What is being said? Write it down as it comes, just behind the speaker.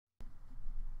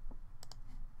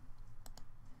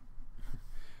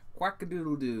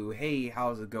Quackadoodledo. Hey,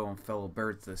 how's it going, fellow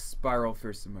birds? The Spiral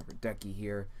Fearsome Over Decky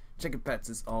here. Checkup pets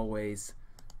as always.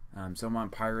 So I'm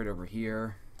on Pirate over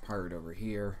here,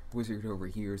 Wizard over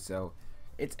here. So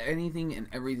it's anything and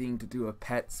everything to do with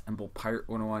pets and both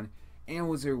Pirate101 and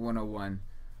Wizard101.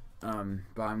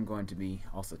 But I'm going to be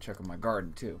also checking my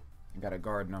garden too. I got a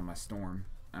garden on my Storm.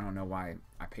 I don't know why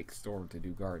I picked Storm to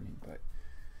do gardening, but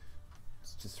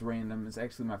it's just random. It's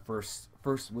actually my first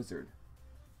wizard.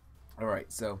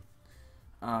 Alright, so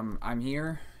I'm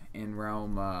here in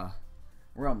realm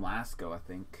Lasco, I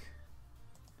think.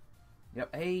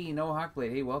 Yep. Hey, no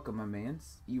Hawkblade. Hey, welcome, my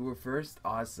mans. You were first.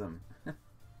 Awesome.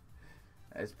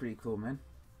 That's pretty cool, man.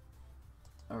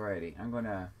 Alrighty, I'm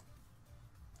gonna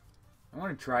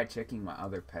try checking my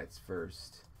other pets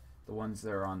first. The ones that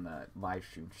are on the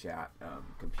Livestream chat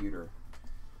computer.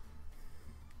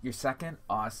 You're second?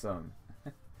 Awesome.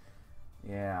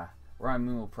 Yeah. Ryan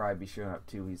Moon will probably be showing up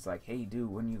too. He's like, hey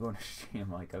dude, when are you going to stream?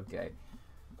 I'm like, okay.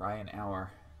 Probably an hour.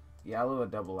 Yeah, a little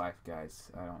double life, guys.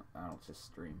 I don't just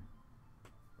stream.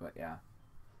 But yeah.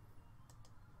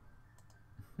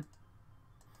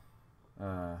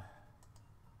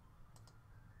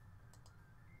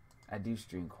 I do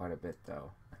stream quite a bit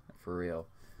though. For real.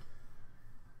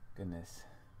 Goodness.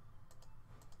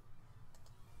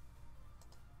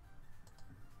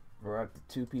 We're up to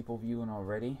 2 people viewing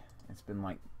already. It's been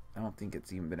like, I don't think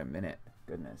it's even been a minute.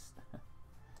 Goodness.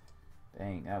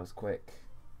 Dang, that was quick.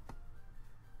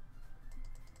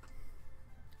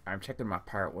 I'm checking my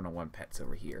Pirate101 pets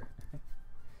over here.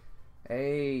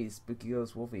 Hey, Spooky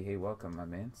Ghost Wolfie. Hey, welcome, my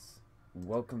mans.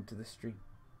 Welcome to the stream.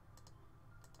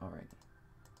 Alright.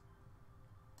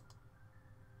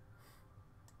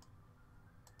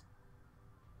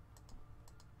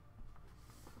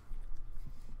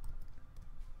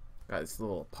 Got this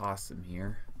little possum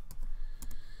here.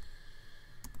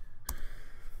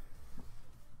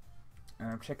 And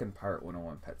I'm checking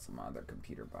Pirate101 pets on my other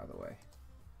computer, by the way.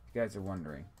 If you guys are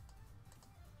wondering.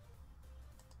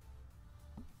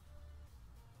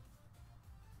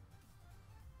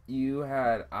 You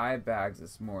had eye bags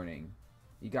this morning.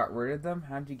 You got rid of them?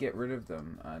 How'd you get rid of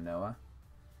them, Noah?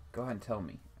 Go ahead and tell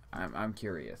me. I'm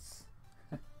curious.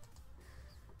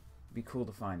 Be cool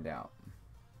to find out.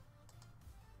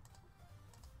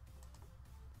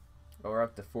 Well, we're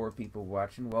up to 4 people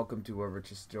watching. Welcome to whoever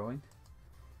just joined.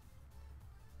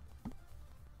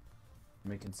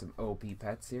 Making some OP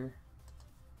pets here.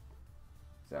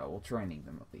 So we're training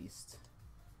them at least.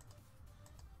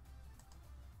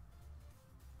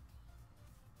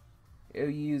 It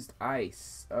used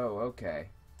ice. Oh, okay.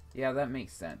 Yeah, that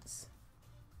makes sense.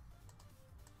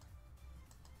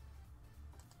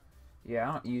 Yeah,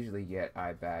 I don't usually get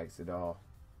eye bags at all.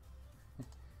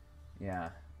 Yeah,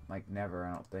 like never,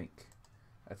 I don't think.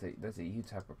 That's a you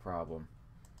type of problem.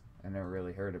 I never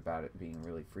really heard about it being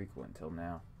really frequent until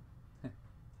now.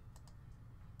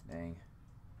 Dang.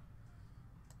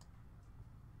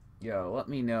 Yo, let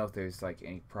me know if there's like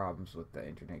any problems with the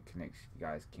internet connection. You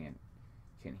guys can't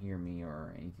hear me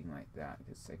or anything like that,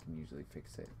 because I can usually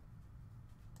fix it.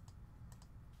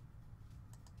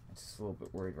 I'm just a little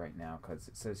bit worried right now because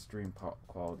it says stream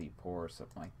quality poor or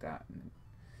something like that. And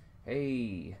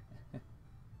hey,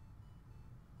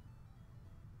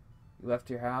 you left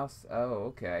your house? Oh,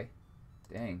 okay.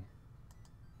 Dang,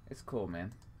 it's cool,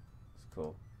 man. It's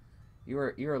cool. You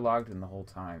were logged in the whole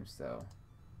time, so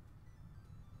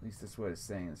at least that's what it's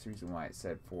saying. That's the reason why it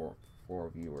said four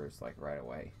viewers like right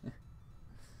away.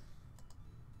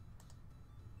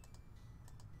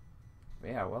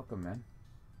 But yeah, welcome, man.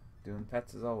 Doing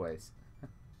pets as always.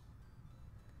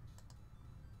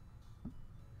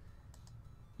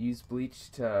 Use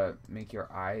bleach to make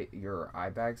your eye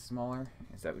bag smaller.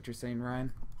 Is that what you're saying,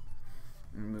 Ryan?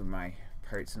 Let me move my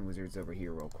Pirates and Wizards over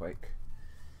here real quick.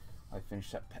 I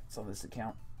finished up pets on this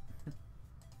account.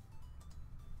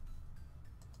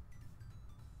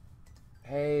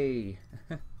 Hey.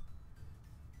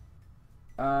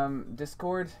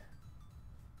 Discord.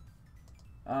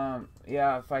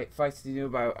 Yeah, Feisty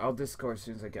Noob, I'll Discord as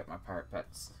soon as I get my pirate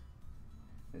pets.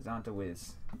 It's on to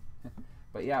Wiz.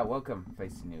 But yeah, welcome,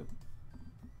 Feisty Noob.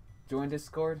 Join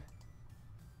Discord?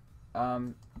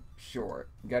 Sure.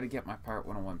 Gotta get my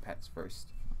Pirate101 pets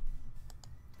first.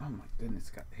 Oh my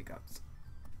goodness, got hiccups.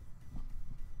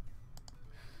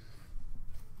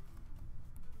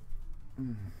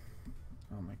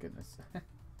 Oh my goodness.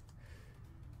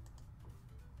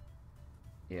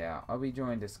 Yeah, I'll be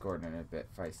joining Discord in a bit,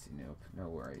 Feisty Noob. No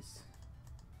worries.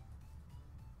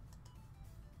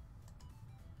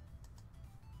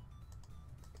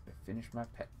 Gotta finish my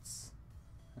pets.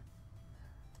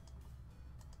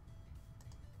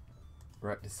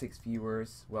 We're up to 6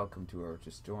 viewers. Welcome to our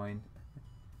just joined.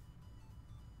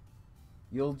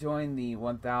 You'll join the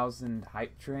 1000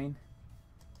 hype train?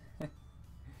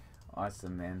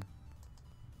 Awesome, man.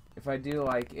 If I do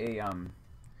like a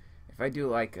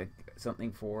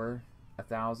something for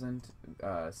 1,000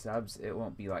 subs, it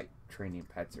won't be like training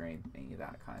pets or anything of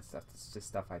that kind of stuff. It's just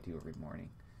stuff I do every morning.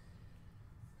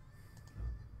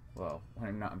 Well, when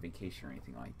I'm not on vacation or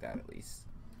anything like that, at least.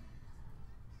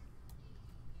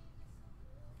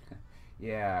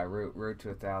 Yeah, road to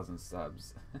 1,000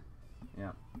 subs.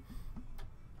 Yeah.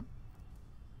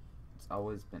 It's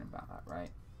always been about that,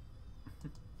 right?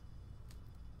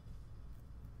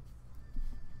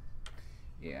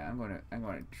 Yeah, I'm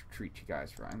gonna treat you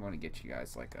guys right. I'm gonna get you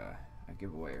guys like a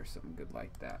giveaway or something good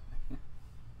like that.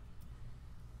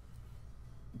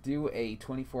 Do a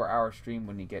 24-hour stream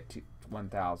when you get to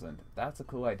 1,000. That's a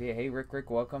cool idea. Hey,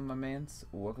 Rick, welcome, my mans.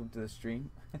 Welcome to the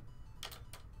stream.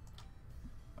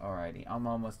 Alrighty, I'm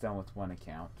almost done with one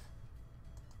account.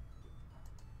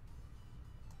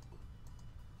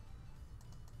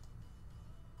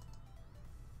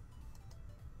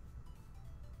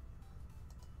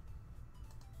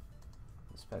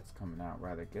 This pet's coming out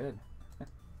rather good.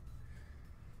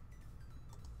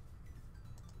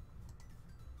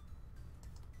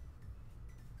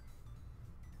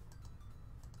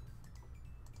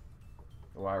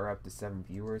 Well, we're up to 7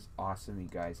 viewers. Awesome, you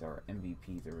guys are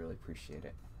MVPs. I really appreciate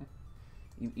it.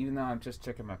 Even though I'm just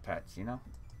checking my pets, you know?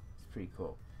 It's pretty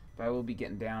cool. But I will be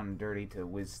getting down and dirty to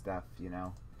Wiz stuff, you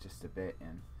know, just a bit.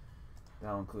 And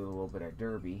that'll include a little bit of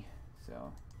derby.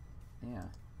 So, yeah.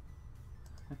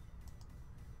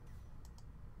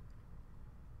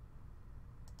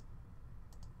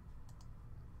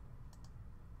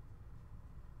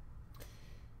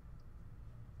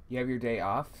 You have your day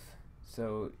off,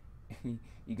 so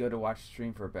you go to watch the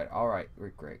stream for a bit. All right,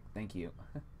 Rick, thank you.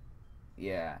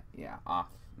 Yeah, off,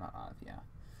 not off. Yeah.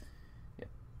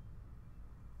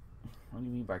 What do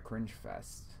you mean by cringe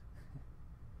fest?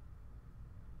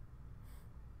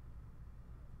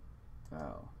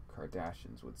 Oh,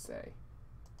 Kardashians would say.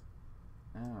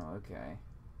 Oh, okay.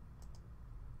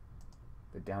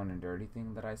 The down and dirty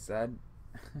thing that I said?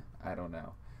 I don't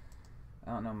know.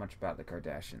 I don't know much about the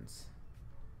Kardashians.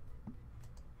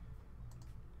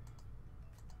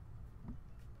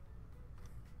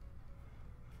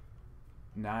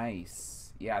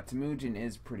 Nice. Yeah, Temujin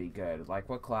is pretty good. Like,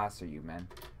 what class are you, man?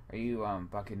 Are you,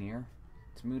 Buccaneer?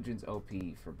 Temujin's OP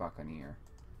for Buccaneer.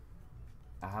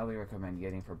 I highly recommend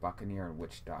getting for Buccaneer and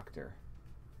Witch Doctor.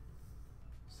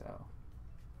 So,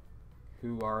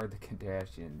 who are the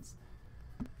Kardashians?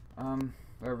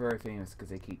 They're very famous because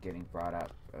they keep getting brought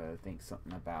up. I think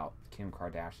something about Kim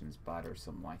Kardashian's butt or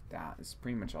something like that. It's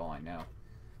pretty much all I know.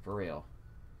 For real.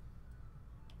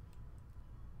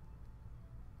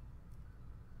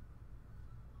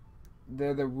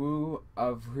 They're the woo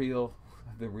of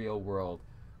the real world.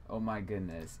 Oh my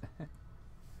goodness.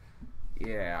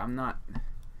 Yeah, I'm not.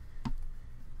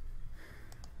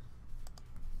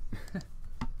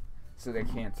 So they're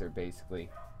Cancer, basically.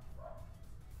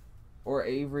 Or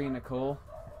Avery Nicole.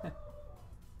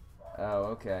 Oh,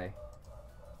 okay.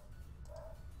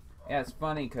 Yeah, it's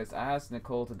funny because I asked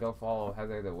Nicole to go follow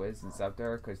Heather the Wiz and stuff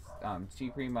there because she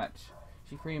pretty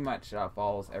much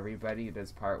follows everybody who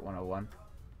does Pirate 101.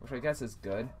 Which I guess is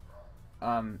good.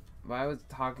 But I was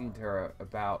talking to her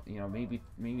about, you know, maybe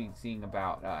seeing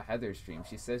about Heather's stream.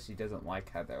 She says she doesn't like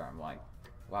Heather. I'm like,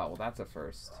 wow, well that's a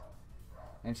first.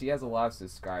 And she has a lot of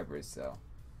subscribers, so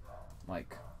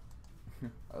like,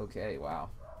 okay, wow.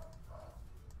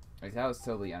 Like that was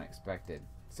totally unexpected.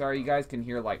 Sorry, you guys can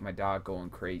hear like my dog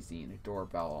going crazy and a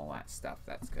doorbell and all that stuff.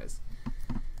 That's cause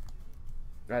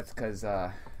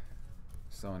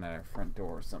someone at our front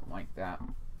door or something like that.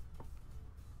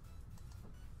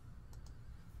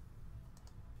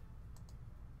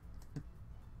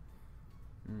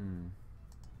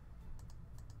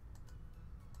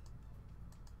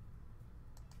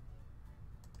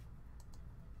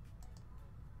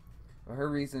 Well, her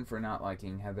reason for not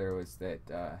liking Heather was that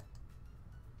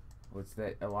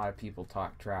a lot of people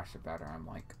talk trash about her. I'm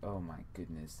like, oh my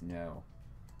goodness, no.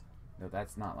 No,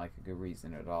 that's not like a good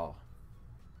reason at all.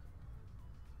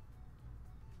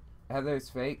 Heather's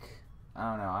fake?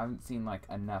 I don't know. I haven't seen like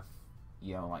enough,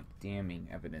 you know, like damning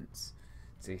evidence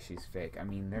to say she's fake. I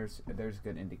mean, there's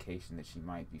good indication that she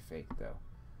might be fake though.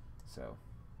 So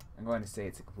I'm going to say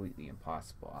it's completely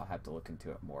impossible. I'll have to look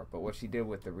into it more. But what she did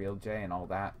with the real J and all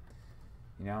that,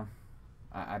 you know,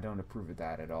 I don't approve of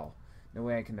that at all. No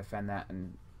way I can defend that,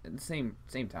 and at the same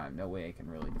time, no way I can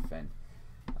really defend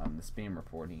the spam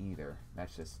reporting either.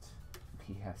 That's just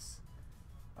BS.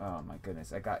 Oh my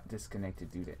goodness, I got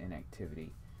disconnected due to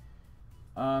inactivity.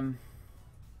 You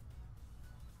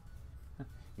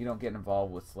don't get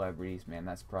involved with celebrities, man.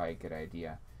 That's probably a good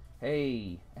idea.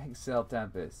 Hey, Excel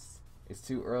Tempest. It's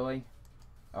too early?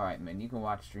 Alright, man, you can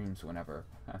watch streams whenever.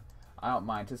 I don't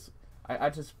mind. I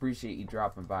just appreciate you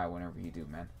dropping by whenever you do,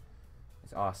 man.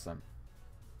 It's awesome.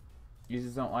 You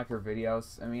just don't like her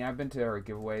videos? I mean, I've been to her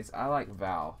giveaways. I like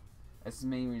Val. That's the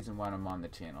main reason why I'm on the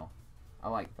channel. I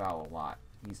like Val a lot.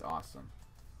 He's awesome.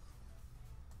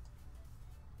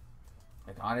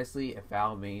 Like, honestly, if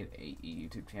Val made a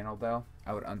YouTube channel, though,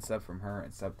 I would unsub from her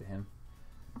and sub to him.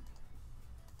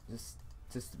 Just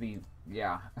to be,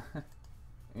 yeah.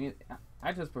 I mean,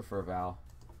 I just prefer Val.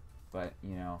 But,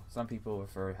 you know, some people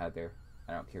prefer Heather.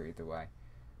 I don't care either way.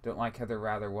 Don't like Heather,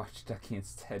 rather watch Ducky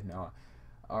instead, Noah.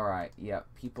 Alright, yeah,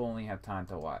 people only have time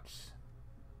to watch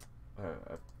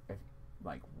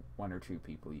like 1 or 2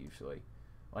 people usually.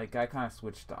 Like, I kind of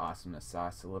switched to Awesomeness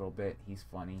Sauce a little bit. He's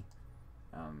funny.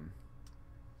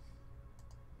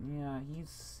 Yeah,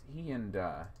 he and,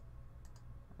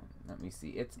 let me see,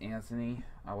 it's Anthony.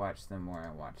 I watch them more.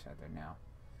 I watch Heather now.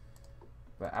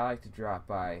 But I like to drop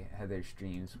by Heather's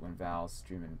streams when Val's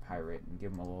streaming Pirate and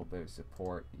give him a little bit of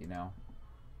support, you know.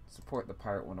 Support the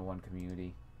Pirate101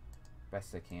 community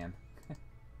best I can.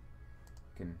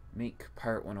 Can make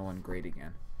Pirate101 great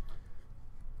again.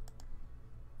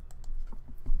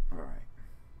 Alright,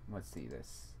 let's see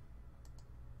this.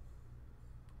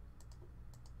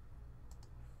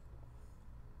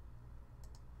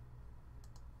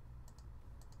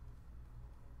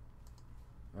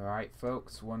 Alright,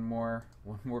 folks, one more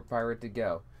pirate to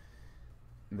go.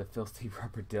 The filthy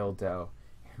rubber dildo.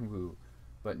 Woo.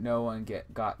 But no one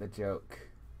got the joke.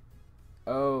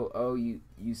 Oh, you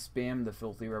spammed the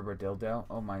filthy rubber dildo?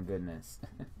 Oh my goodness.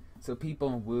 So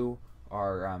people in Woo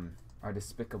are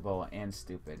despicable and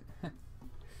stupid.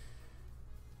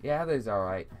 Yeah, Heather's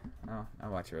alright. Oh, I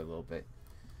watch her a little bit.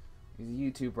 As a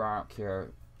YouTuber, I don't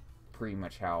care pretty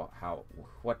much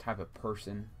what type of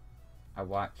person I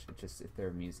watch, just if they're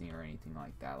amusing or anything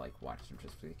like that. Like, watch them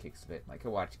just for the kicks of it. Like, I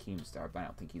watch Keemstar, but I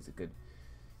don't think he's a good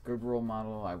role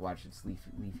model. I watch his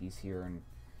Leafy's here, and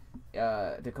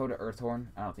Dakota Earthhorn.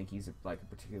 I don't think he's a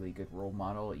particularly good role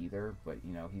model either, but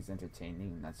you know, he's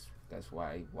entertaining, and that's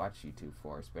why I watch YouTube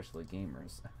for, especially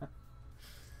gamers.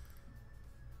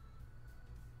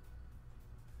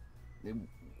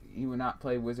 He would not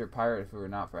play Wizard Pirate if it were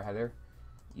not for Heather.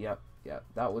 Yep.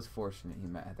 That was fortunate he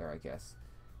met Heather, I guess.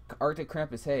 Arctic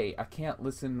Krampus, hey, I can't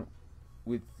listen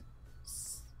with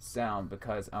sound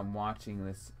because I'm watching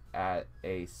this at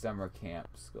a summer camp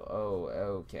school. Oh,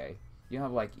 okay. You don't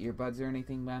have like earbuds or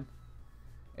anything, man?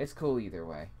 It's cool either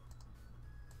way.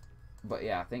 But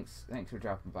yeah, thanks for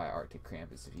dropping by, Arctic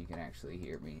Krampus, if you can actually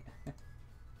hear me.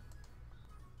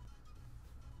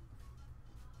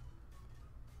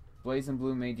 Blazing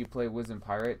Blue made you play Wizard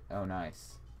Pirate? Oh,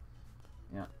 nice.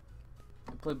 Yeah.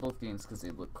 I played both games because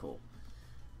they look cool.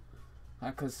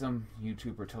 Not because some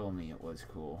YouTuber told me it was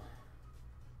cool.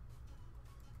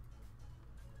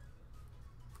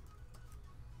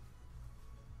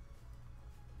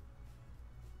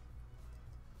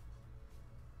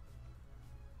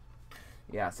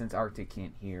 Yeah, since Arctic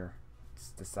can't hear,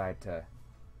 just decide to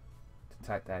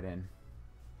type that in.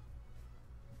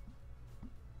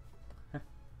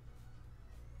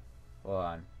 Hold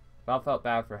on. Val felt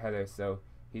bad for Heather, so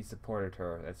he supported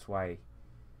her. That's why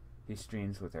he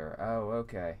streams with her. Oh,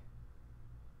 okay.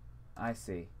 I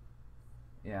see.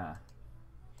 Yeah.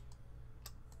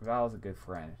 Val's a good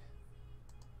friend.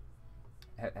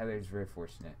 Heather's very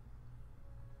fortunate.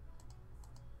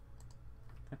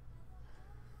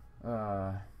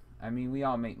 I mean, we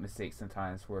all make mistakes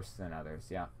sometimes, worse than others.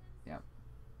 Yeah.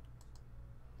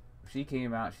 She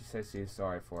came out, she said she was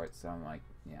sorry for it, so I'm like,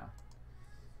 yeah.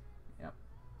 Yep.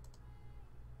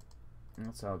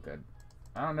 That's all good.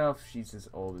 I don't know if she's as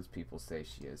old as people say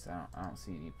she is. I don't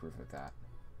see any proof of that.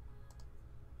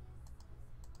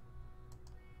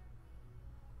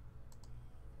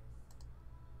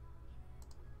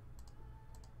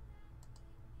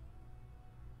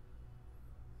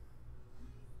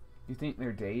 You think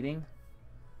they're dating?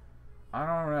 I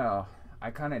don't know. I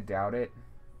kind of doubt it.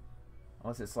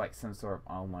 Unless it's like some sort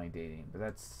of online dating. But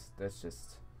that's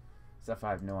just stuff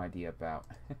I have no idea about.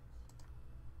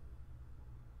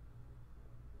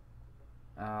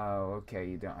 Oh, okay,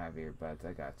 you don't have earbuds.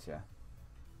 I gotcha.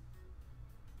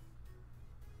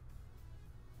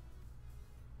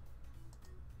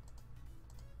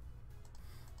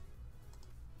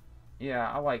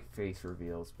 Yeah, I like face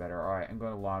reveals better. Alright, I'm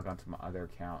going to log onto my other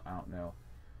account. I don't know.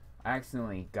 I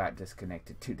accidentally got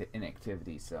disconnected to the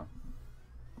inactivity, so.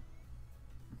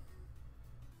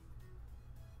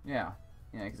 Yeah,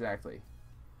 yeah, exactly.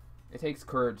 It takes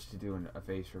courage to do a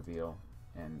face reveal,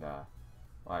 and a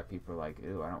lot of people are like,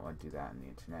 "Ew, I don't want to do that on the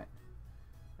internet."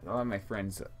 And a lot of my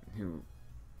friends who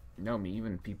know me,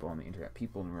 even people on the internet,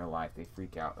 people in real life, they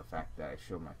freak out the fact that I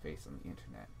show my face on the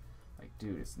internet. Like,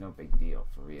 dude, it's no big deal,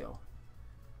 for real.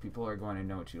 People are going to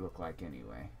know what you look like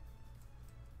anyway.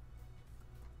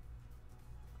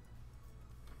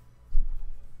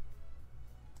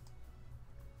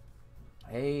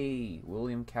 Hey,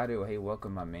 William Caddo. Hey,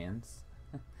 welcome, my mans.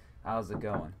 How's it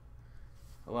going?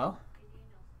 Hello? Hey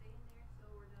Daniel, stay in there so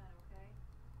we're done, okay?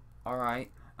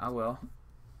 Alright, I will.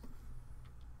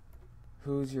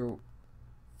 Who's your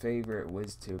favorite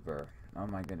WizTuber? Oh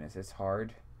my goodness, it's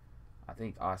hard. I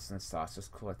think Austin Sauce is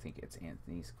cool. I think it's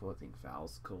Anthony's cool. I think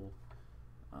Val's cool.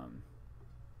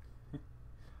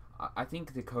 I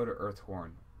think Dakota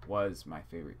Earthhorn was my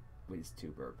favorite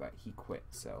WizTuber, but he quit.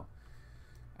 So,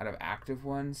 out of active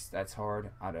ones, that's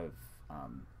hard. Out of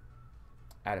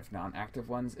non-active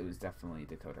ones, it was definitely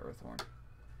Dakota Earthhorn.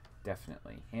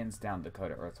 Definitely, hands down,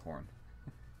 Dakota Earthhorn.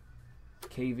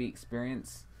 KV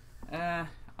Experience. I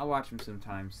watch him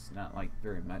sometimes. Not like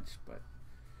very much, but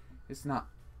it's not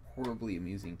horribly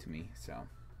amusing to me. So,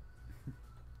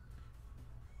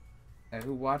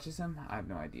 who watches him? I have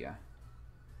no idea.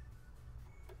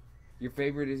 Your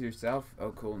favorite is yourself?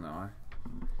 Oh, cool, Noah.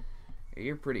 Yeah,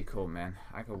 you're pretty cool, man.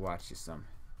 I could watch you some.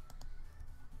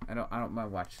 I don't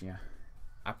mind watching you.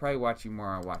 I probably watch you more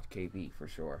than I watch KB for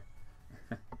sure.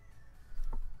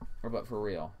 But for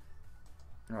real.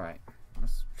 Alright.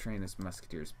 Let's train this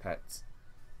musketeer's pets.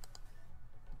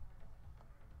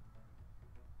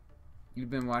 You've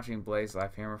been watching Blaze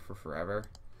Lifehammer for forever?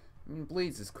 I mean,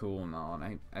 Blaze is cool and all,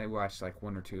 and I watched like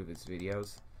 1 or 2 of his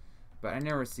videos. But I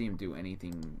never see him do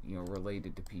anything, you know,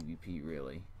 related to PvP,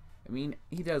 really. I mean,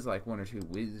 he does like 1 or 2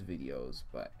 Wiz videos,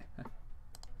 but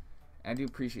I do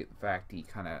appreciate the fact he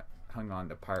kind of hung on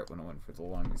to Pirate101 for the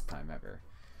longest time ever.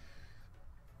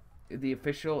 The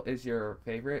official is your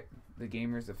favorite? The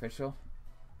gamer's official?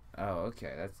 Oh,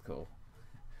 okay, that's cool.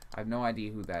 I have no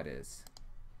idea who that is.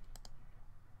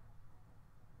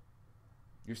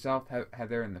 Yourself,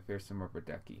 Heather, and the fearsome rubber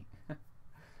ducky.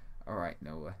 Alright,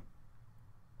 Noah.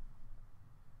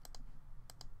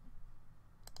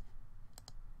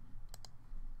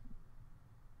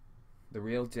 The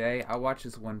Real J. I watched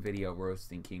this one video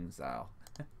roasting KingsIsle.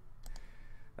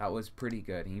 That was pretty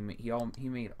good. He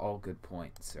made all good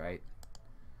points, right?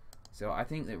 So I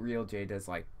think that Real J does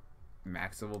like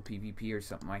maximal PvP or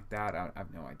something like that. I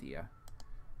have no idea,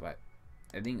 but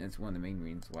I think that's one of the main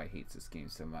reasons why he hates this game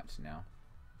so much now.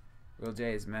 Real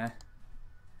J is meh.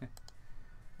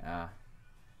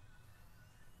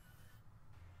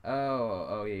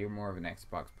 Oh yeah, you're more of an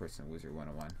Xbox person,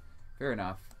 Wizard101. Fair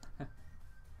enough.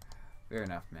 Fair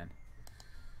enough, man.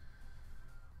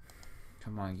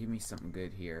 Come on, give me something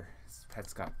good here. This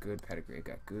pet's got good pedigree. I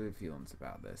got good feelings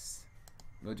about this.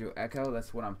 Mojo Echo,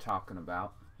 that's what I'm talking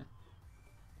about.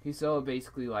 He's so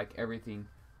basically like everything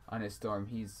on his storm.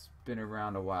 He's been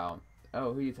around a while.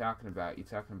 Oh, who are you talking about? You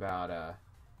talking about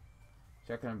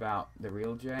the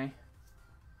Real J?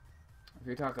 If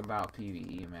you're talking about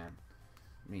PvE, man,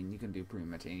 I mean, you can do pretty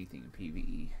much anything in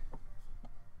PvE.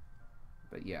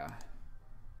 But yeah.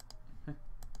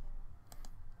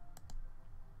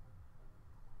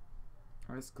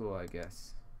 That's cool, I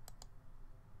guess.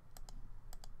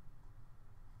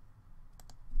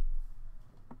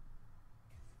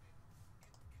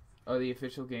 Oh, the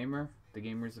official gamer? The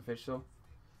gamer's official?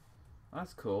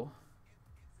 That's cool.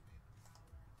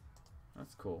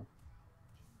 That's cool.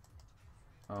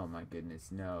 Oh my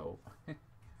goodness, no.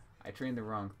 I trained the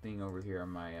wrong thing over here on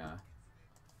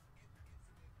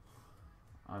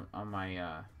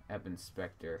my Ebb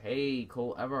Inspector. Hey,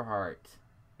 Cole Everhart.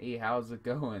 Hey, how's it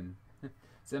going?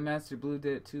 Master Blue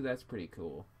did it too. That's pretty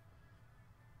cool.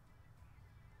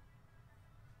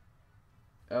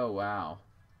 Oh wow,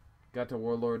 he got to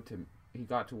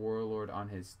Warlord on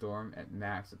his storm at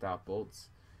max without bolts.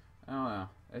 I don't know.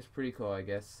 That's pretty cool, I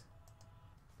guess.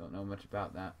 Don't know much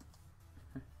about that.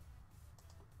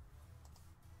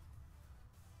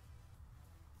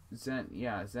 Zen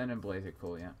and Blaze are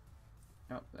cool. Yeah.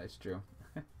 Oh, that's true.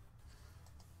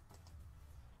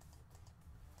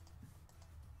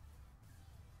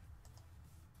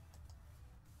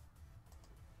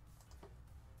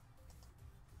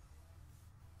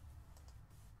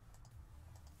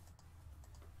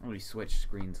 Let me switch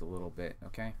screens a little bit,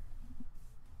 okay?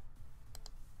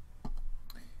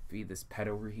 Feed this pet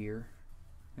over here.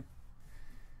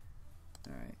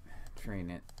 Alright, train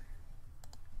it.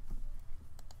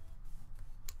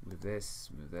 Move this,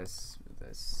 move this, move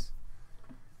this.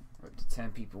 We're up to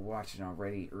 10 people watching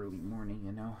already. Early morning,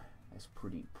 you know. That's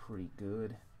pretty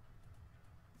good.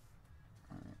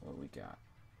 Alright, what we got?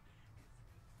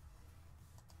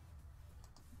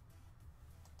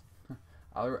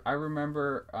 I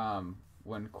remember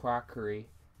when Quackery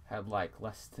had like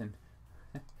less than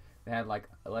they had like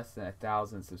less than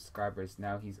 1,000 subscribers.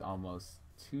 Now he's almost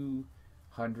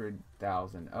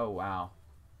 200,000. Oh wow,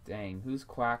 dang! Who's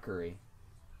Quackery?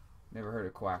 Never heard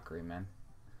of Quackery, man.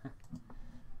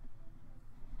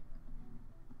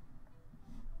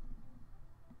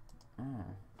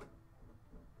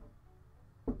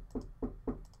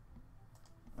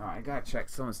 Oh, I gotta check.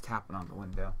 Someone's tapping on the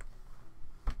window.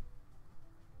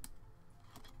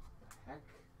 Heck.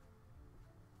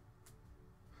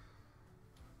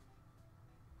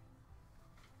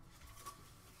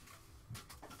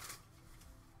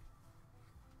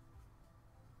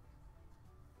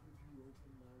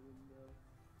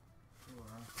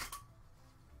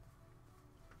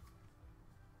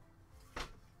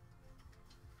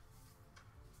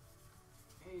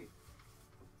 Hey.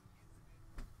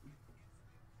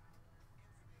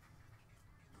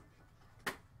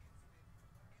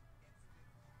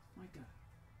 Micah.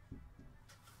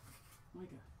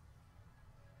 Micah.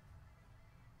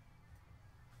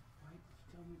 Why did you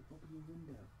tell me to open your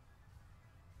window? I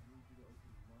need you to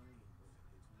open my window.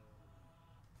 It's mine.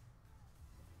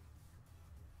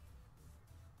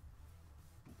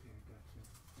 Okay, I got you.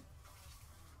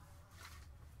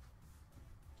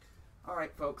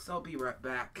 Alright, folks, I'll be right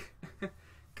back.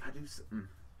 Gotta do something.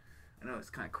 I know it's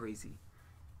kind of crazy.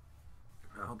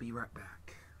 I'll be right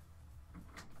back.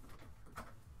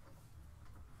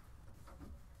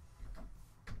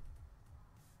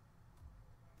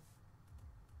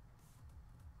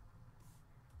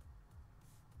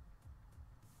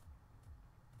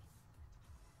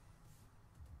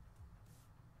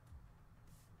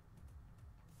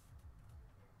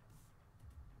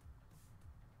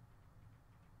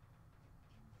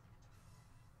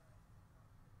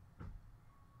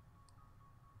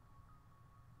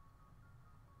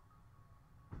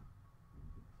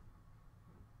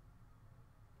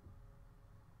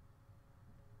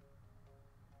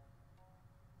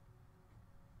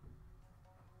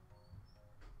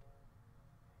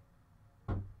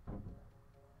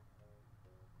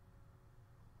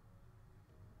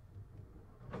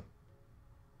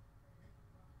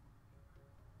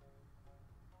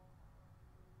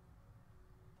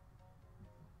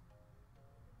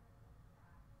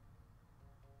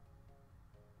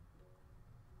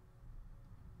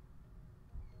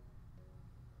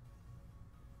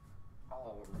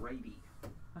 Alrighty,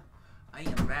 I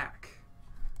am back.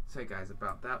 Sorry guys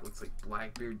about that. Looks like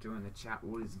Blackbeard joined the chat.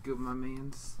 What is good, my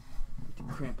mans?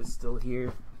 Cramp is still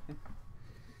here.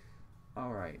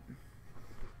 Alright.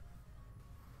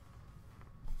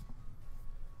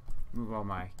 Move all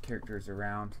my characters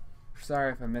around.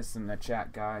 Sorry if I missed them in the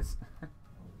chat, guys.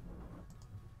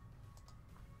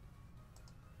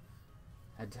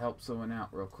 Had to help someone out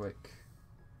real quick.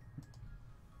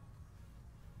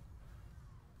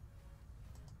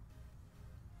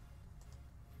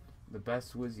 The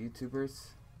best Wiz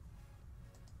YouTubers?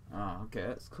 Oh, okay,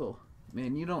 that's cool.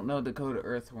 Man, you don't know Dakota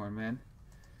Earthworm, man.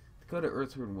 Dakota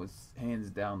Earthworm was hands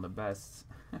down the best.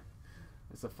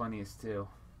 It's the funniest too.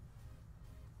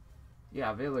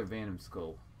 Yeah, Valor Venom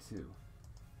Skull too.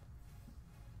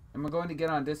 Am I going to get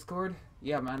on Discord?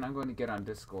 Yeah, man, I'm going to get on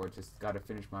Discord. Just gotta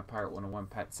finish my Pirate 101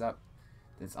 pets up.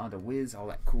 Then it's on to Wiz, all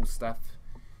that cool stuff.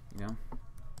 You know?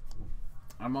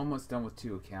 I'm almost done with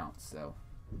 2 accounts, so.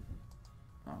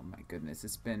 Oh my goodness,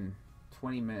 it's been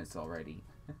 20 minutes already.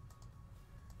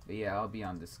 But yeah, I'll be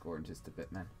on Discord in just a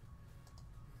bit, man.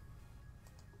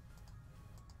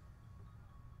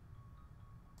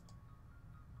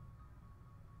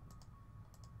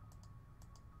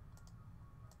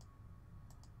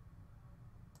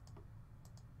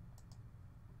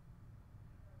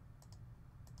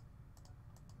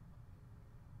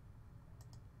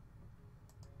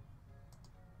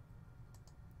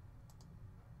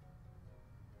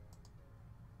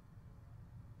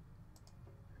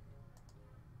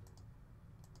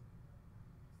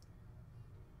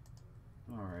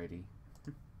 Alrighty.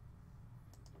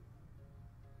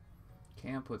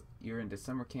 You're into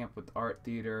summer camp with art,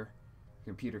 theater,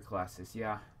 computer classes.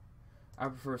 Yeah, I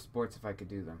prefer sports if I could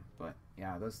do them, but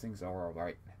yeah, those things are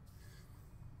alright.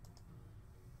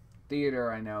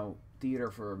 Theater, I know.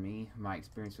 Theater for me, my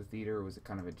experience with theater was a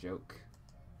kind of a joke,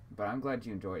 but I'm glad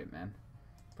you enjoyed it, man.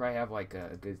 Probably have like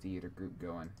a good theater group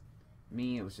going.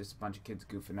 Me, it was just a bunch of kids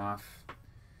goofing off.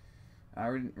 I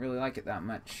didn't really like it that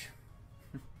much.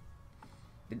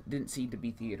 It didn't seem to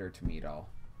be theater to me at all.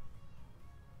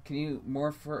 Can you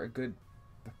morph for a good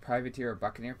privateer or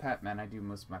buccaneer pet? Man, I do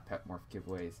most of my pet morph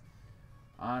giveaways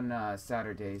on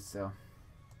Saturdays, so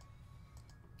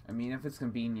I mean, if it's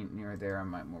convenient near there, I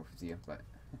might morph with you, but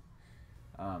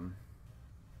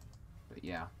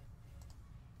yeah,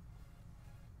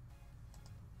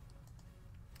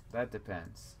 that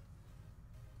depends.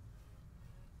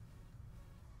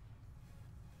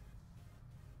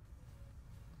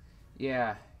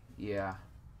 Yeah, yeah.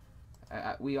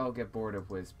 We all get bored of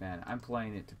Wiz, man. I'm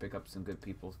playing it to pick up some good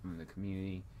people from the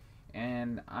community,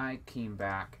 and I came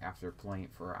back after playing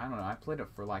it for, I don't know, I played it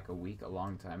for like a week a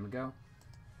long time ago,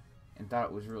 and thought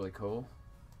it was really cool.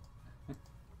 And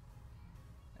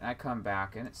I come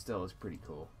back, and it still is pretty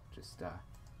cool. Just,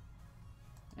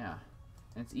 yeah.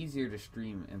 And it's easier to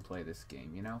stream and play this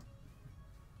game, you know?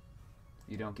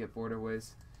 You don't get bored of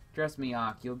Wiz? Trust me,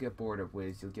 Ock, you'll get bored of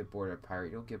Wiz, you'll get bored of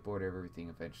Pirate, you'll get bored of everything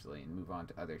eventually and move on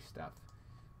to other stuff.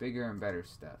 Bigger and better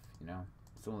stuff, you know?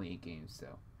 It's only 8 games,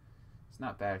 so it's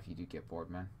not bad if you do get bored,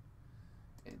 man.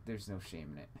 There's no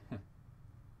shame in it.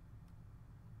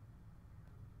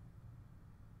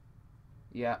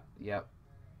 Yep,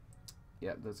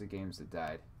 those are games that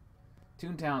died.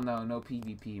 Toontown, though, no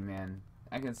PvP, man.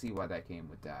 I can see why that game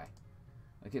would die.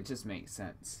 Like, it just makes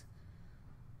sense.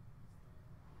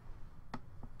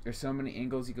 There's so many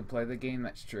angles you can play the game,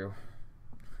 that's true.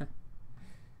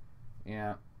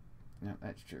 Yeah,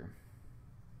 that's true.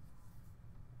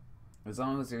 As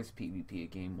long as there's PvP, a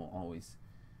game will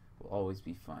always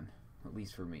be fun. At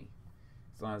least for me.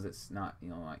 As long as it's not, you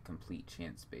know, like complete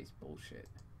chance-based bullshit.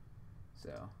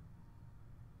 So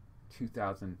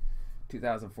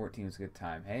 2014 was a good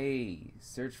time. Hey,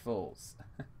 Searchfuls.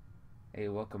 Hey,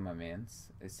 welcome, my mans.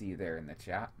 I see you there in the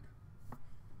chat.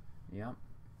 Yep,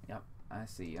 I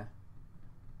see ya.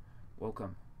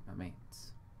 Welcome, my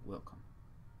mates. Welcome.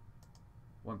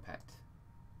 One pet.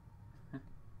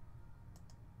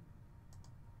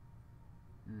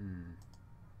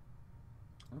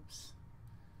 Oops.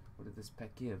 What did this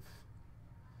pet give?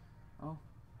 Oh,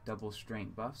 double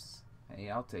strength buffs. Hey,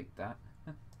 I'll take that.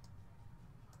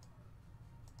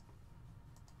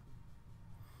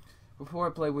 Before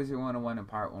I played Wizard101 and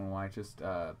Pirate101, I just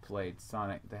played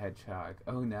Sonic the Hedgehog.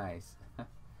 Oh, nice.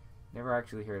 Never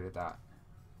actually heard of that.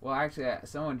 Well, actually,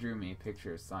 someone drew me a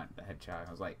picture of Sonic the Hedgehog.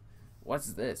 I was like,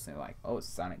 what's this? And they're like, oh, it's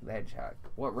Sonic the Hedgehog.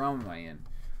 What realm am I in?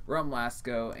 Realm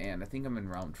Lasco, and I think I'm in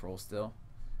Realm Troll still.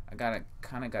 I kind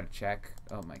of gotta check.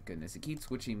 Oh my goodness, it keeps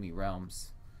switching me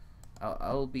realms.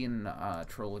 I'll be in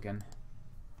Troll again.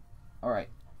 Alright.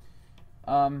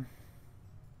 Oh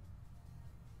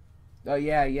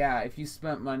yeah, if you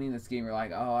spent money in this game, you're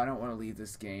like, oh, I don't want to leave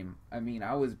this game. I mean,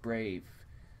 I was brave.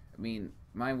 I mean,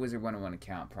 my Wizard101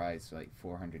 account price like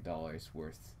 $400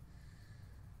 worth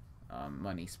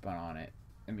money spent on it.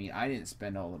 I mean, I didn't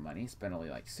spend all the money, spent only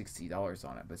like $60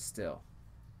 on it, but still,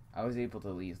 I was able to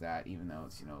leave that even though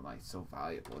it's, you know, like so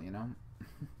valuable, you know?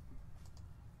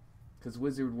 Because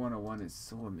Wizard101 is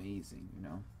so amazing, you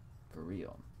know? For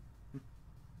real.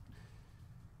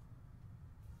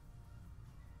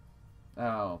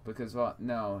 Oh, because, well,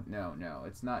 no,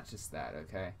 it's not just that,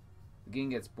 okay? The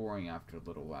game gets boring after a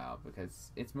little while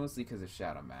because it's mostly because of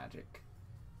shadow magic.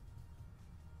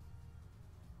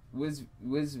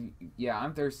 Yeah,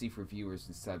 I'm thirsty for viewers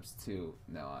and subs too,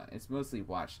 Noah. It's mostly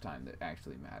watch time that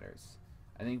actually matters.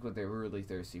 I think what they're really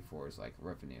thirsty for is like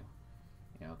revenue,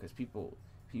 you know, because people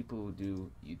who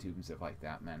do YouTube and stuff like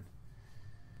that, man.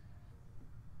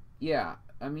 Yeah,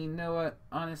 I mean, Noah,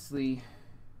 honestly,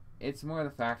 it's more the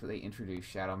fact that they introduced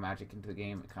shadow magic into the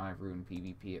game. It kind of ruined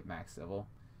PvP at max level.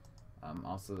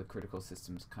 Also, the critical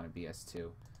system's kind of BS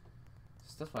too.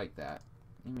 Stuff like that.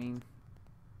 I mean,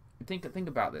 think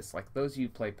about this. Like, those of you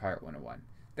who play Pirate101,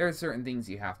 there are certain things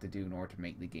you have to do in order to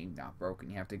make the game not broken.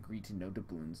 You have to agree to no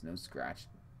doubloons, no scratch,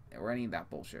 or any of that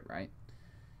bullshit, right?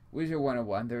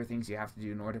 Wizard101, there are things you have to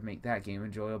do in order to make that game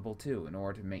enjoyable too, in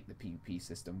order to make the PvP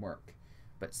system work.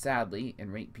 But sadly,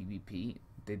 in ranked PvP,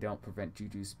 they don't prevent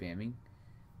juju spamming.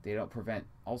 They don't prevent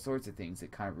all sorts of things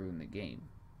that kind of ruin the game.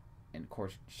 And of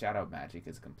course, shadow magic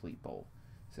is a complete bull.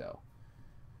 So,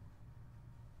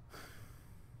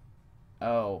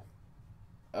 oh,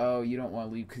 you don't want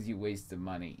to leave because you wasted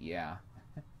money. Yeah.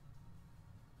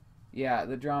 Yeah,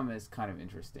 the drama is kind of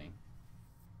interesting.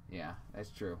 Yeah,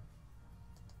 that's true.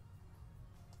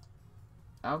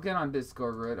 I'll get on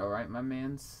Discord, Red. All right, my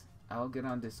mans. I'll get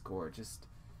on Discord. Just,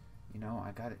 you know,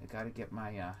 I gotta get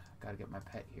my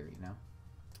pet here. You know,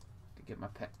 to get my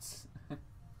pets.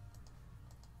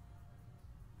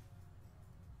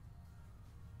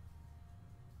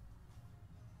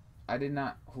 I did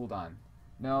not. Hold on.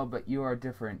 No, but you are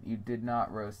different. You did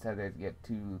not roast Heather to get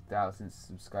 2,000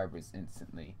 subscribers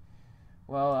instantly.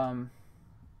 Well,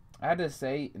 I had to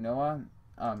say, Noah,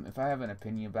 if I have an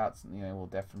opinion about something, I will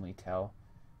definitely tell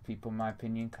people my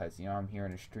opinion, because, you know, I'm here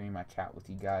in a stream, I chat with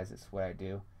you guys, that's what I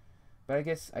do. But I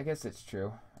guess it's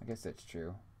true. I guess that's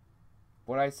true.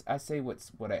 What I say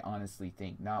what I honestly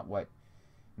think, not what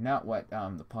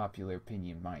the popular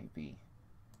opinion might be.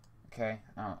 Okay?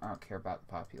 I don't care about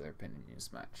the popular opinion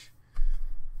as much.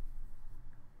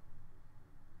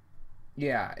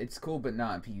 Yeah, it's cool, but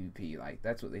not in PvP. Like,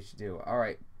 that's what they should do.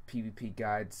 Alright, PvP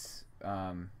guides.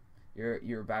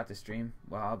 You're about to stream?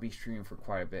 Well, I'll be streaming for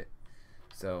quite a bit.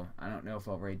 So, I don't know if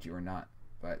I'll raid you or not.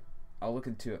 But, I'll look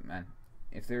into it, man.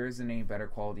 If there isn't any better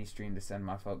quality stream to send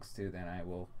my folks to, then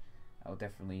I'll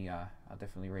definitely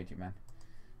raid you, man.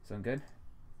 Sound good?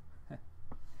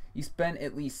 You spent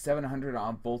at least 700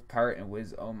 on both Pirate and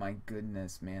Wiz. Oh my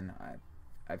goodness, man.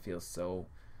 I feel so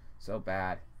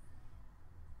bad.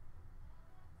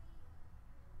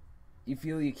 You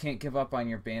feel you can't give up on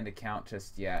your band account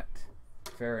just yet.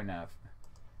 Fair enough.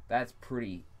 That's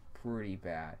pretty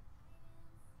bad.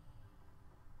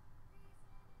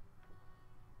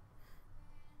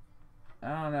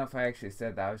 I don't know if I actually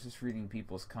said that. I was just reading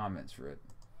people's comments for it.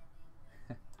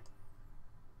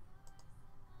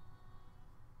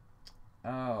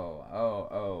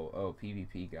 Oh,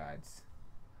 PvP guides.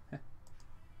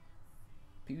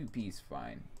 PvP is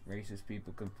fine. Racist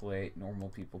people can play it, normal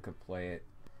people can play it.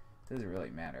 Doesn't really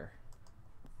matter.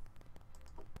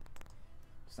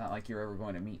 It's not like you're ever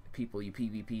going to meet people you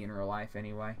PvP in real life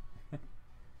anyway.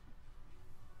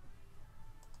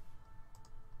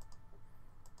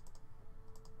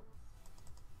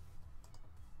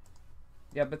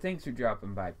 Yeah, but thanks for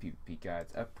dropping by, PvP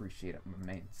guides. I appreciate it, my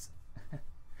mates.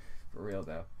 For real,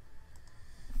 though.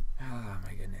 Oh,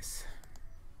 my goodness.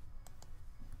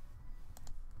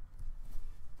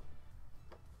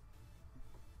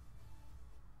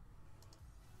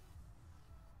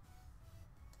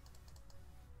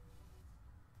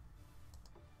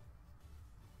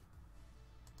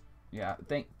 Yeah,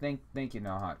 thank you,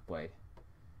 No Hot Blade.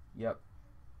 Yep.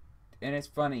 And it's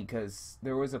funny because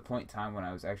there was a point in time when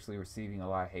I was actually receiving a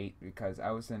lot of hate because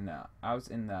I was in the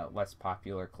less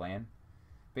popular clan.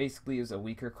 Basically, it was a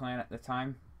weaker clan at the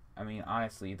time. I mean,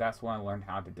 honestly, that's when I learned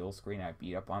how to dual screen. I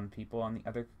beat up on people on the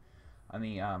other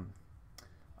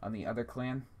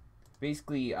clan.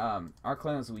 Basically, our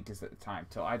clan was the weakest at the time,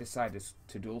 so I decided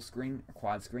to dual screen or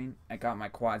quad screen. I got my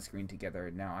quad screen together,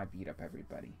 and now I beat up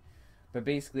everybody. But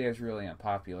basically, I was really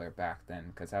unpopular back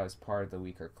then because I was part of the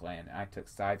weaker clan, and I took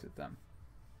sides with them.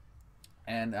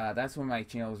 And that's when my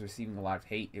channel was receiving a lot of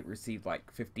hate. It received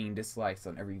like 15 dislikes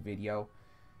on every video.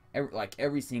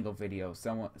 Every single video,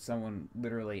 someone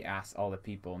literally asked all the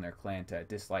people in their clan to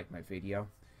dislike my video.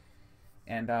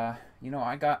 And you know,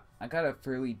 I got a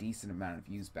fairly decent amount of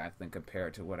views back then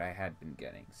compared to what I had been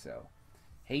getting. So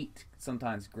hate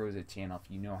sometimes grows a channel if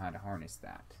you know how to harness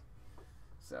that.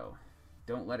 So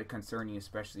don't let it concern you,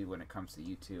 especially when it comes to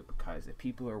YouTube, because if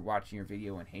people are watching your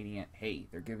video and hating it, hey,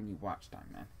 they're giving you watch time,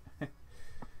 man.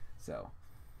 So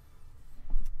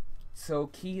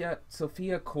Sophia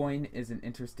Coin is an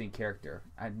interesting character.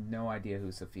 I have no idea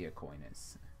who Sophia Coin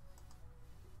is.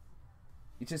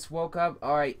 You just woke up?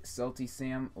 Alright, Salty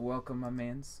Sam, welcome, my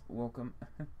mans. Welcome.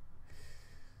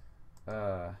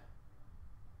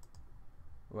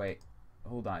 Wait,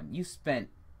 hold on. You spent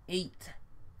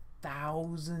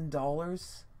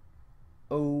 $8,000?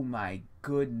 Oh my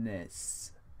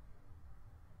goodness.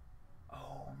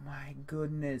 Oh my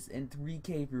goodness. And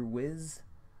 3K for Wiz?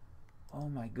 Oh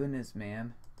my goodness,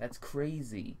 man. That's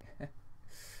crazy.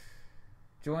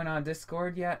 Join on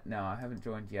Discord yet? No, I haven't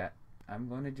joined yet. I'm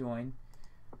going to join.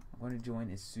 I'm going to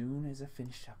join as soon as I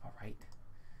finish up, alright?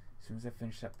 As soon as I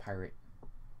finish up Pirate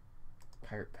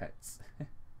Pets.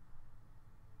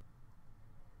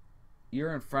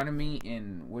 You're in front of me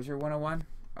in Wizard101?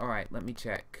 Alright, let me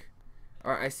check.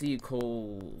 Alright, I see you,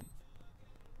 Cole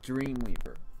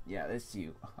Dreamweaver. Yeah, that's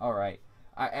you. Alright.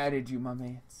 I added you, my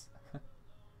mans.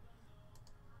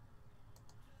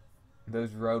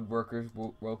 Those road workers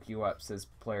woke you up, says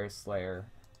Player Slayer.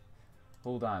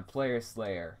 Hold on, Player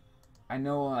Slayer. I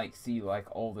know I see you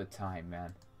all the time,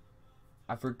 man.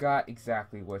 I forgot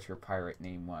exactly what your pirate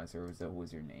name was, or was it a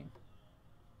wizard name.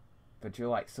 But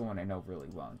you're someone I know really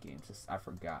well in games. Just I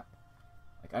forgot.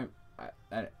 I'm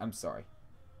sorry.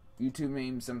 YouTube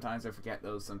names, sometimes I forget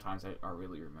those, sometimes I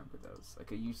really remember those. I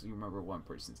usually remember one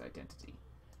person's identity.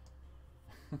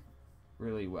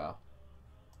 Really well.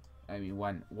 I mean,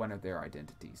 one of their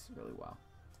identities really well.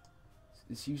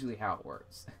 It's usually how it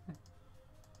works.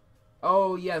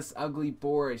 Oh, yes, Ugly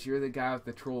Boris. You're the guy with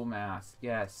the troll mask.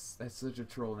 Yes, that's such a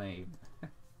troll name.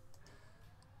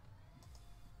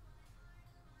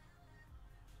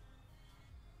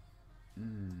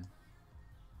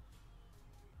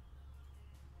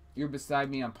 You're beside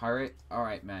me on Pirate?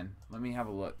 Alright, man. Let me have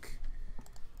a look.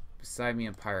 Beside me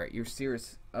on Pirate. You're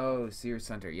Sears. Oh, Sears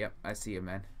Hunter. Yep, I see you,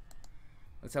 man.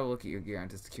 Let's have a look at your gear. I'm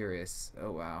just curious.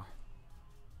 Oh, wow.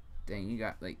 Dang, you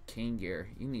got, like, cane gear.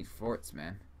 You need forts,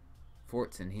 man.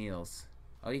 Forts and heals.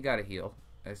 Oh, you got a heal.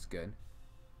 That's good.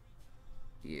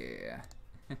 Yeah.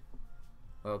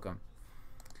 Welcome.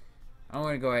 I'm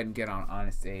going to go ahead and get on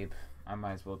Honest Abe. I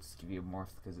might as well just give you a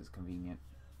morph because it's convenient.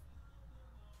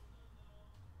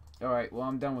 Alright, well,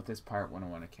 I'm done with this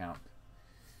Pirate101 account.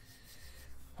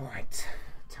 Alright,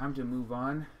 time to move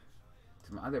on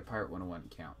to my other Pirate101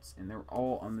 accounts. And they're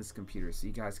all on this computer, so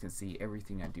you guys can see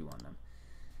everything I do on them.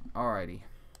 Alrighty.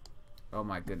 Oh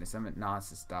my goodness, I'm at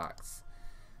Gnosis Docks.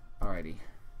 Alrighty.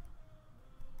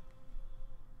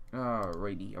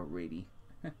 Alrighty.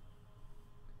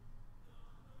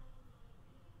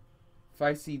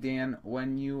 Feisty Dan,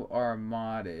 when you are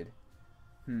modded.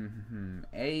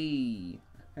 Hey.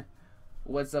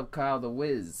 What's up, Kyle the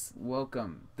Wiz?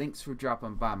 Welcome. Thanks for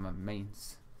dropping by, my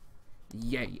mains.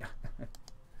 Yeah.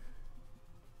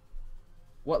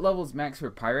 What level is max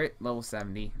for Pirate? Level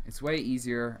 70. It's way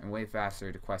easier and way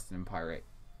faster to quest in Pirate.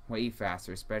 Way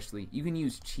faster, especially. You can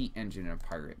use cheat engine in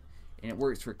Pirate, and it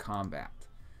works for combat.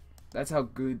 That's how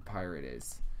good Pirate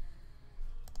is.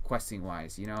 Questing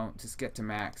wise, you know, just get to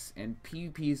max. And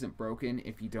PvP isn't broken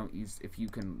if you don't use,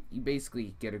 you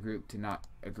basically get a group to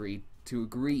agree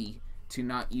to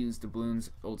not use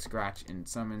doubloons, old scratch, and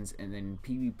summons, and then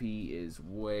PvP is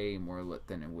way more lit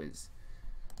than in Wiz.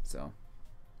 So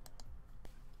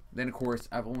then of course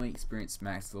I've only experienced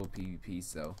max level PvP,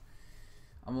 so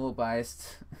I'm a little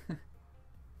biased.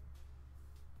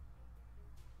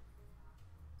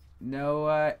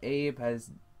 No, Abe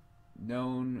has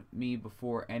known me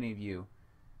before any of you.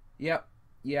 Yep.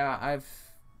 Yeah,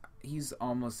 he's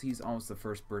almost the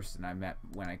first person I met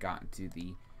when I got into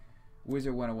the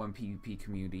Wizard101 PvP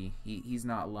community. He's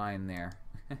not lying there.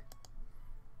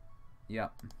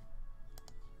 Yep.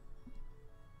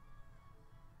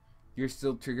 You're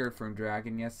still triggered from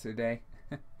Dragon yesterday?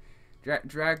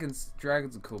 Dragon's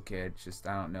a cool kid. Just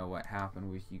I don't know what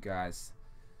happened with you guys.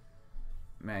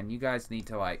 Man, you guys need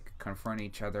to like confront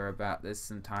each other about this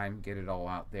sometime, get it all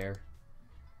out there.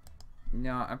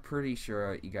 No, I'm pretty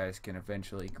sure you guys can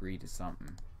eventually agree to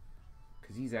something.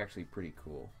 Cause he's actually pretty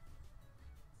cool.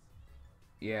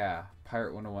 Yeah,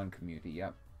 Pirate101 community,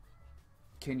 yep.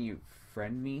 Can you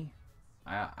friend me?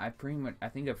 I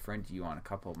think I've friended you on a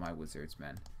couple of my wizards,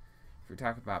 man. If you're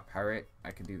talking about Pirate, I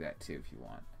can do that too if you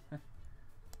want.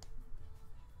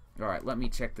 Alright, let me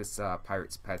check this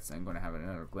Pirate's Pets. I'm going to have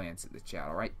another glance at the chat,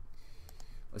 alright?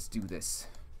 Let's do this.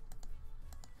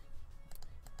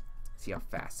 See how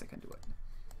fast I can do it.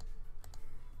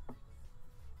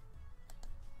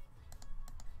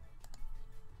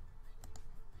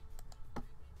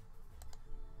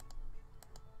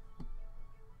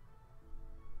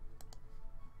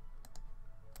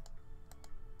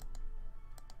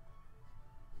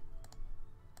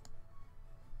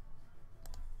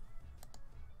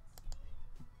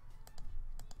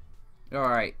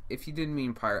 Alright, if you didn't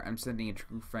mean Pirate, I'm sending a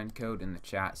true friend code in the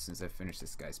chat since I finished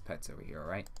this guy's pets over here,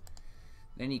 alright?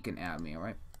 Then you can add me,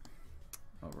 alright?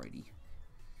 Alrighty.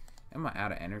 Am I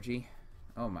out of energy?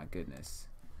 Oh my goodness.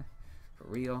 For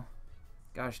real?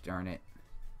 Gosh darn it.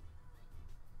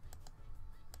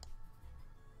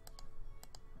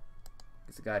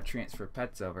 Guess I gotta transfer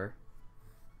pets over.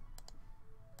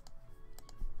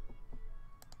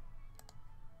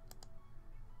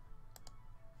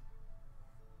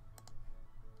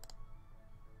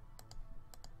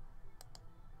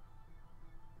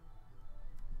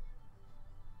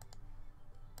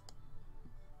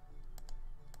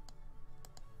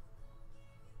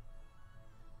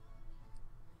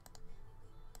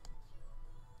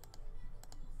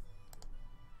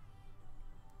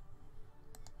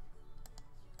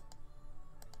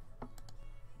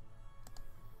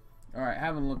 Alright,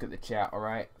 having a look at the chat,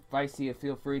 alright? If I see it,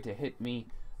 feel free to hit me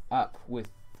up with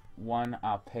one.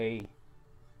 I'll pay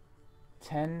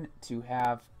 10 to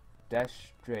have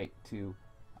Dash Straight to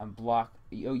unblock.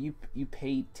 Oh, you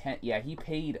paid 10. Yeah, he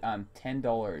paid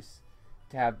 $10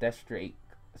 to have Dash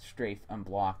Strafe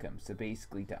unblock him. So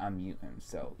basically to unmute him.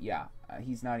 So yeah,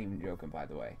 he's not even joking, by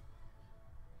the way.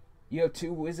 You have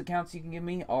 2 Wiz accounts you can give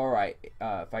me? Alright,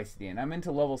 Feisty Dan. I'm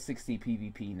into level 60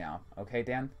 PvP now. Okay,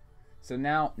 Dan? So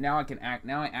now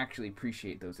I actually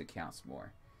appreciate those accounts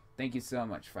more. Thank you so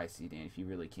much, Feisty Dan, if you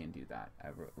really can do that. I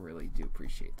really do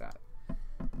appreciate that.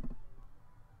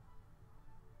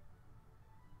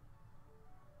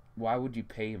 Why would you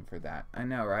pay him for that? I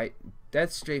know, right?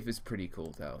 Death Strafe is pretty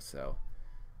cool, though, so...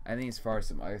 I think as far as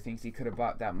some other things he could have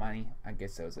bought that money, I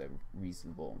guess that was a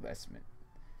reasonable investment.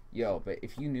 Yo, but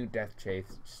if you knew Death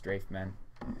Strafe, man...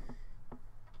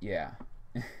 Yeah.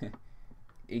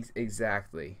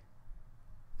 Exactly.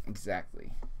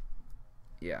 Exactly.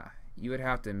 Yeah. You would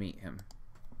have to meet him.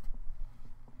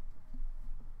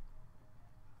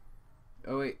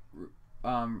 Oh, wait.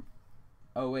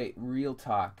 Oh, wait. Real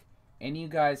talk. Any of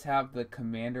you guys have the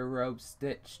commander robe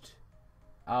stitched?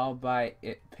 I'll buy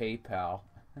it PayPal.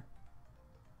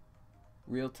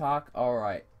 Real talk?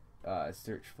 Alright.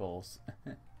 Search fulls.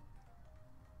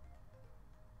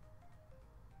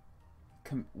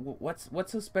 What's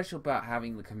so special about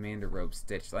having the commander robe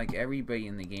stitched? Like, everybody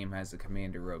in the game has a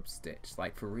commander robe stitched.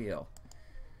 Like, for real.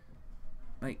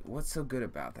 Like, what's so good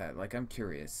about that? Like, I'm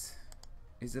curious.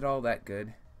 Is it all that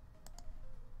good?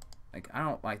 Like, I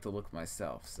don't like the look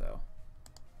myself, so...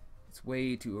 It's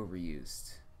way too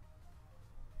overused.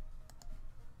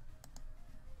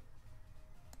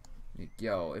 Like,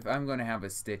 yo, if I'm gonna have a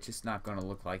stitch, it's not gonna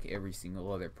look like every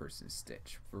single other person's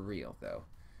stitch. For real, though.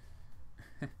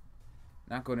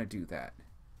 Not gonna do that.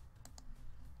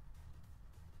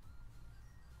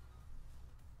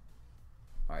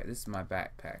 Alright, this is my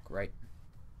backpack, right?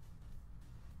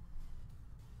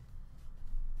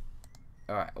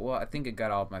 Alright, well, I think I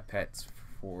got all of my pets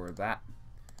for that.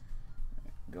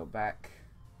 Go back.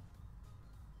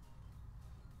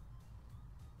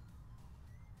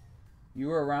 You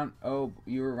were around, oh,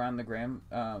 you were around the Graham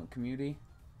community?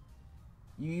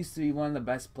 You used to be one of the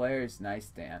best players. Nice,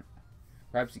 Dan.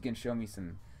 Perhaps you can show me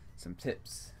some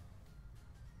tips.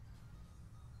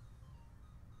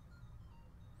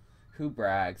 Who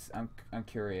brags? I'm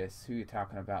curious. Who you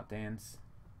talking about, Dan's?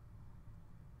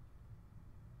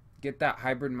 Get that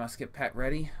hybrid musket pet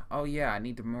ready? Oh yeah, I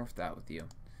need to morph that with you.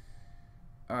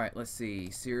 Alright, let's see.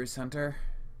 Serious Hunter.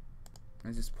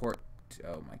 I just port.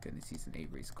 Oh my goodness, he's in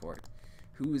Avery's court.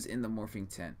 Who's in the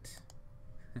morphing tent?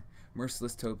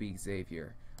 Merciless Toby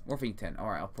Xavier. Morphing tent.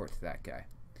 Alright, I'll port to that guy.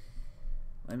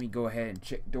 Let me go ahead and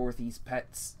check Dorothy's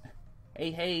pets.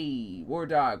 Hey, War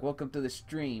Dog, welcome to the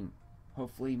stream.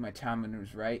 Hopefully my timing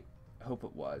was right. I hope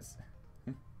it was.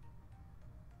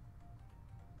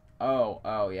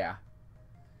 Oh yeah.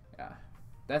 Yeah.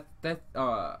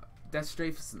 Death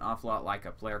Strafe is an awful lot like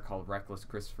a player called Reckless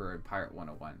Christopher in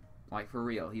Pirate101. Like, for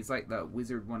real. He's like the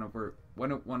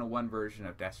Wizard101 version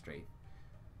of Death Strafe.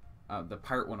 The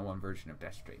Pirate101 version of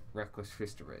Death Strafe. Reckless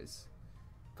Christopher is.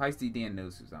 Feisty Dan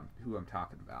knows who I'm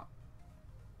talking about.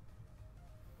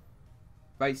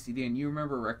 Feisty Dan, you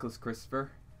remember Reckless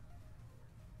Christopher?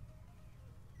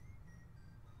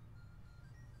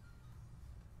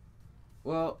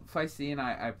 Well, Feisty and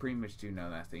I pretty much do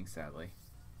know that thing, sadly.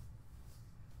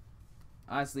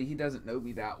 Honestly, he doesn't know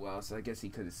me that well, so I guess he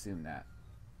could assume that.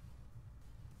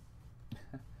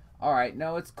 Alright,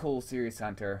 no, it's cool, Serious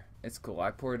Hunter. It's cool. I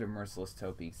poured a Merciless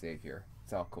Topi Xavier.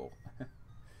 It's all cool.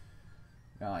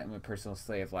 No, I'm a personal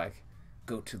slave, like,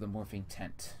 go to the morphing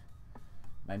tent.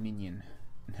 My minion.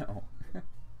 No.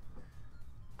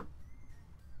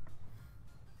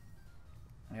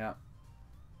 Yeah.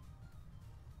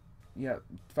 Yeah,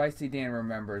 Feisty Dan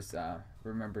remembers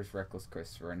Reckless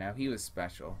Christopher. Now, he was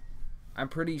special. I'm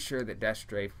pretty sure that Death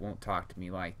Strafe won't talk to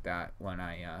me like that when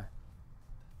I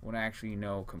actually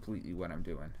know completely what I'm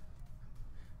doing.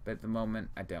 But at the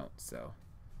moment, I don't, so.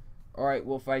 Alright,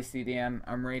 well, Feisty Dan,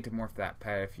 I'm ready to morph that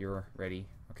pet if you're ready,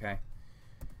 okay?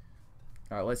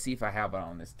 Alright, let's see if I have it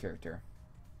on this character.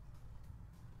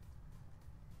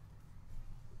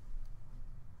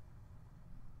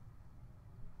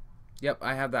 Yep,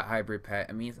 I have that hybrid pet.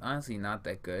 I mean, it's honestly not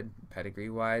that good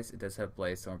pedigree-wise. It does have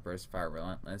Blaze, Storm, Burst, Fire,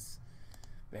 Relentless.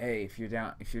 But hey, if you're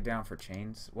down for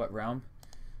chains, what realm?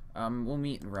 We'll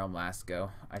meet in Realm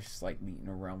Lasco. I just like meeting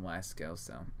in Realm Lasco,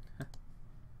 so.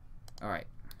 Alright,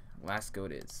 Lasco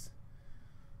it is.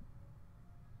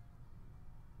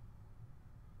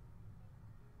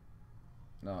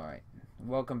 Alright,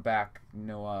 welcome back,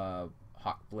 Noah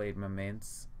Hawkblade, my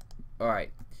mans.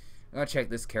 Alright, I'm gonna check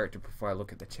this character before I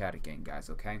look at the chat again, guys,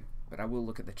 okay? But I will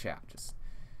look at the chat, just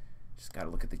gotta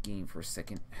look at the game for a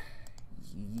second.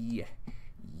 Yeah.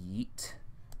 Yeet.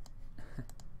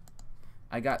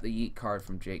 I got the yeet card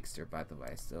from Jakester, by the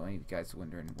way, so any of you guys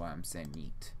wondering why I'm saying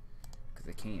yeet. Because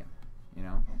I can, you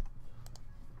know?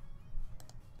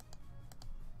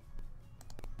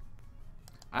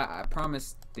 I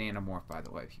promised Dan a morph, by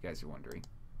the way, if you guys are wondering.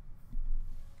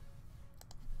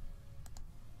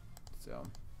 So,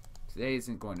 Today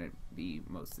isn't going to be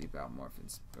mostly about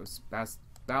morphins. It's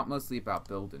mostly about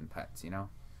building pets, you know?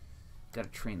 Gotta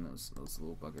train those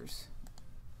little buggers.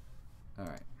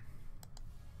 Alright.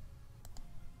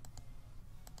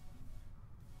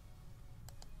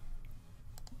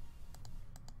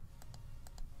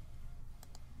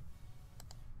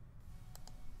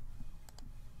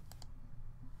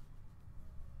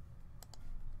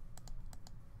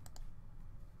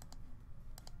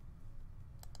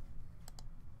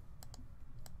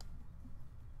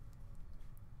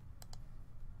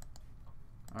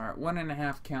 Alright,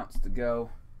 1.5 counts to go.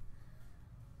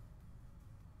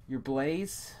 Your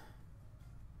Blaze?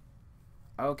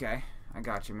 Okay, I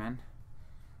got you, man.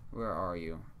 Where are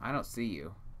you? I don't see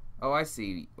you. Oh, I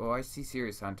see. Oh, I see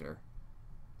Serious Hunter.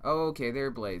 Oh, okay,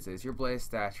 there Blaze is. Your Blaze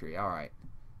Statue. Alright.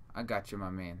 I got you, my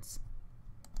mans.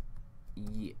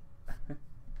 Yeah.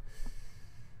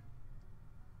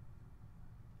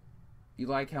 You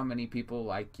like how many people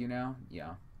like you now?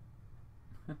 Yeah.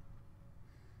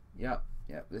 Yep.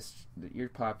 Yep, you're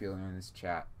popular in this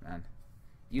chat, man.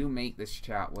 You make this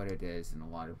chat what it is in a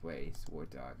lot of ways, War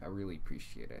Dog. I really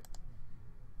appreciate it.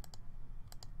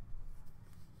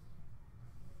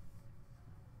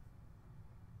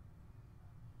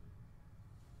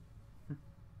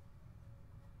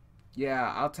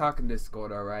 Yeah, I'll talk in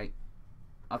Discord, alright?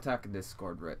 I'll talk in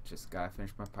Discord, Rich. Just gotta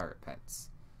finish my pirate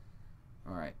pets.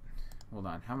 Alright. Hold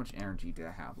on. How much energy did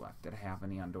I have left? Did I have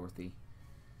any on Dorothy?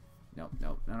 Nope,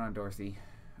 nope, not on Dorothy.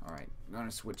 Alright, I'm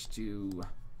gonna switch to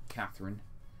Catherine.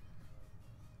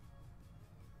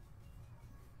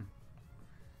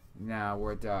 Nah,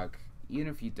 War Dog. Even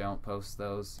if you don't post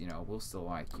those, you know, we'll still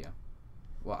like you.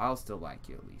 Well, I'll still like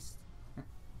you at least.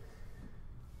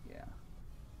 Yeah.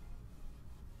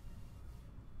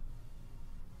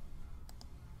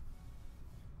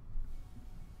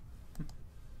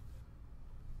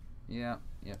 Yep.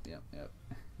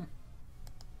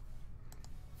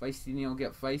 Feisty Neil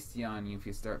get feisty on you if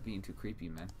you start being too creepy,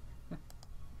 man.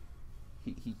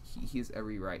 he has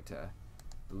every right to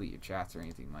delete your chats or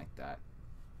anything like that.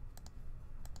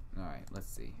 Alright,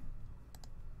 let's see.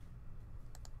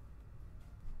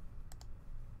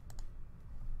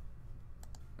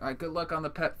 Alright, good luck on the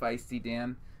pet, Feisty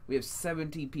Dan. We have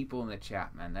 17 people in the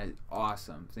chat, man. That is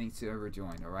awesome. Thanks to whoever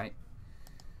joined, alright?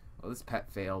 Well, this pet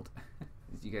failed,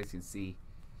 as you guys can see.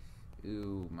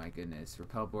 Ooh, my goodness.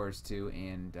 Repel Boars 2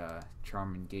 and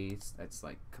Charm and Gaze. That's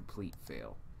like complete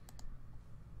fail.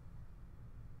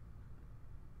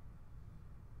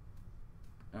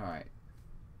 Alright.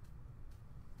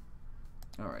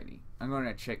 Alrighty. I'm going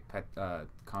to check pet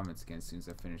comments again as soon as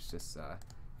I finish this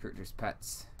character's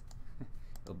pets.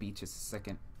 It'll be just a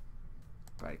second.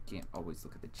 But I can't always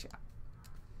look at the chat.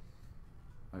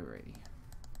 Alrighty.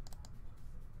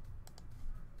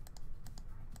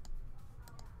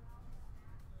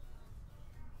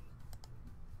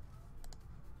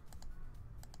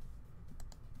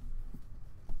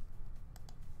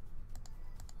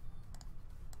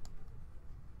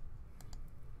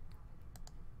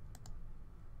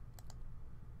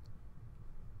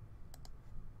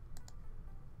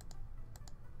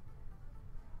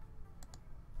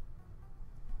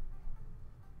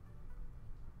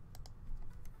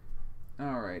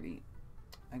 Alrighty.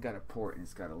 I got a port and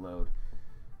it's got to load.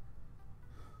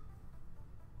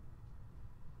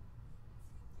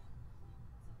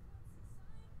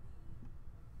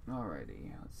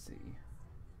 Alrighty, let's see.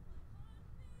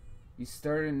 You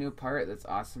started a new pirate? That's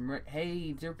awesome.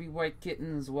 Hey, Derpy White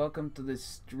Kittens, welcome to the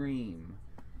stream.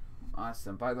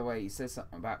 Awesome. By the way, you said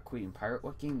something about quitting pirate.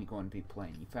 What game are you going to be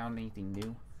playing? You found anything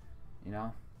new? You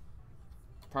know?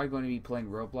 Probably going to be playing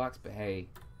Roblox, but hey,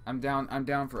 I'm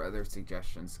down for other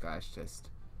suggestions, guys. Just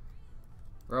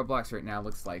Roblox right now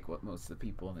looks like what most of the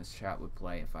people in this chat would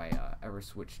play if I ever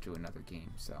switched to another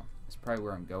game. So that's probably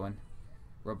where I'm going.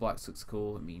 Roblox looks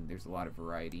cool. I mean, there's a lot of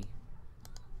variety.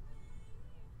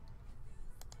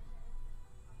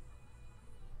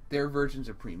 There are versions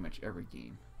of pretty much every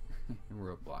game in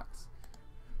Roblox.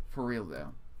 For real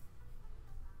though.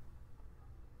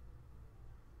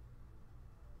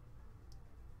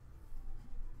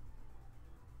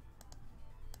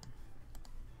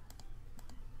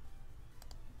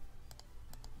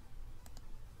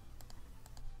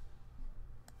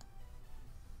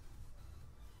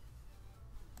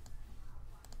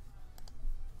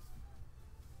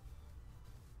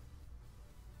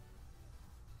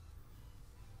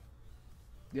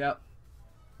 Yep.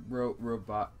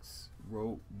 Roblox.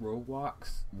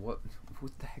 Roblox? What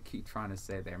the heck are you trying to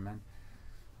say there, man?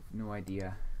 No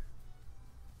idea.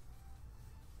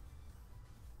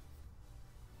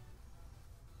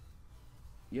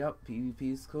 Yep,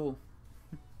 PvP is cool.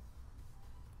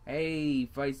 Hey,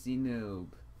 feisty noob.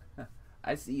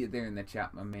 I see you there in the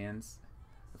chat, my mans.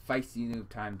 Feisty noob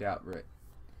timed out, Rit.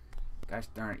 Gosh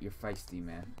darn it, you're feisty,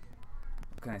 man.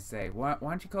 What can I say? Why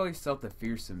don't you call yourself the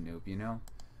fearsome noob, you know?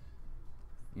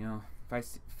 You know,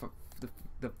 feisty,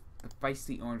 the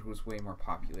feisty orange was way more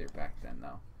popular back then,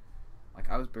 though. Like,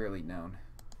 I was barely known.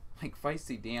 Like,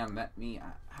 Feisty Dan met me.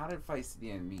 How did Feisty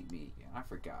Dan meet me? I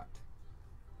forgot.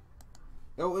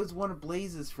 Oh, it was one of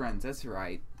Blaze's friends. That's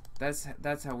right.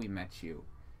 That's how we met you.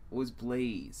 It was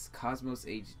Blaze. Cosmos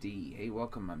HD. Hey,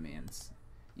 welcome, my mans.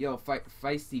 Yo,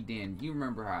 Feisty Dan, you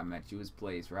remember how I met you? It was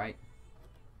Blaze, right?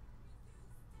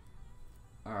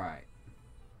 Alright.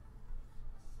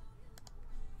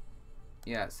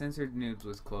 Yeah, censored noobs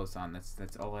was close on.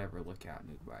 That's all I ever look at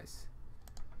noob-wise.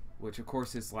 Which, of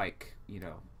course, is like, you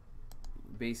know,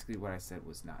 basically what I said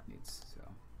was not nudes. So,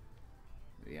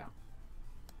 yeah.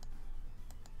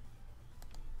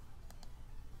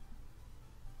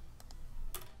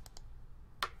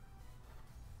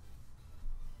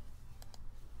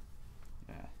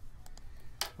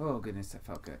 Oh, goodness, that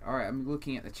felt good. Alright, I'm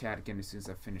looking at the chat again as soon as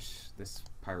I finish this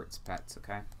Pirate's Pets,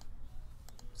 okay?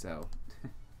 So,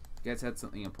 if you guys had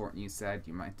something important you said,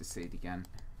 you might have to say it again.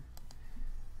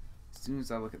 As soon as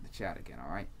I look at the chat again,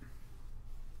 alright?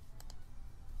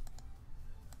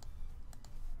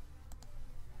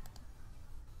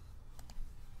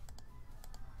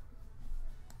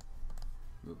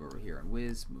 Move over here on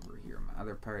Wiz, move over here on my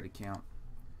other pirate account.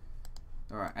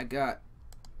 Alright, I got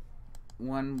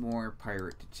one more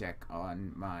pirate to check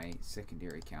on my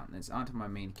secondary account, and it's onto my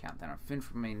main account. Then I'll finish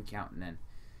my main account, and then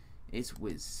it's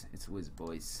Wiz. It's Wiz,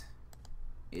 boys.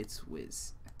 It's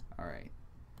Wiz. Alright,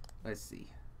 let's see.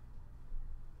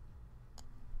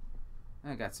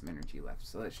 I got some energy left,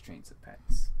 so let's train some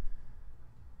pets.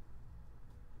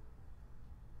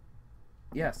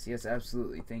 Yes,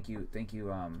 absolutely. Thank you,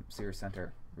 Sears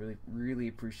Center. Really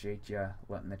appreciate you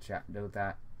letting the chat know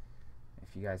that.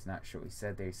 If you guys not sure what he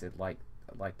said there, he said like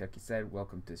Ducky said,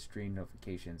 welcome to stream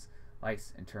notifications,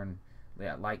 likes and turn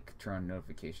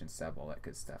notifications, sub, all that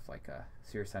good stuff. Like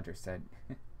Sears Hunter said.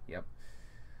 Yep.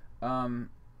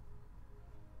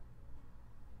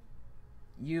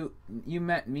 You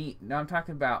met me. No, I'm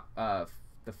talking about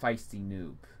the feisty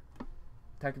noob.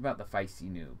 Talking about the feisty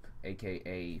noob,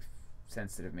 aka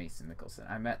Sensitive Mason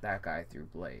Mickelson. I met that guy through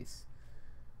Blaze.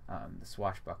 The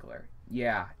swashbuckler.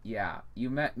 Yeah. You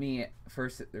met me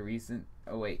first at the recent.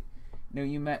 Oh wait, no,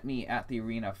 you met me at the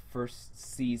arena first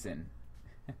season,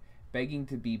 begging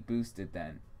to be boosted.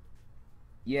 Then.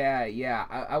 Yeah.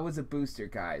 I was a booster,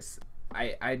 guys.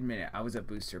 I admit it. I was a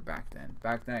booster back then.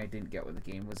 Back then, I didn't get what the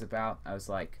game was about. I was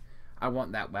like, I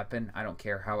want that weapon. I don't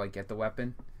care how I get the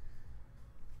weapon.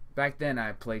 Back then,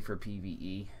 I played for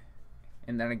PvE,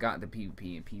 and then I got into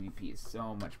PvP, and PvP is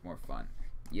so much more fun.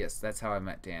 Yes, that's how I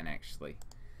met Dan, actually.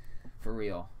 For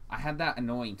real. I had that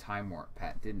annoying Time Warp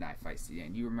pet, didn't I, Feisty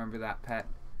Dan? You remember that pet?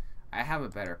 I have a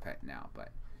better pet now, but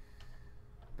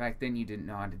back then you didn't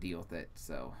know how to deal with it,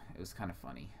 so it was kind of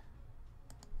funny.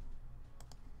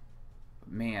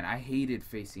 But man, I hated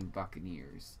facing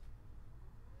Buccaneers.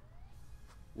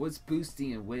 What's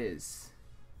boosting in Wiz?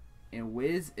 In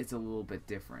Wiz, it's a little bit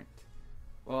different.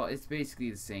 Well, it's basically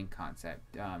the same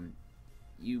concept.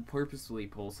 You purposefully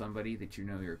pull somebody that you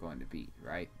know you're going to beat,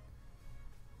 right?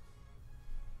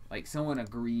 Like someone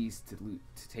agrees to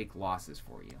take losses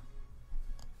for you.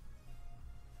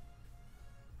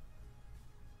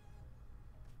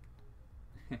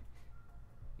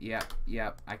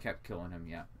 Yep. I kept killing him.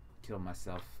 Yep, killed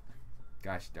myself.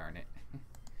 Gosh darn it.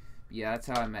 Yeah, that's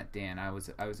how I met Dan. I was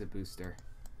a booster.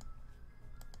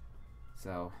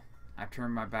 So I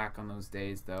turned my back on those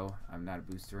days, though. I'm not a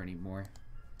booster anymore.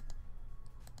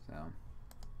 So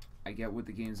I get what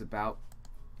the game's about,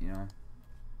 you know.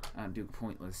 I don't do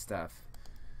pointless stuff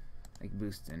like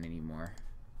boosting anymore.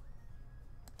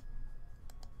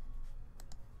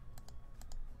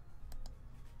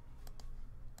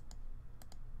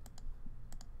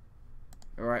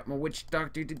 Alright, my witch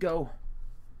doctor to go.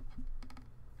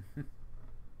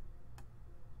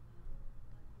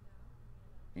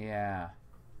 Yeah.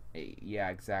 Yeah,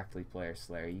 exactly, Player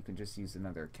Slayer. You can just use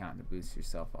another account to boost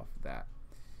yourself off of that.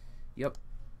 Yep.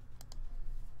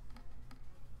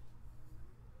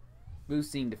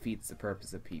 Boosting defeats the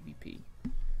purpose of PvP.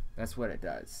 That's what it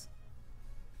does.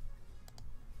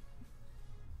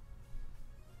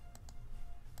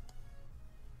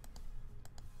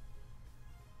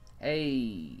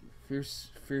 Hey,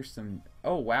 fearsome.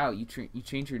 Oh wow, you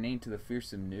changed your name to the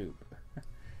fearsome noob.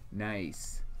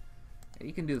 Nice.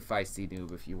 You can do the feisty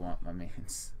noob if you want, my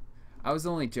mans. I was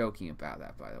only joking about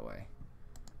that, by the way.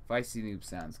 Feisty noob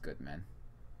sounds good, man.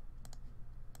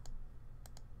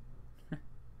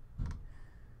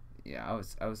 Yeah,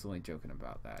 I was only joking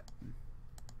about that.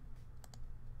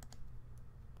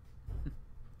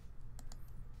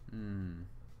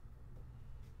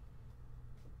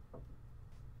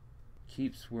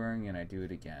 Keep swearing and I do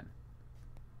it again.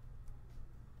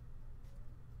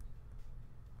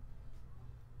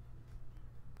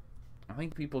 I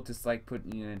think people just like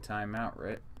putting you in a timeout,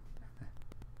 right?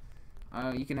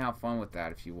 You can have fun with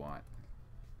that if you want.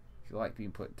 If you like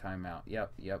being put in timeout.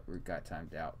 Yep, we got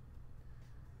timed out.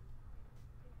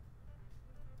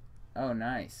 Oh,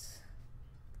 nice.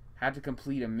 How to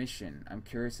complete a mission. I'm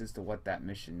curious as to what that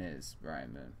mission is,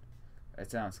 Brian Moon.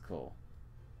 That sounds cool.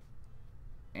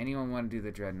 Anyone want to do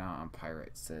the Dreadnought on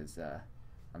Pirate says,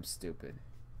 I'm stupid.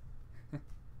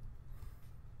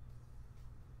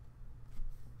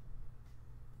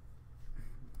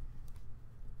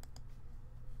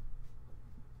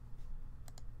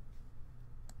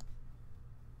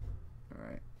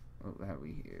 Alright, what have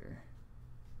we here?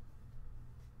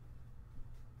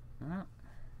 Oh,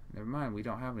 never mind, we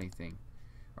don't have anything.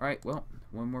 Alright, well,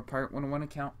 one more Pirate101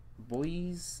 account,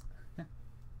 boys.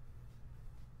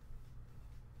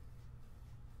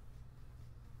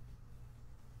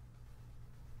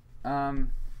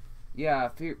 Yeah,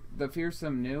 the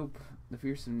fearsome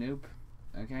noob,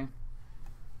 okay?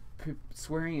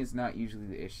 Swearing is not usually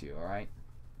the issue, alright?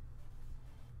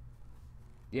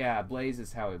 Yeah, Blaze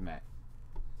is how we met.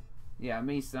 Yeah,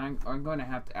 Mason, I'm going to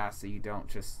have to ask that you don't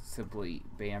just simply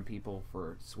ban people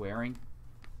for swearing,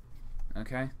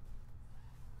 okay?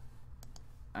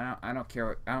 I don't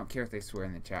care if they swear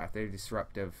in the chat. If they're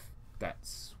disruptive,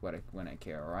 that's when I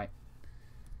care, alright?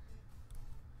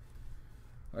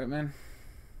 Alright, man.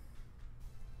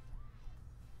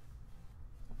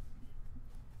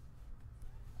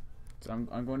 So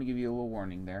I'm going to give you a little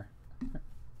warning there.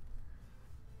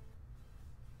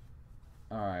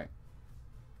 Alright.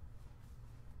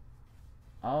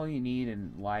 All you need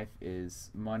in life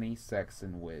is money, sex,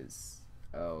 and whiz.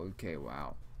 Oh, okay,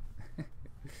 wow.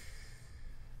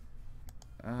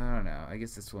 I don't know. I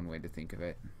guess that's one way to think of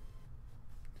it.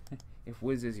 If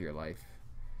whiz is your life.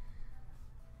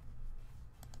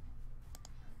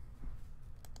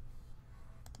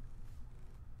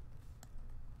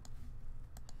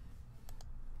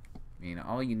 I mean,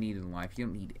 all you need in life, you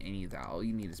don't need any of that. All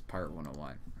you need is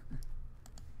Pirate101.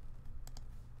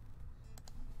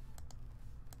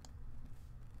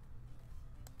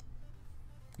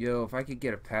 Yo, if I could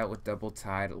get a pet with double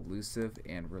tide, elusive,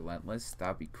 and relentless,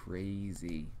 that'd be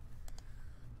crazy.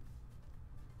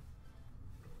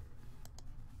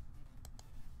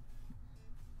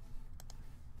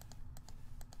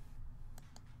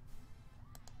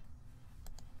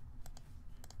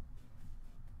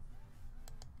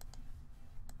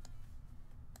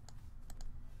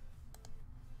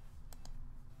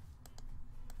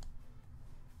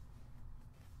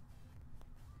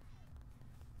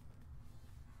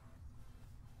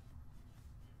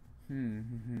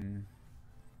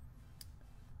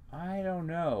 I don't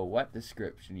know. What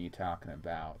description are you talking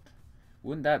about?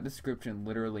 Wouldn't that description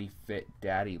literally fit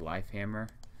Daddy Lifehammer?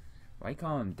 Why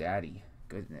call him Daddy?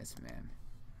 Goodness, man.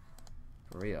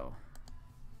 For real.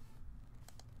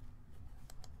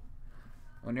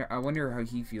 I wonder how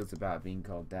he feels about being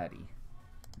called Daddy.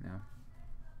 You know?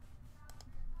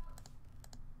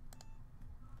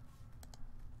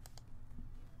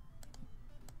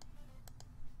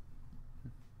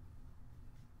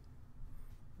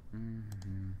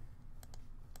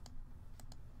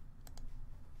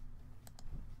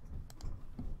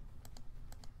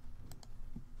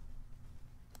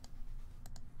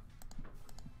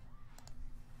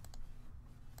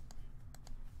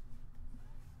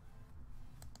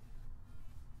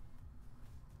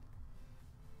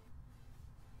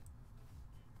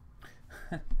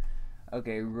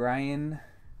 Okay, Ryan.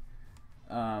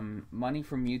 Money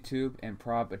from YouTube and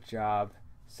prob a job,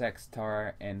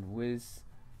 Sextar and Wiz.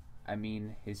 I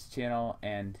mean his channel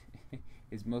and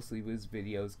his mostly Wiz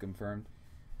videos confirmed.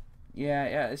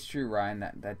 Yeah, it's true, Ryan.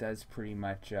 That does pretty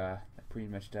much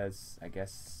does, I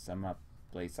guess, sum up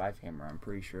Blaze Lifehammer. I'm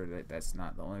pretty sure that's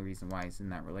not the only reason why he's in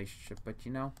that relationship, but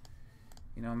you know,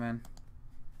 man.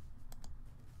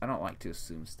 I don't like to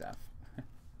assume stuff,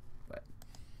 but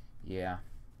yeah.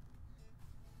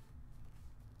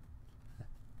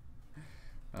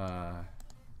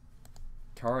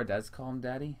 Tara does call him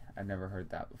Daddy? I've never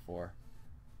heard that before.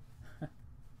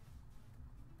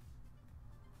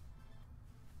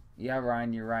 Yeah,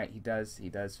 Ryan, you're right. He does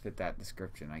fit that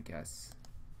description, I guess.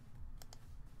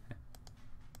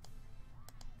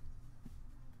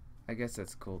 I guess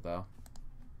that's cool, though.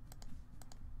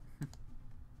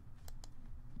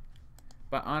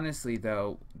 But honestly,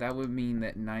 though, that would mean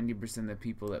that 90% of the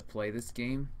people that play this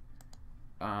game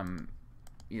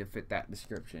you fit that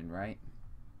description, right?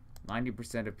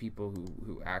 90% of people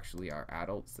who actually are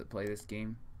adults that play this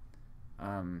game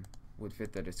would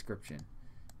fit the description,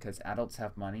 because adults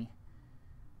have money,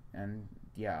 and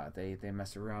yeah, they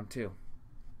mess around too.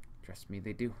 Trust me,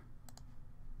 they do.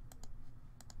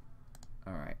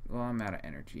 Alright, well, I'm out of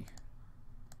energy.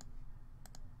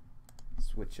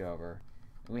 Switch over.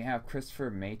 We have Christopher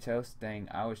Matos saying,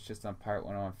 I was just on Pirate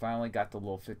 101. Finally got the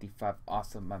little 55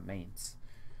 awesome my mains.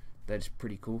 That's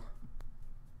pretty cool.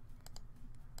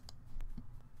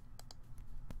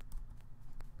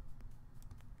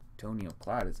 Tony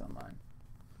O'Cloud is online.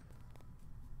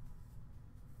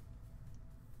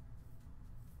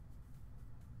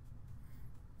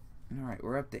 Alright,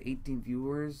 we're up to 18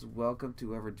 viewers. Welcome to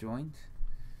whoever joined.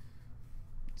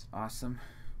 It's awesome.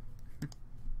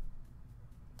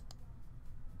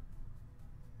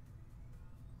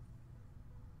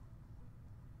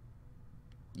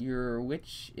 Your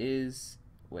witch is...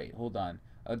 Wait, hold on.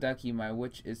 Oh, Ducky, my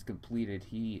witch is completed.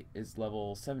 He is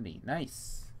level 70.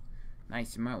 Nice.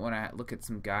 Nice. You might want to look at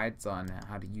some guides on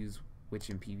how to use witch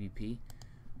in PvP.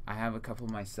 I have a couple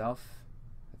myself.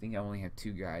 I think I only have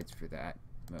 2 guides for that.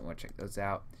 You might want to check those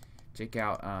out. Check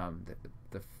out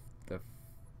the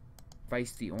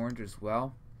Feisty Orange as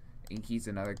well. Inky's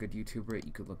another good YouTuber.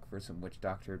 You could look for some witch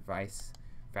doctor advice.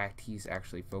 In fact, he's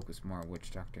actually focused more on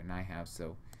witch doctor than I have,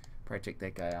 so probably check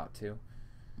that guy out too.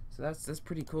 So that's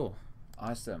pretty cool.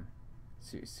 Awesome.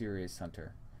 Serious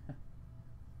hunter.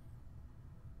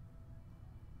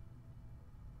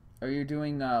 Are you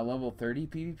doing level 30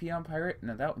 PvP on Pirate?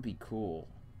 No, that would be cool.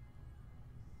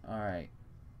 Alright.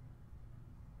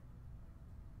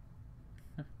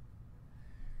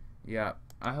 Yeah,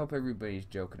 I hope everybody's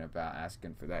joking about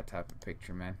asking for that type of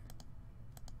picture, man.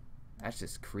 That's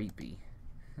just creepy.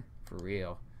 For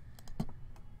real.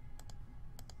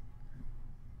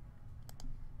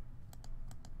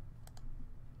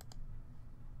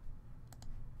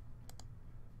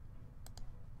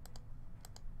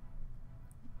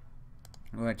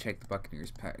 I'm going to check the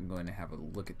Buccaneers pack. I'm going to have a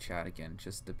look at chat again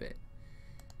just a bit.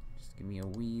 Just give me a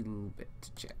wee little bit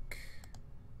to check.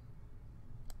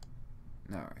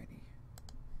 Alrighty.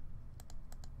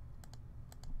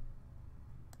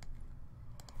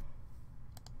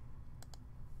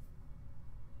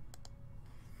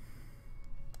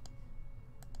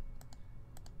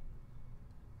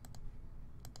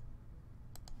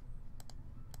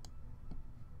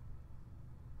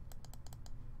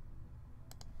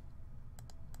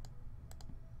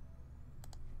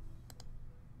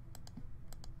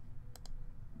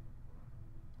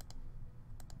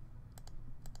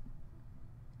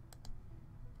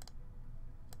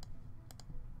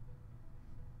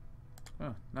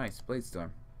 Oh, nice.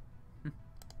 Bladestorm.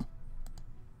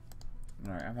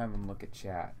 Alright, I'm having a look at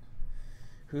chat.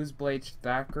 Who's Blade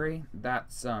Thackeray?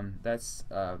 That's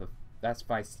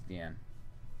Feisty Dan.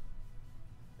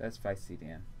 That's Feisty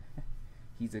Dan.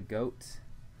 He's a goat.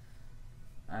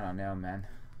 I don't know, man.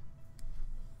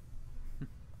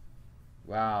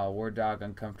 Wow, War Dog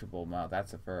uncomfortable. Wow,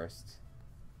 that's a first.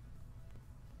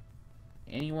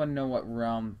 Anyone know what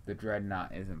realm the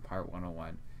Dreadnought is in Part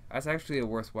 101? That's actually a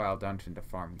worthwhile dungeon to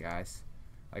farm, guys.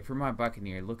 Like for my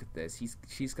Buccaneer, look at this.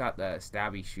 She's got the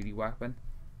stabby shooty weapon.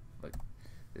 Look,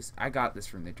 this I got this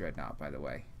from the Dreadnought, by the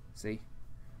way. See,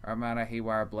 Armada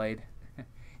Haywire Blade.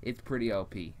 It's pretty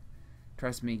OP.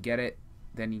 Trust me, get it.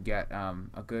 Then you get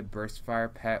a good burst fire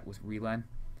pet with Relan,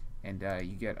 and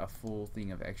you get a full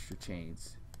thing of extra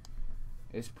chains.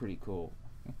 It's pretty cool.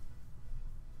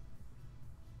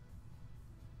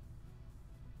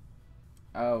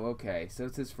 Oh, okay. So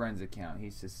it's his friend's account.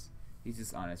 He's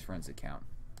just on his friend's account.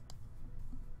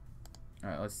 All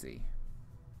right, let's see.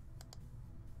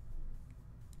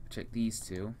 Check these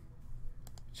two.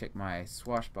 Check my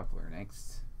swashbuckler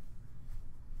next.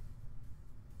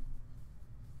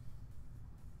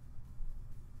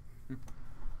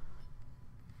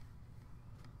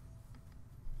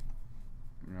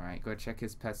 All right, go check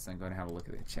his pets. I'm going to have a look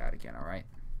at the chat again. All right.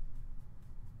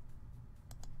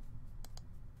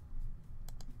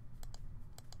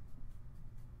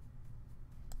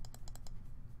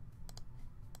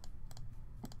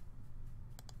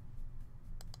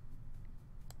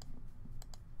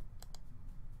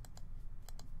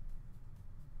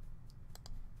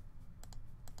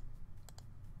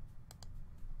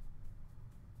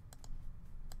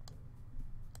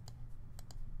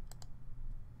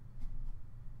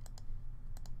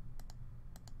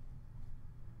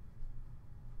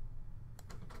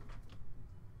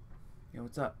 Yo,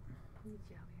 what's up?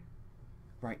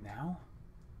 Right now?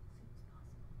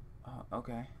 Oh,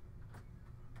 okay.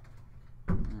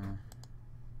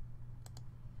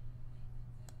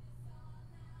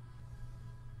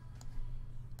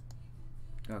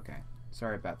 Okay.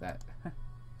 Sorry about that.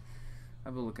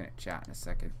 I'll be looking at chat in a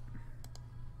second.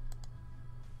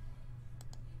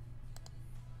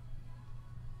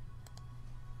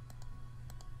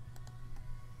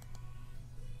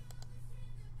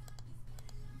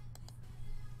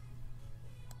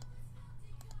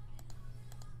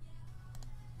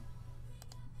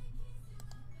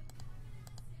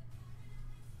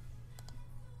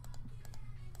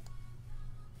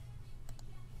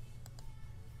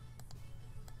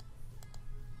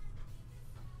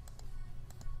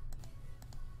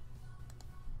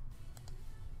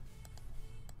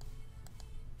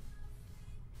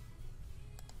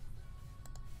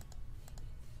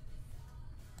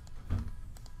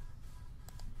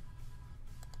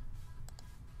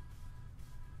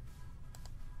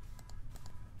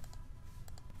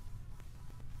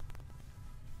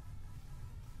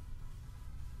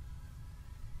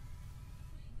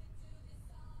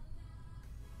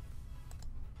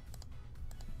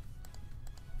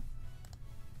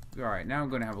 Alright, now I'm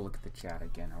going to have a look at the chat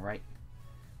again, alright?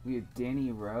 We have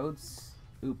Danny Rhodes.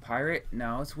 Ooh, Pirate?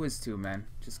 No, it's Wiz2, man.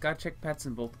 Just gotta check pets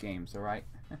in both games, alright?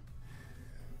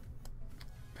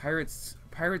 Pirate's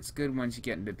good once you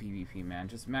get into PvP, man.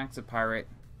 Just max a Pirate,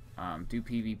 do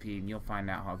PvP, and you'll find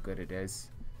out how good it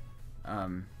is.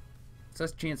 It's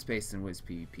less chance-based than Wiz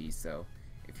PvP, so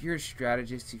if you're a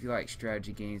strategist, if you like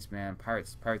strategy games, man,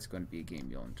 Pirate's going to be a game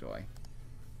you'll enjoy.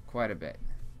 Quite a bit.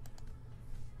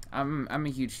 I'm a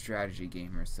huge strategy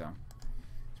gamer, so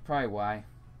it's probably why.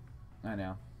 I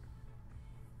know.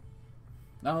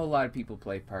 Not a whole lot of people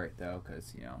play Pirate though,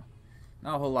 because you know,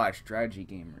 not a whole lot of strategy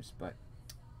gamers. But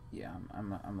yeah,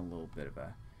 I'm a little bit of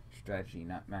a strategy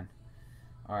nut, man.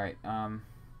 All right,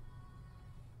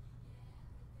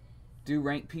 do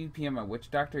rank PvP on my Witch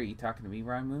Doctor? Are you talking to me,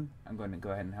 Ryan Moon? I'm going to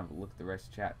go ahead and have a look at the rest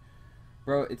of the chat,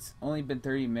 bro. It's only been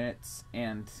 30 minutes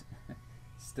and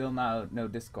still no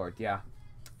Discord. Yeah.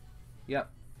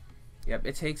 Yep,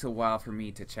 it takes a while for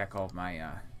me to check all my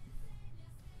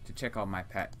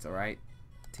pets, alright?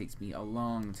 It takes me a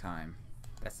long time.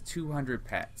 That's 200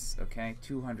 pets, okay?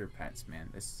 200 pets, man.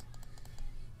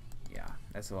 Yeah,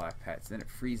 that's a lot of pets. Then it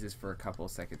freezes for a couple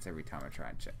of seconds every time I try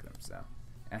and check them, so.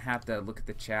 And I have to look at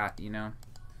the chat, you know?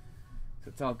 So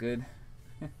it's all good.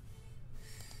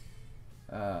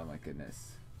 Oh my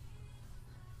goodness.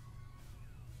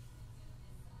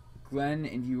 Glenn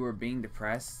and you are being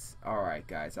depressed. All right,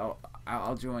 guys.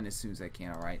 I'll join as soon as I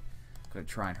can. All right. Gonna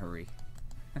try and hurry.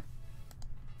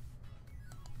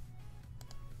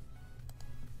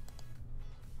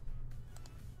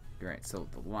 All right. So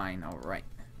the line. All right.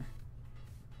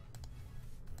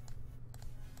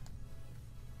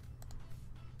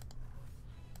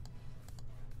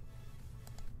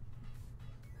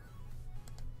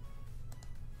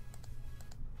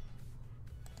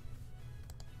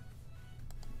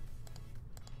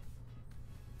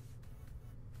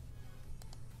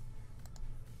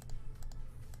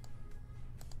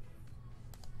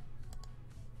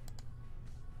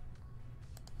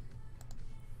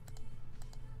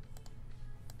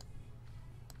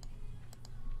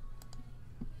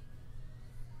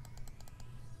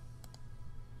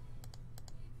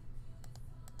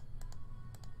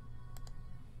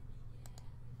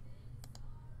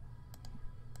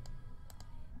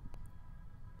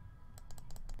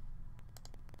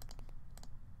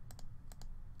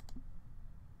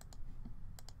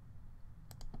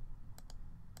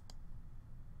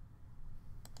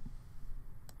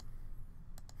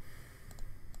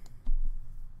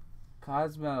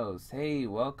 Cosmos, hey,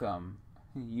 welcome.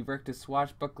 You wrecked a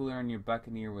swashbuckler on your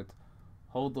Buccaneer with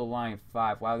Hold the Line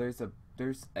 5. Wow, there's a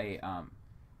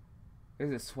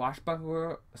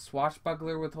swashbuckler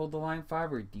with Hold the Line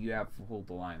 5, or do you have Hold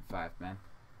the Line 5, man?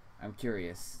 I'm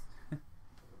curious.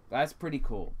 That's pretty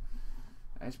cool.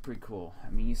 That's pretty cool. I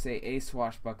mean, you say a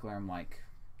swashbuckler, I'm like,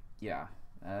 yeah,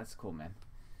 that's cool, man.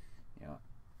 You know,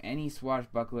 any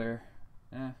swashbuckler,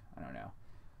 I don't know.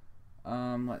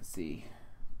 Let's see.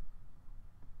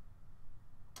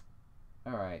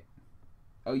 Alright.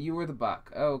 Oh, you were the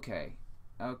Buck. Okay.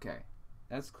 Okay.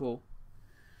 That's cool.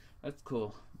 That's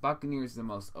cool. Buccaneer is the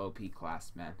most OP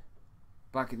class, man.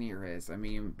 Buccaneer is. I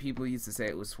mean, people used to say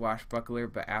it was Swashbuckler,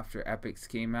 but after epics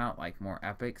came out, like more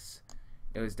epics,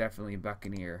 it was definitely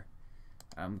Buccaneer.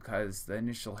 Because the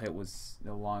initial hit was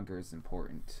no longer as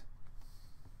important.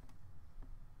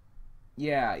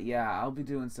 Yeah, I'll be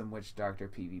doing some Witch Doctor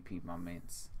PvP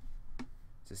moments.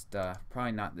 Just,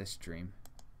 probably not this stream.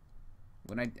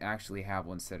 When I actually have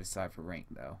one set aside for rank,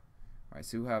 though. Alright,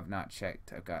 so who have not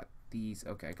checked? I've got these.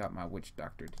 Okay, I got my Witch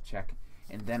Doctor to check.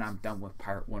 And then I'm done with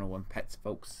Pirate101 pets,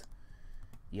 folks.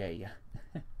 Yeah.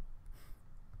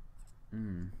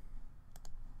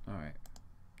 Alright.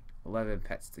 11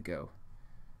 pets to go.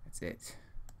 That's it.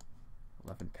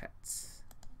 11 pets.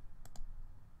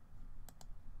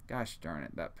 Gosh darn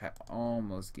it, that pet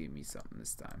almost gave me something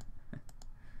this time.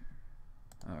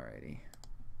 Alrighty.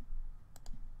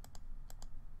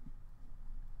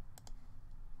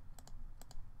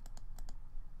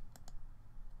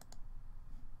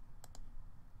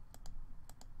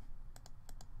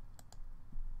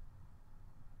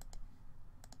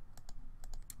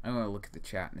 I'm going to look at the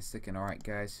chat in a second. Alright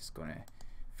guys, just going to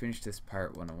finish this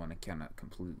Pirate 101 account out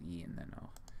completely, and then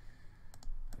I'll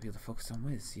be able to focus on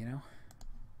Wiz, you know?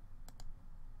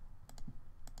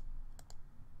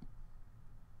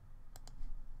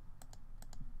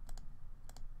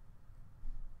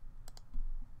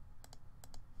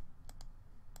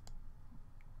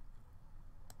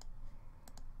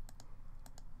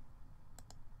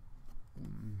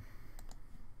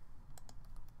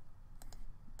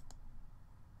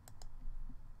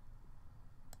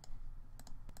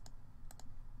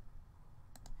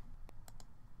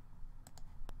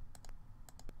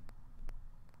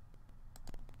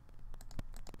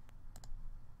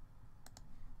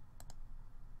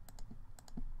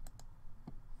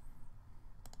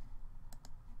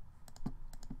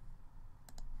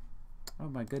 Oh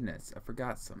my goodness, I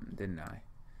forgot something, didn't I?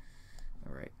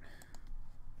 Alright.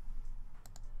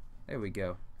 There we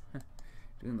go.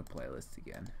 Doing the playlist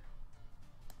again.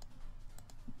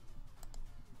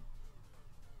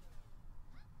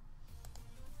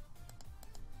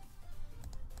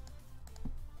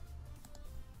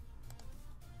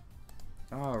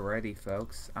 Alrighty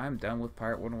folks, I'm done with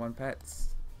Pirate 101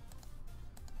 Pets.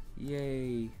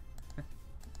 Yay!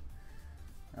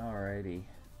 Alrighty.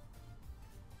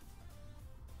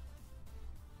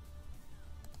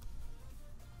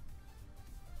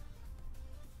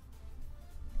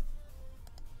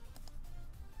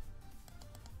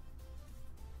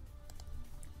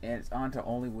 And it's on to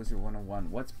only Wizard101.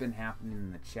 What's been happening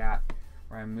in the chat?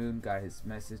 Ryan Moon got his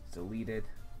message deleted.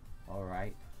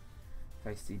 Alright.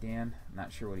 Feisty Dan,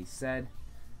 not sure what he said.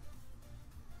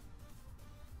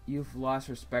 You've lost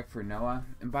respect for Noah.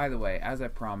 And by the way, as I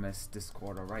promised,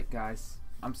 Discord, alright guys?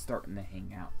 I'm starting to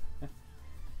hang out.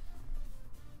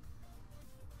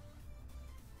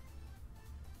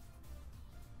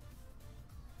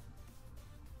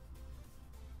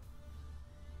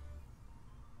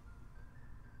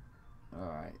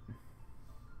 Alright.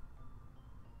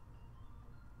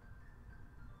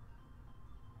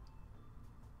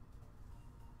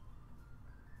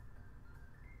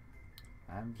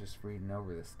 I'm just reading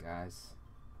over this, guys.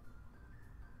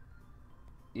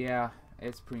 Yeah,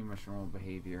 it's pretty much normal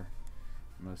behavior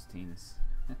for most teens.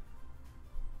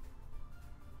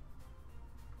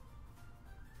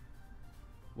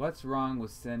 What's wrong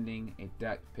with sending a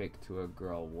duck pic to a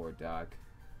girl, War Dog?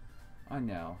 Oh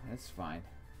no, that's fine.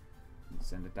 You can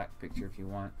send a duck picture if you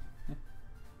want.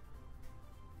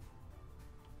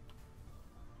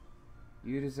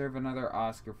 You deserve another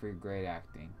Oscar for your great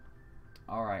acting.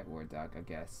 Alright, War Dog, I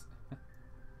guess.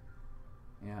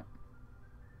 Yeah.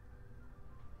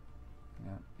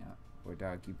 Yeah. War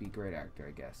Dog, you be a great actor,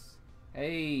 I guess.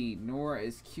 Hey, Nora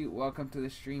is cute. Welcome to the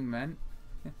stream, man.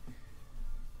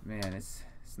 Man, it's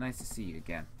nice to see you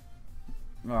again.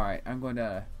 Alright, I'm going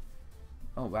to...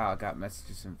 Oh wow, I got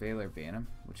messages from Valor Venom,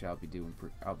 which I'll be doing.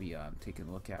 I'll be taking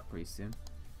a look at pretty soon.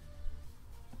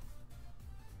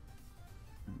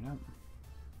 Yep.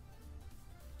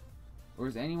 Or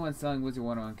is anyone selling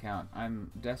Wizard101 account?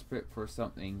 I'm desperate for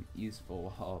something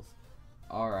useful.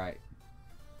 Alright.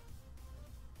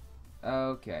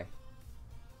 Okay.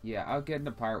 Yeah, I'll get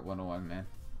into Pirate 101, man.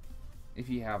 If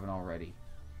you haven't already.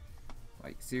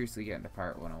 Like, seriously get into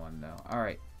Pirate 101, though.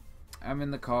 Alright. I'm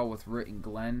in the call with Rit and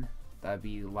Glenn. That'd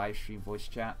be live stream voice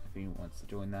chat if anyone wants to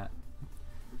join that.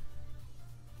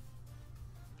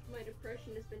 My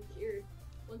depression has been cured.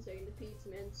 1 second, the pizza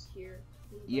man's here.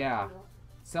 Yeah.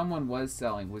 Someone was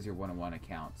selling Wizard101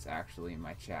 accounts, actually, in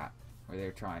my chat. Or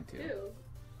they're trying to. Ew.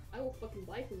 I will fucking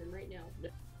buy from them right now.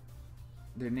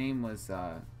 Their name was,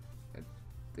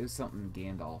 it was something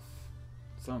Gandalf.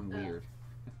 Something weird.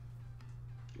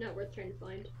 Not worth trying to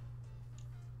find.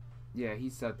 Yeah, he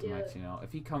said too much, you know.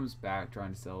 If he comes back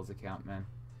trying to sell his account, man.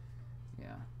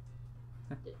 Yeah.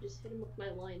 Just hit him with my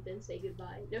line, then say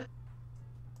goodbye. No.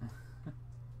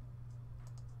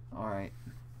 Alright.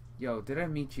 Yo, did I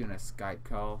meet you in a Skype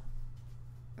call?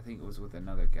 I think it was with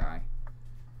another guy.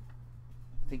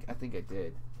 I think I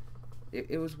did.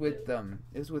 It was with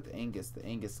Angus, the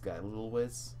Angus guy, Little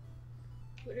Wiz.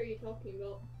 What are you talking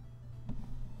about?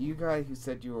 You guy who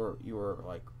said you were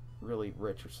like really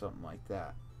rich or something like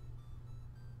that.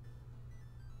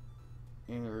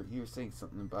 You were saying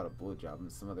something about a blowjob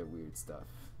and some other weird stuff.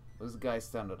 Those guys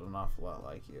sounded an awful lot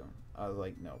like you. I was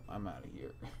like, no, I'm out of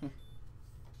here.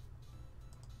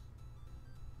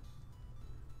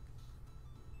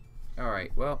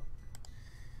 Alright, well,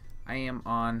 I am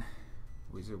on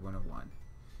Wizard101.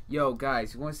 Yo,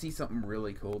 guys, you want to see something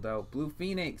really cool, though? Blue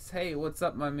Thnx, hey, what's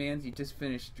up, my man? You just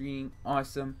finished stream.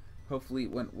 Awesome. Hopefully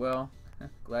it went well.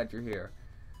 Glad you're here.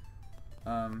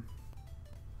 Alright.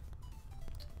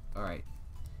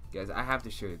 Guys, I have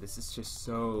to show you. This is just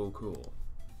so cool.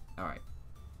 Alright.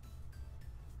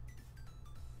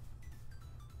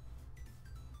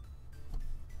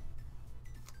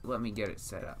 Let me get it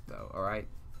set up, though, alright?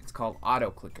 It's called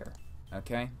Auto Clicker,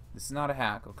 okay? This is not a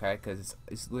hack, okay? Because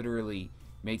it's literally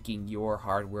making your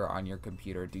hardware on your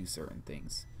computer do certain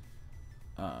things.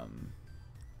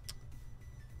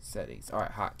 Settings.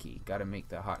 Alright, hotkey. Gotta make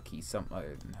the hotkey something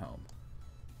other than home.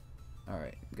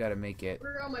 Alright, gotta make it.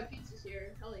 Where are all my pizzas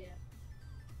here? Hell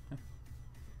yeah.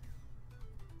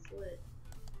 It's lit.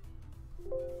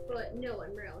 But no,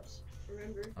 I'm Rouse.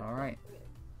 Remember? Alright.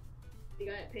 The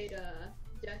guy that paid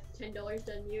Death $10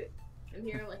 to unmute. I'm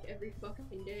here like every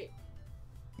fucking day.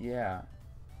 Yeah,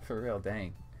 for real,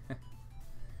 dang.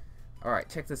 Alright,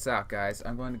 check this out, guys.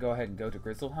 I'm going to go ahead and go to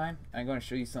Grizzleheim. I'm going to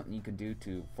show you something you can do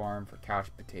to farm for couch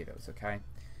potatoes, okay?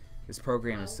 This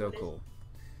program is so cool.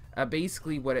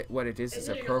 Basically, what it is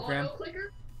a program. Auto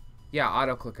clicker? Yeah,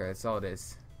 auto clicker. That's all it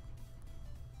is.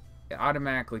 It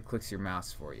automatically clicks your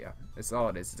mouse for you. That's all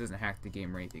it is. It doesn't hack the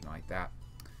game or anything like that.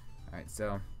 Alright,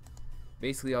 so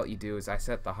basically all you do is I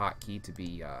set the hotkey to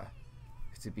be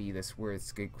this weird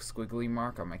squiggly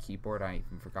mark on my keyboard. I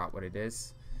even forgot what it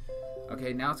is.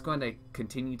 Okay, now it's going to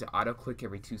continue to auto click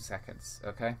every 2 seconds.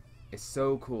 Okay, it's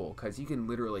so cool because you can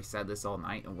literally set this all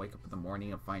night and wake up in the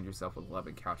morning and find yourself with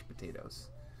 11 couch potatoes.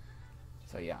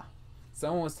 So yeah,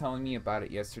 someone was telling me about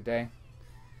it yesterday.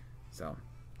 So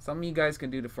something you guys can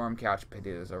do to farm couch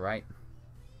potatoes. All right.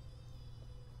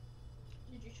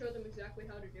 Did you show them exactly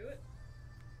how to do it?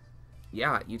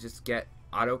 Yeah, you just get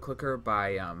auto clicker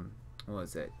by what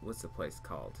was it? What's the place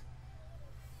called?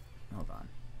 Hold on.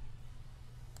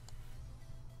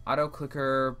 Auto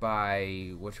clicker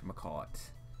by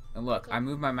whatchamacallit. And look, I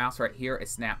move my mouse right here, it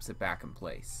snaps it back in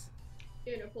place.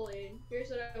 Hey Napoleon, here's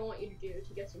what I want you to do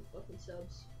to get some fucking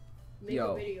subs. Make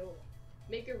Yo. a video.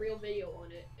 Make a real video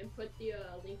on it and put the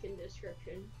link in the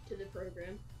description to the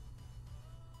program.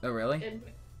 Oh really? And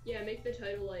yeah, make the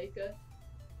title like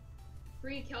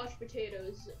free couch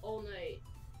potatoes all night.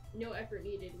 No effort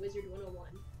needed,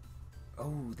 Wizard101.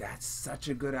 Oh, that's such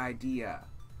a good idea.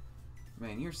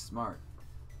 Man, you're smart.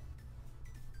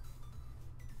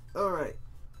 Alright.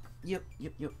 Yep.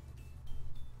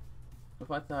 If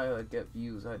I thought I'd get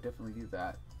views, I'd definitely do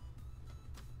that.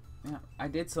 Yeah, I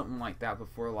did something like that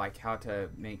before, like how to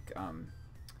make,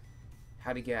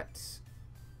 how to get,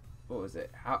 what was it?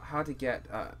 How to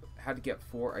get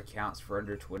 4 accounts for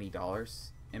under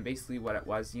 $20. And basically what it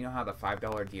was, you know how the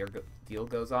 $5 deal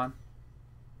goes on?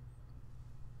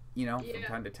 You know, from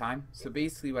time to time? So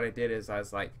basically what I did is I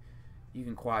was like, you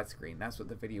can quad screen. That's what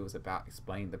the video was about,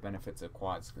 explaining the benefits of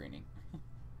quad screening.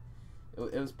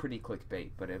 It was pretty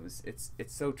clickbait, but it's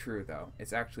so true though.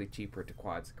 It's actually cheaper to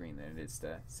quad screen than it is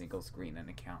to single screen an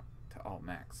account to all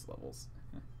max levels.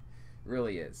 It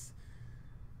really is.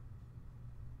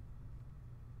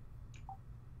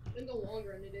 In the long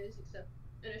run it is, except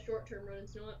in a short term run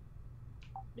it's not.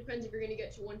 Depends if you're gonna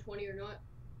get to 120 or not.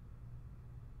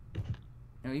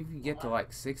 You know, you can get to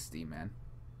like 60, man.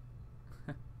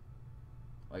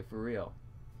 Like for real.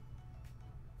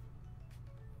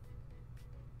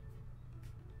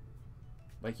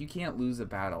 Like you can't lose a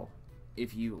battle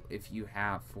if you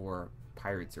have 4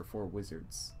 pirates or 4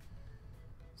 wizards.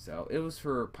 So it was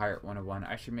for Pirate101.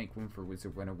 I should make one for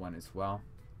Wizard101 as well.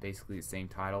 Basically the same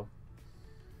title.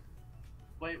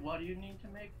 Wait, what do you need to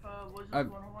make for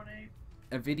Wizard101?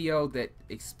 A video that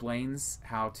explains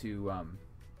how to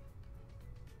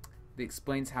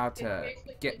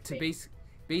get to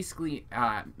basically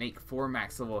make 4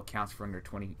 max level accounts for under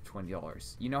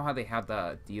 $20. You know how they have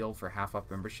the deal for half off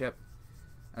membership?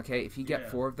 Okay, if you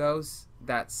get 4 of those,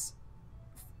 that's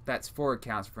 4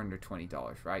 accounts for under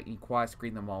 $20, right? You quad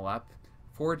screen them all up.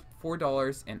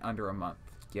 $4 and under a month.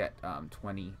 Get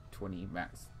 20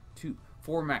 max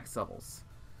 4 max levels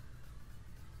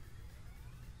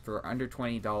for under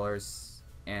 $20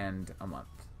 and a month.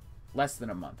 Less than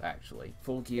a month actually.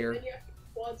 Full gear. And then you have to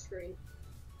quad screen.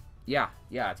 Yeah,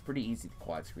 it's pretty easy to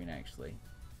quad screen actually.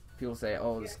 People say,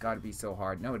 oh, this got to be so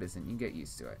hard. No, it isn't. You get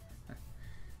used to it.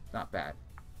 Not bad.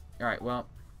 Alright, well,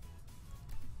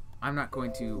 I'm not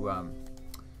going to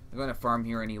I'm going to farm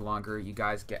here any longer. You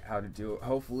guys get how to do it.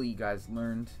 Hopefully you guys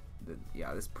learned.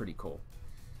 Yeah, this is pretty cool.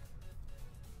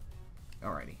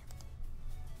 Alrighty.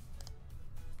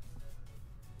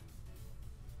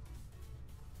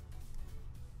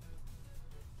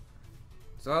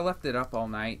 So I left it up all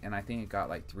night, and I think it got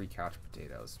like 3 couch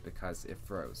potatoes because it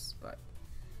froze. But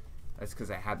that's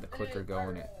because I had the clicker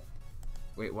going. It.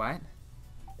 Wait, what?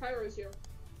 Pyro's here.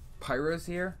 Pyro's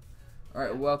here?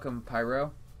 Alright, welcome,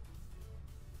 Pyro.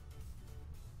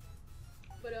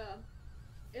 But,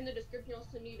 in the description, you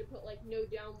also need to put, like, no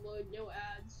download, no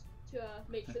ads to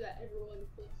make sure that everyone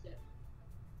clicks it.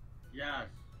 Yes.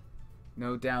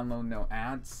 No download, no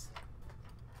ads.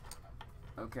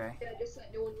 Okay. Yeah, just so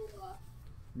no one will,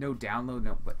 No download,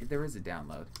 no. But there is a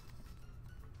download.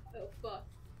 oh, fuck.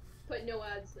 Put no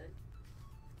ads then.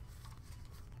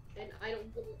 And I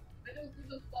don't give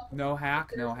a fuck. No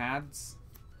hack, no ads.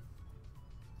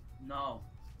 No.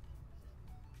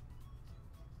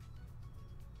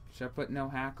 Should I put no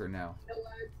hack or no? No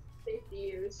ads, safety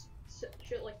use,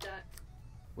 shit like that.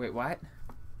 Wait, what?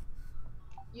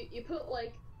 You put,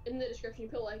 like, in the description, you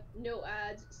put, like, no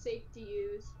ads, safe to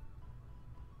use,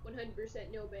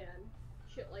 100% no ban,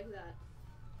 shit like that.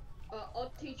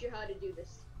 I'll teach you how to do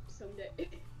this someday.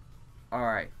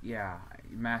 Alright, yeah.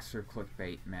 Master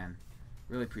clickbait, man.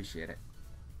 Really appreciate it.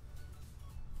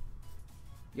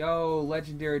 Yo,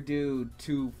 legendary dude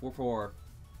 244.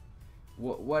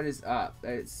 What is up?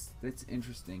 That's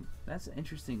interesting. That's an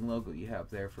interesting logo you have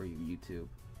there for your YouTube.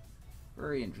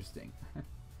 Very interesting.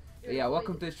 But yeah,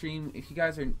 welcome to the stream. If any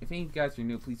of you guys are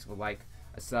new, please leave a like,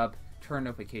 a sub, turn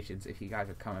notifications. If you guys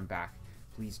are coming back,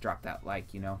 please drop that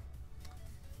like, you know.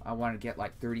 I want to get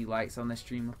like 30 likes on this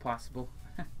stream if possible.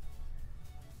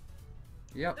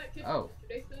 Yep. Oh.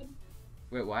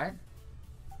 Wait, what?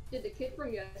 Did the kid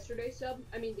from yesterday sub?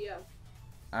 I mean, the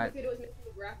kid who was making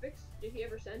the graphics, did he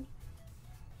ever send?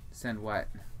 Send what?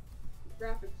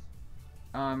 Graphics.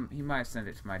 He might have sent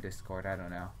it to my Discord. I don't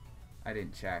know. I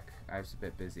didn't check. I was a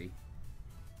bit busy.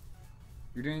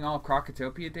 You're doing all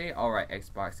Crocotopia Day? Alright,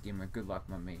 Xbox Gamer. Good luck,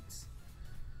 my mates.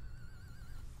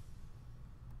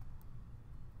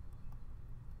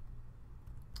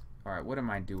 Alright, what am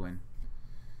I doing?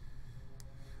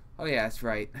 Oh yeah, that's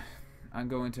right. I'm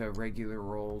going to a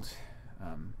regular old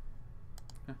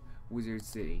Wizard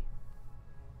City.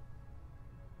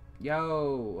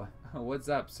 Yo! What's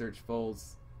up, Search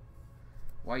Foles?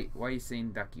 Why are you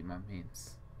saying ducky, my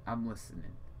mates? I'm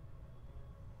listening.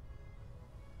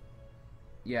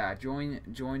 Yeah,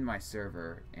 join my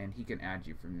server, and he can add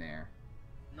you from there.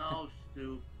 No,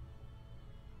 Stu.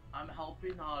 I'm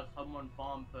helping someone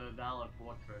farm for Valor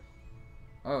Fortress.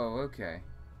 Oh, okay.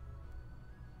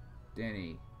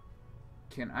 Danny,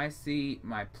 can I see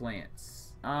my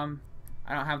plants? I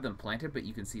don't have them planted, but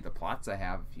you can see the plots I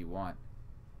have if you want.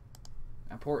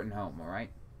 I'm porting home, alright?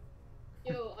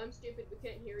 Yo, I'm stupid, we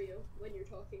can't hear you when you're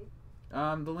talking.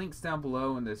 The link's down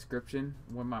below in the description.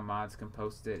 One of my mods can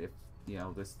post it. If, you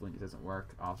know, this link doesn't work,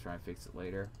 I'll try and fix it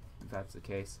later, if that's the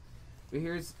case. But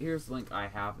here's the link I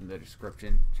have in the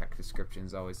description. Check description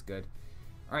is always good.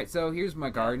 Alright, so here's my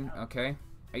garden, okay?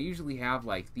 I usually have,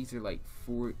 like, these are, like,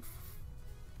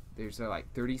 there's, like,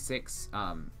 36,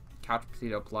 couch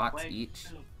potato plots each.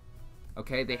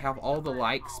 Okay, they have all the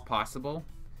likes possible.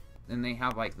 And they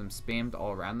have, like, them spammed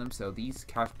all around them. So these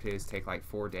couch potatoes take, like,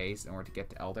 4 days in order to get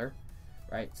to Elder.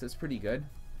 Right? So it's pretty good.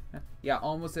 Yeah,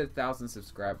 almost at 1,000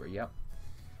 subscriber. Yep.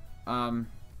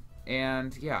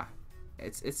 And, yeah.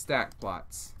 It's stacked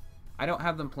plots. I don't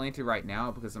have them planted right now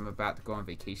because I'm about to go on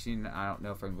vacation. I don't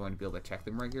know if I'm going to be able to check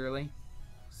them regularly.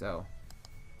 So,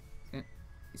 you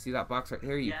see that box right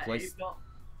here? You place.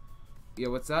 Yeah,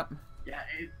 what's up? Yeah,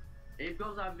 Abe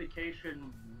goes on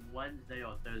vacation Wednesday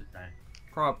or Thursday.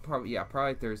 Probably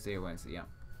Thursday or Wednesday. Yeah.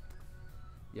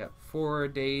 Yep, 4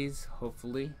 days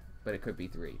hopefully, but it could be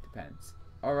 3. Depends.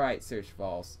 All right, Search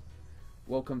Falls.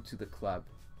 Welcome to the club.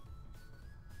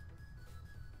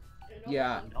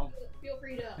 Yeah. Feel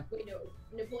free to. Wait, no.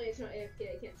 Napoleon's not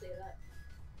AFK. I can't say that.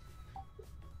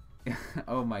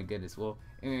 Oh my goodness. Well,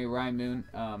 anyway, Ryan Moon,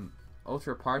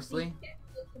 Ultra Parsley. You can't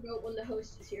promote when the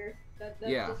host is here. That's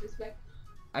disrespect.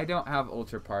 I don't have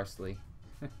Ultra Parsley.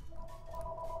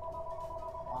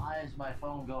 Why is my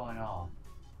phone going off?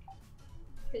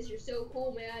 Because you're so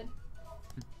cool, man.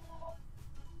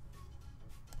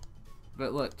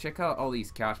 But look, check out all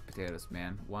these couch potatoes,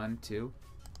 man. 1, 2,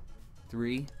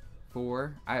 3,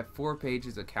 4. I have 4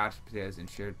 pages of couch potatoes in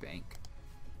shared bank.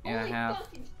 And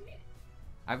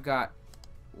I've got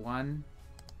 1,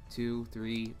 2,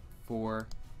 3, 4,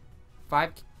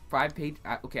 5 page.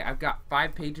 Okay, I've got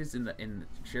 5 pages in the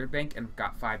shared bank, and I've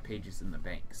got 5 pages in the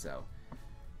bank. So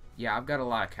Yeah, I've got a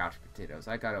lot of couch potatoes.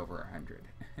 I got over 100.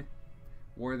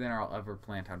 More than I'll ever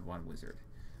plant on one wizard.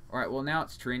 Alright, well now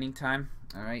it's training time.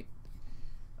 Alright.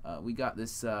 We got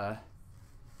this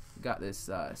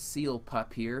seal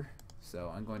pup here.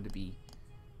 So I'm going to be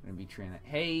training it.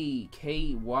 Hey,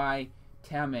 KY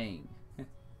Tamang.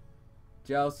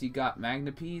 Jealous you got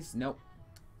Magnapeas? Nope.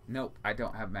 Nope, I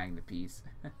don't have Magnapeas.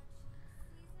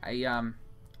 I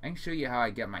can show you how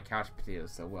I get my couch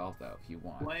potatoes so well though if you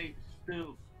want. Wait,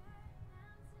 Stu.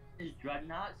 Is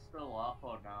Dreadnought still up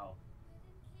or no?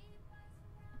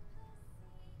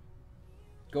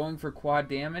 Going for quad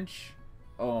damage?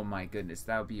 Oh my goodness,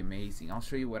 that would be amazing. I'll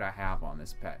show you what I have on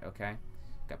this pet, okay?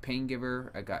 Got Pain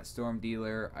Giver, I got Storm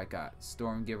Dealer, I got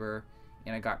Storm Giver,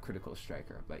 and I got Critical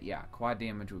Striker. But yeah, quad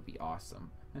damage would be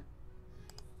awesome.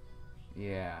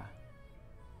 Yeah.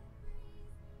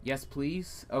 Yes,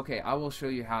 please. Okay, I will show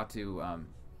you how to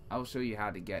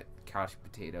get couch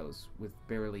potatoes with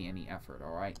barely any effort.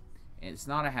 All right, and it's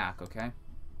not a hack. Okay,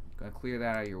 gonna clear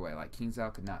that out of your way. Like King's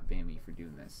Out could not ban me for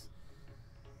doing this.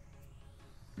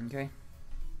 Okay.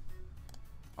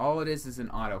 All it is an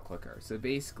auto clicker. So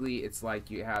basically, it's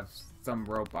like you have some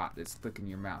robot that's clicking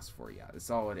your mouse for you. That's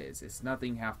all it is. It's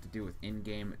nothing have to do with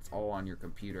in-game. It's all on your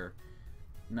computer.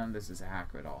 None of this is a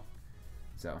hacker at all.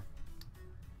 So,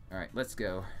 all right, let's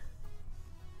go.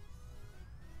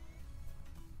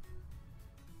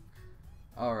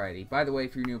 Alrighty. By the way,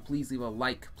 if you're new, please leave a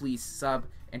like, please sub,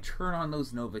 and turn on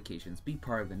those notifications. Be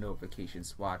part of the notification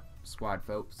squad,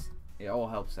 folks. It all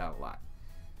helps out a lot.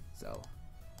 So.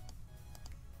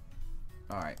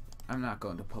 Alright, I'm not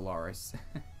going to Polaris.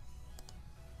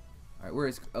 Alright, where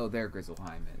is... Oh, there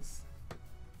Grizzleheim is.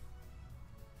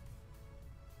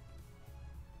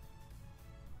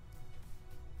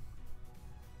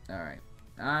 Alright,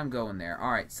 I'm going there.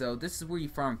 Alright, so this is where you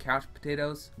farm couch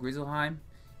potatoes, Grizzleheim.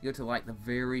 You go to like the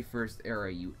very first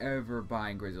area you ever buy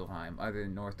in Grizzleheim, other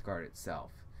than Northgard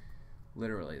itself.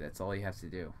 Literally, that's all you have to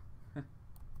do.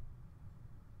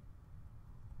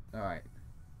 Alright.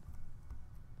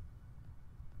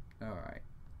 Alright.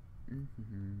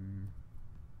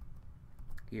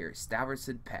 Here,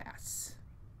 Staversod Pass.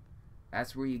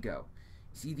 That's where you go.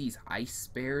 See these ice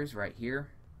bears right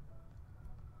here?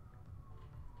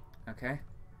 Okay.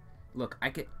 Look,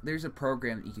 there's a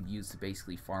program that you could use to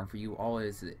basically farm for you. All it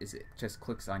is it just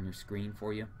clicks on your screen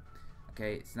for you.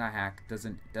 Okay, it's not hacked.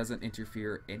 Doesn't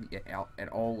interfere at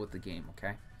all with the game.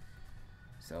 Okay.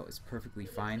 So it's perfectly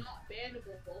fine. It's not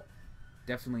bannable.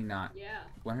 Definitely not. Yeah.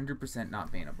 100%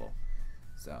 not bannable.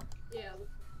 So. Yeah,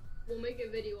 we'll make a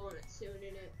video on it soon,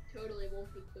 and it totally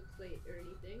won't be clickbait or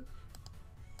anything.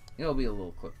 It'll be a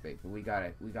little clickbait, but we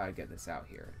gotta get this out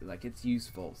here. Like, it's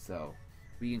useful, so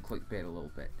we can clickbait a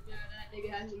little bit. Yeah, that nigga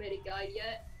hasn't made a guide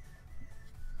yet.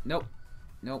 Nope.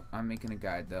 Nope, I'm making a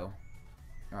guide though.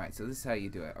 Alright, so this is how you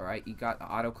do it, alright? You got the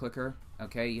auto clicker,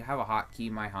 okay? You have a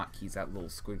hotkey. My hotkey's that little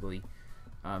squiggly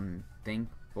thing.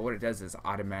 But what it does is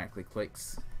automatically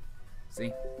clicks.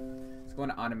 See? It's going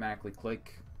to automatically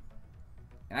click.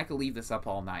 And I could leave this up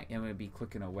all night and it would be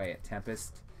clicking away at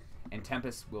Tempest. And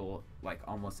Tempest will like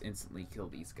almost instantly kill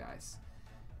these guys.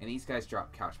 And these guys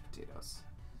drop couch potatoes.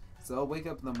 So I'll wake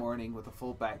up in the morning with a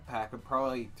full backpack of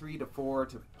probably 3 to 4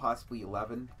 to possibly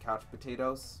 11 couch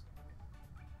potatoes.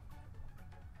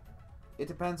 It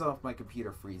depends on if my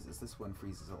computer freezes. This one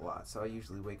freezes a lot. So I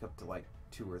usually wake up to like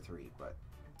 2 or 3, but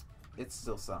it's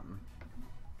still something.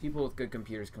 People with good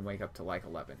computers can wake up to like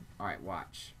 11. Alright,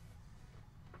 watch.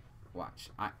 Watch.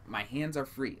 My hands are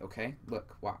free, okay?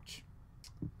 Look, watch.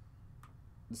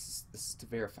 This is to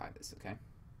verify this, okay?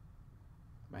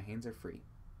 My hands are free.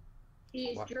 He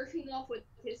is jerking off with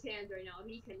his hands right now.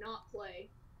 He cannot play.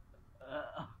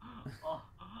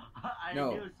 I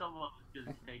knew someone was going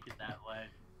to take it that way.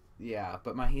 Yeah,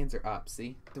 but my hands are up,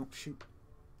 see? Don't shoot.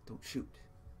 Don't shoot.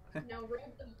 Now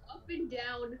rub them up and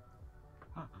down.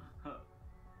 Oh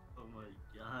my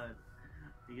god.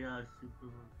 You got super...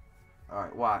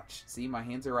 Alright, watch. See, my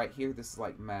hands are right here. This is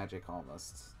like magic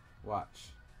almost.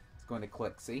 Watch. It's going to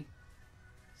click, see?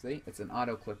 See? It's an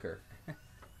auto clicker.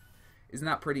 Isn't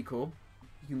that pretty cool?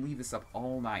 You can leave this up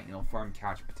all night and it'll farm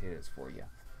couch potatoes for you.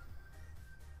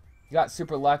 You got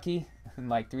super lucky. In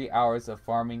like 3 hours of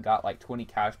farming, got like 20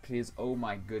 couch potatoes. Oh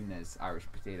my goodness, Irish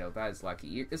potato. That is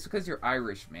lucky. It's because you're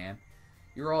Irish, man.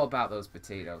 You're all about those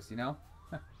potatoes, you know?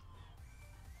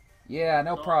 Yeah,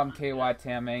 no problem, KY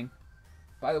Tamang.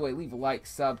 By the way, leave a like,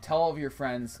 sub, tell all of your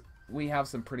friends. We have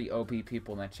some pretty OP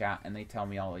people in the chat, and they tell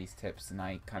me all these tips, and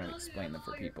I kind of explain them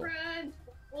for people. Friends,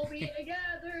 we'll be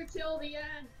together till the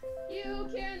end. You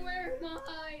can wear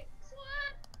my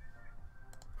sweat.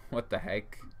 What the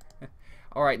heck?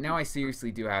 Alright, now I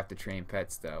seriously do have to train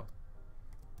pets, though.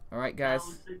 Alright, That guys.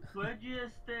 was the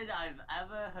cringiest thing I've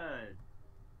ever heard.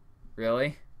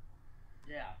 Really?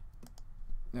 Yeah.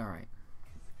 Alright.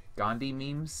 Gandhi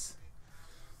memes?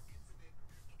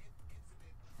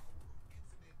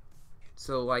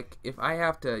 So, like, if I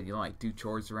have to, you know, like, do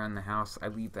chores around the house, I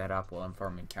leave that up while I'm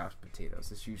farming couch potatoes.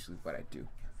 That's usually what I do.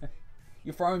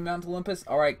 You farming Mount Olympus?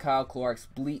 Alright, Kyle Clorox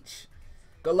Bleach.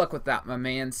 Good luck with that, my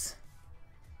mans.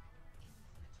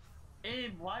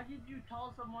 Abe, why did you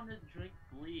tell someone to drink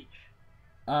bleach?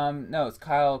 No, it's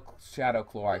Kyle Shadow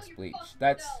Clorox You Bleach.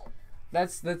 fucking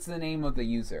That's the name of the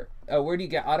user. Oh, where do you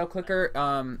get AutoClicker?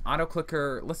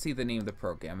 AutoClicker, let's see the name of the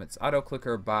program. It's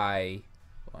AutoClicker by...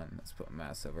 Hold on, let's put a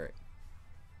mouse over it.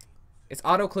 It's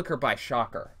AutoClicker by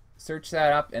Shocker. Search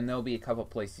that up, and there'll be a couple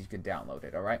places you can download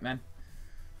it. Alright, man?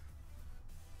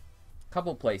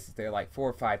 Couple places. There are like 4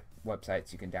 or 5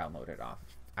 websites you can download it off.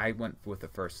 I went with the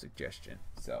first suggestion,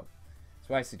 so that's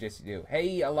what I suggest you do.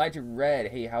 Hey, Elijah Red.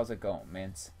 Hey, how's it going,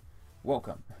 mans?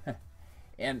 Welcome.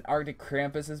 And Arctic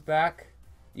Krampus is back.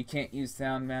 You can't use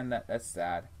sound, man. That's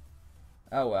sad.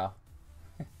 Oh well.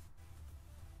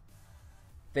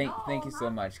 Thank you so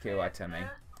much, KY10A.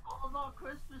 All of our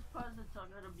Christmas presents are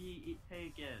gonna be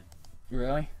taken.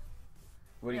 Really?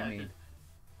 What do you mean?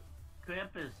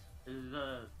 Krampus is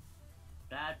a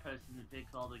bad person who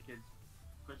takes all the kids'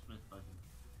 Christmas presents.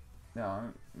 No, I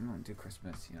don't do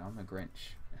Christmas. You know, I'm a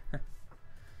Grinch.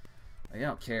 I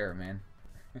don't care, man.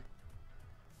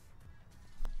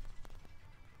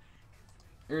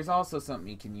 There's also something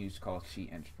you can use called Sheet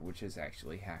Engine, which is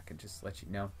actually hack. And just let you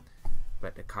know.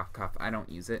 But the cough, I don't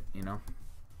use it. You know,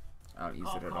 I don't use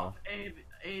it at all.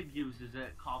 Abe uses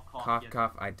it. Cough,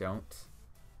 I don't.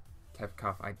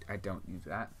 Cough, I don't use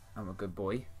that. I'm a good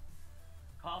boy.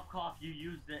 Cough, you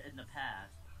used it in the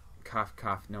past.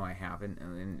 Cough, no, I haven't.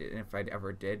 And if I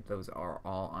ever did, those are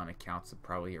all on accounts that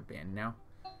probably are banned now.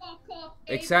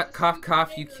 Except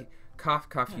cough, you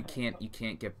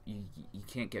can't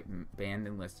get banned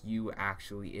unless you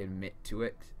actually admit to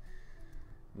it.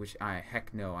 Which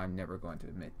heck no, I'm never going to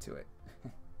admit to it.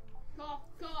 Fuck.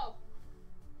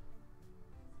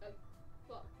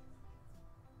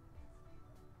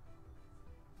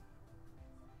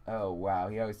 Oh wow,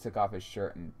 he always took off his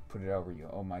shirt and put it over you.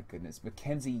 Oh my goodness.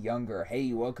 Mackenzie Younger,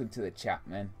 hey, welcome to the chat,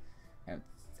 man. I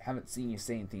haven't seen you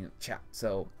say anything in the chat,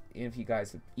 so if you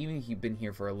guys, even if you've been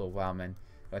here for a little while, man,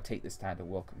 I'll take this time to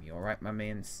welcome you. All right, my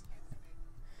mans.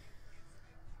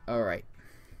 All right,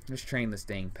 let's train this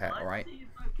dang pet. All right. Let's see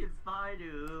if I can find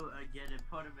you again and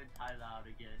put him in timeout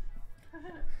again.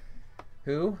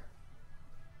 Who?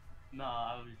 No,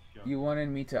 I was joking. You wanted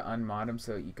me to unmod him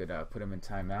so you could put him in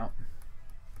timeout?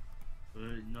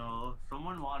 No,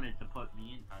 someone wanted to put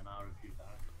me in timeout a few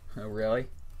times. Oh, really?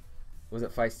 Was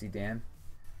it Feisty Dan?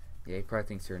 Yeah, he probably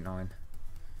thinks you're annoying.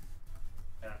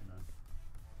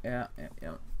 Yeah.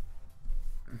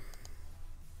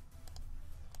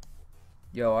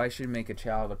 Yo, I should make a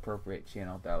child-appropriate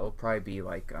channel. That'll probably be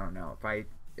like, I don't know,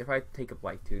 if I take up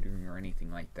like tutoring or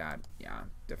anything like that, yeah,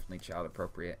 definitely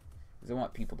child-appropriate. Because I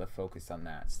want people to focus on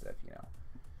that stuff, you know.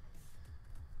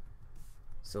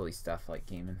 Silly stuff like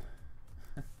gaming.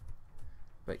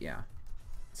 But yeah,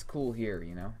 it's cool here,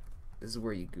 you know. This is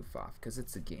where you goof off, because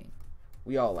it's a game.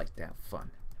 We all like to have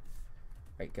fun.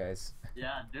 Right, guys?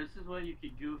 Yeah, this is where you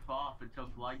can goof off until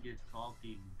Blood gets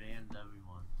salty and bans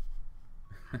everyone.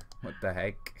 What the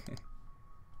heck?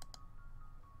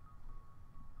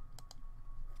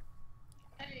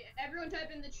 Hey, everyone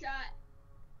type in the chat.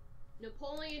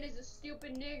 Napoleon is a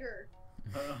stupid nigger.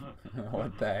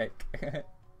 What the heck?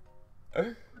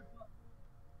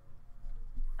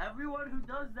 Everyone who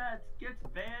does that gets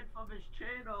banned from his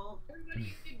channel.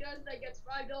 Everybody who does that gets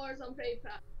 $5 on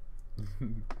PayPal.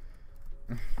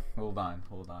 Hold on.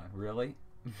 Really?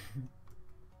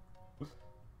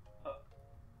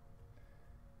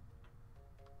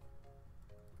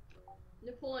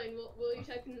 Napoleon, will you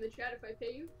type into the chat if I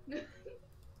pay you?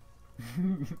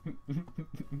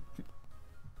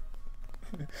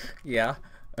 Yeah.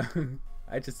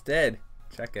 I just did.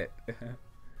 Check it.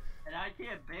 And I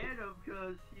can't ban him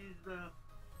because he's the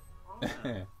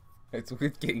owner. It's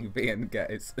worth getting banned,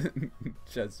 guys.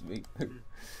 Trust me.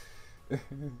 For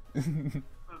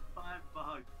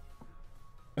 $5.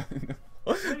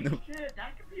 Holy No. shit,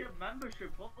 that could be a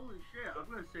membership. Holy shit, I'm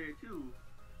gonna say it too.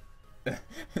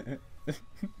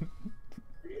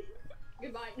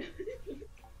 Goodbye.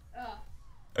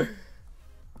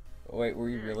 Wait, were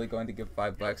you really going to give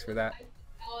 $5 for that?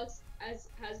 Alex, has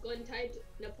Glenn typed,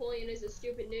 Napoleon is a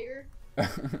stupid nigger?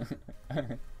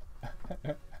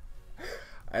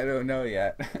 I don't know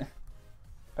yet.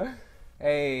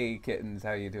 Hey, kittens,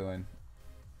 how you doing?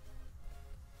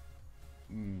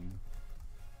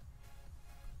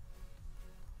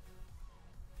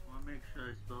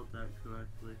 I spelled that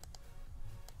correctly.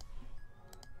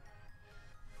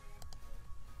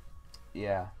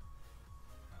 Yeah.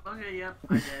 Okay, yep,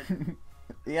 I did.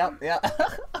 Yep, yep.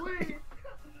 Wait!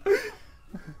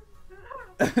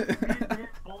 We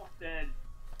both dead.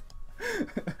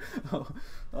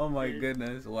 Oh my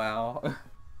goodness, wow.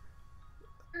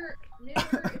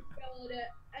 Nigger is spelled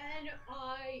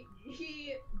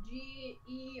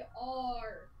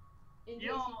Nigeger.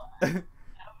 Yo,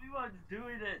 everyone's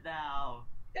doing it now.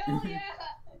 Hell yeah!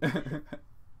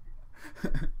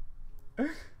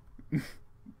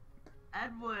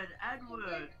 Edward.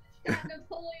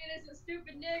 Napoleon is a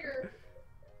stupid nigger.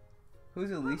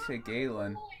 Who's Alicia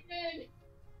Galen? Napoleon.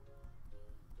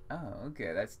 Oh,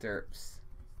 okay, that's Derps.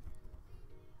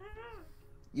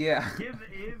 Yeah. Give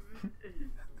him.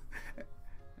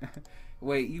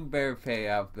 Wait, you better pay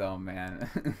up though, man.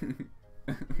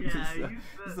 Yeah,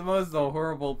 it's the most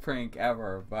horrible prank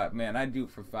ever, but man, I'd do it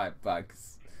for $5.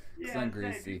 It's Yeah,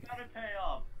 ungreasy. you gotta pay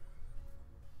up.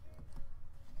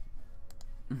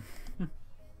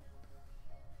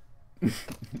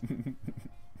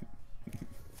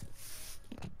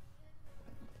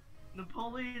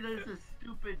 Napoleon is a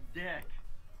stupid dick.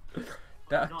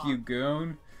 Duck, you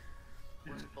goon.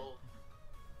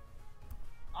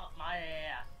 Up my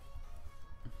ass.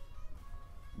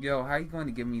 Yo, how are you going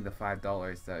to give me the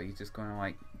 $5 though? You just going to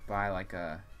like buy like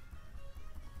a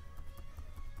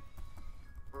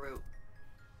Fruit.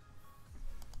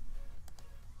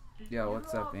 Yo,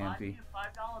 what's up, Ampy? Buy me a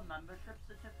 $5 membership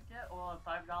certificate or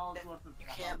 $5 worth of You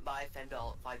can't buy $5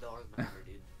 member,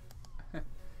 dude.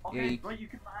 Okay, Yeah, you- but you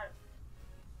can buy.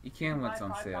 You can when it's buy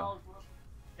on $5 sale. worth-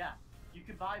 yeah, you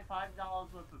can buy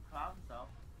 $5 worth of crowns though.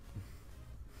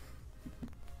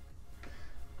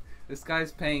 This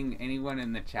guy's paying anyone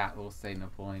in the chat will say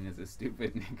Napoleon is a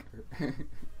stupid nigger.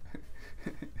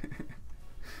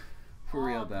 For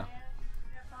real though. Man,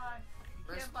 you can't buy. You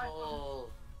First can't buy. pull.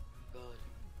 Good.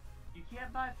 You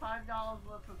can't buy $5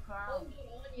 worth of crowns. Oh,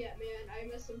 not on yet, man. I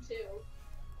miss him too.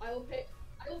 I will pay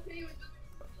you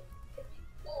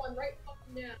colon right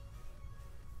fucking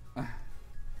now.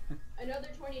 Another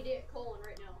 20 day colon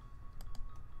right now.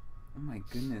 Oh my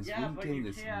goodness, Yeah, where are you but getting you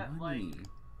this can't, money?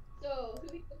 So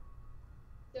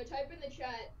type in the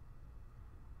chat.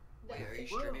 Wait, are you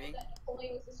Whoa. streaming? That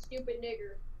Napoleon was a stupid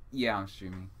nigger. Yeah, I'm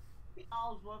streaming.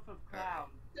 $5 worth of crowns.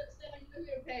 So I know who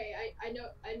to pay.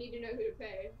 I need to know who to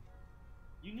pay.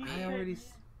 You need I to already pay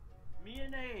me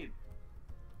and Abe.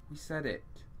 We said it.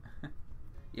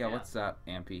 Yeah, what's up,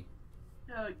 Ampy?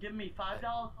 Give me $5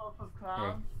 worth of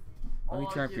crowns. Let me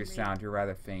or turn up give your me- sound. You're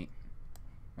rather faint.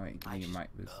 Wait, give I me your just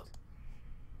mic boost. up.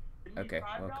 Give me Okay,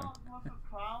 $5 welcome. worth of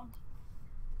crowns.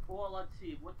 Or let's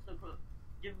see, what's the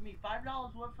give me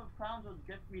 $5 worth of crowns or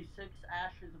give me 6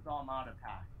 ashes of the Armada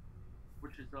pack,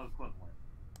 which is the equivalent.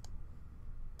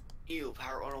 Ew,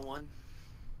 Pirate 101?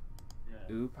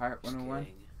 Yeah. Ooh, Pirate Just 101?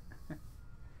 kidding.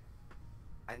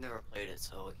 I've never played it,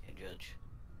 so I can't judge.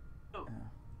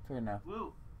 Fair enough.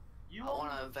 Woo, you I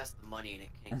want to invest the money in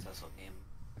a King Cecil game.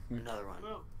 Another one.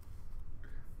 Woo,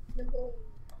 Napoleon,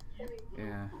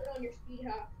 Yeah. put on your speed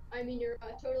hack. I mean your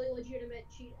totally legitimate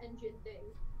cheat engine thing.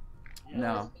 yeah.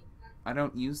 No. Speed hack. I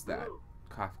don't use that. Woo,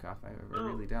 Cough, cough. I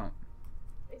really don't.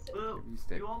 Except woo, I've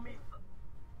used it. you owe me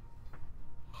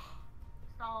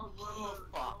 $6 worth Oh, of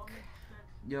fuck.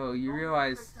 Yo, you owe me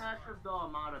realize 6 ashes of the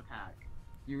Armada pack.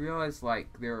 like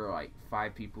there were like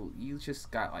 5 people. You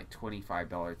just got like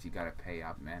 $25 you gotta pay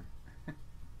up, man.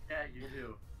 Yeah, you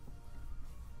do.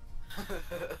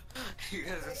 You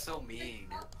guys are so mean.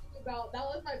 about that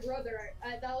was my brother.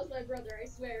 That was my brother. I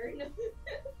swear.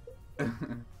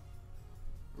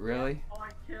 Really? Oh,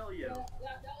 I kill you.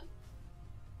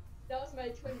 That was my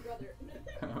twin brother.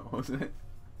 Was it?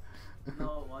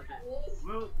 No, it wasn't. That was.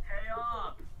 Woo, pay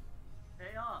up.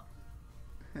 Pay up.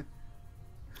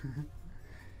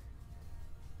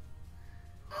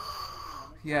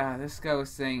 Yeah, this guy was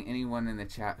saying anyone in the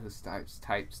chat who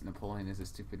types Napoleon is a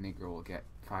stupid nigger will get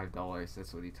 $5.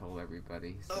 That's what he told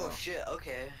everybody. So. Oh shit,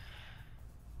 okay.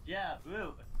 Yeah,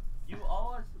 Root. You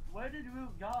owe us. Where did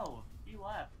Root go? He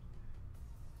left.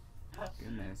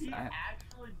 Goodness, He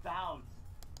actually bounced.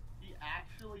 He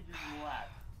actually just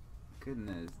left.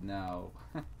 Goodness, no.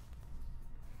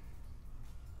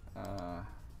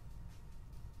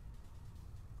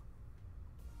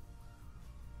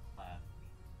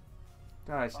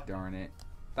 Gosh darn it.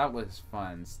 That was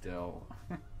fun still.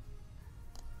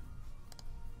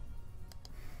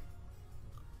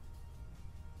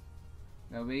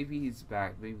 No, maybe he's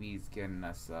back. Maybe he's getting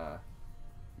us some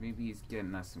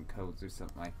codes or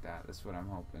something like that. That's what I'm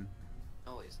hoping.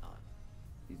 No, he's not.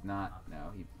 He's not.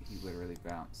 No, he literally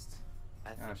bounced. I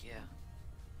think, Gosh. yeah.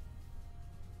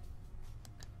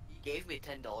 gave me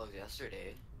 $10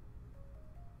 yesterday.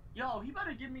 Yo, he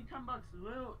better give me $10.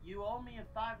 Lil, you owe me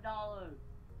a $5.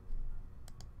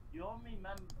 You owe me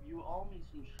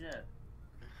some shit.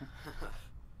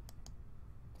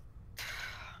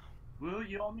 Will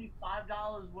you owe me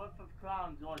 $5 worth of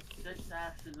crowns or 6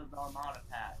 ashes of the Armada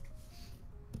pack?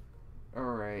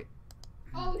 Alright.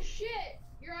 Oh shit!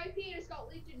 Your IP just got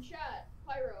leaked in chat.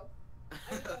 Pyro.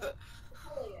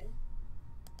 Napoleon.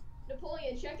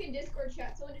 Napoleon, check in Discord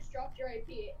chat. Someone just dropped your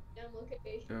IP and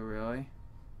location. Oh, really?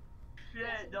 Shit,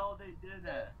 Yes. no, they did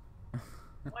that.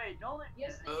 Wait, no, they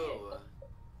Yes, didn't. they Oh.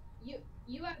 did.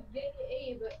 You have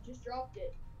A, but just dropped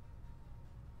it.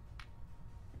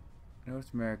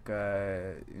 North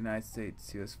America, United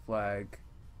States, U.S. flag.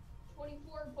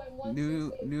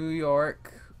 24.168. New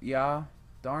York. Yeah.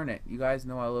 Darn it. You guys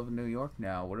know I live in New York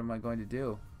now. What am I going to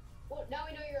do? Well, now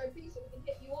we know your IP, so we can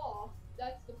hit you off.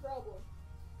 That's the problem.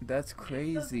 That's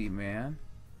crazy, man.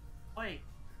 Wait,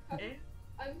 it,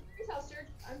 I'm serious.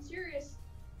 I'm serious.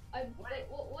 Like,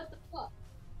 what the fuck?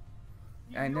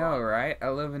 I know, right? I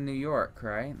live in New York,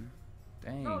 right?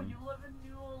 Dang. No, you live in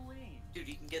New Orleans. Dude,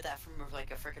 you can get that from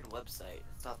like a freaking website.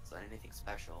 It's not anything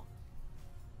special.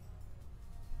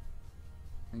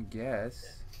 I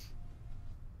guess.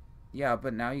 Yeah,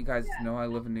 but now you guys know I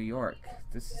live in New York.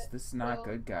 This is not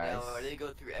good, guys. No, they go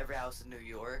through every house in New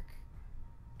York.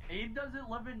 He doesn't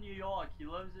live in New York. He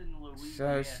lives in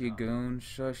Louisiana. Shush, you goon.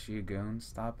 Shush, you goon.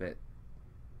 Stop it.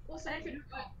 Well, someone could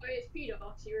ISP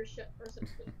doxy or something.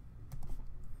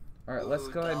 Alright, let's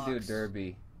Ooh, go ahead and do a dogs.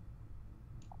 derby.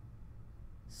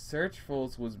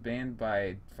 Searchfuls was banned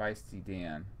by Feisty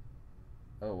Dan.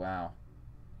 Oh, wow.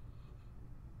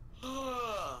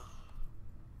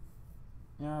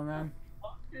 Yeah, man.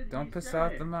 What did Don't he piss say?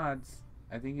 off the mods.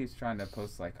 I think he's trying to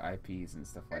post, like, IPs and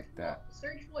stuff like that.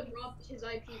 Searchful dropped his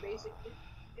IP basically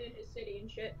in his city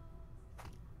and shit.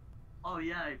 Oh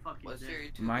yeah, he fucking What's did. your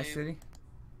YouTube My name? city?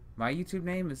 My YouTube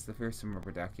name is the Fearsome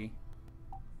Rubber Ducky.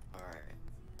 Alright.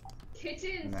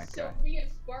 Kitten, That guy. Sophia,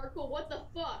 Sparkle, what the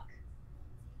fuck?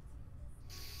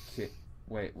 Shit.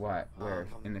 Wait, what? Where?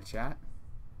 Um, In the chat?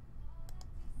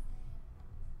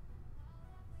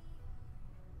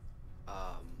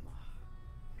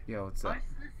 Yo, what's My up?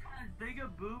 sis has bigger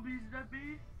boobies than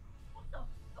me? What the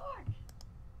fuck?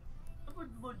 Someone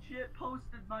legit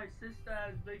posted my sister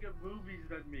has bigger boobies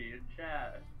than me in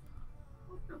chat.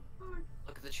 What the fuck?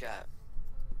 Look at the chat.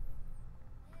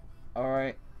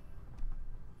 Alright.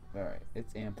 Alright,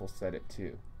 it's Ample said it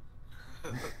too.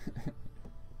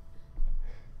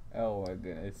 Oh my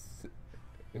goodness.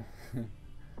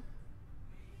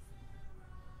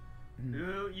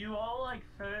 Dude, you owe like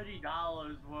 $30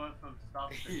 worth of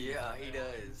stuff. to Yeah, me. he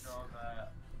does. Know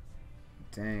that.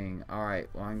 Dang. Alright,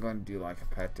 well, I'm going to do like a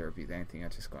pet derby. The only thing I'm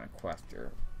just going to quest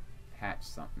or hatch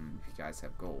something if you guys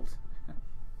have gold.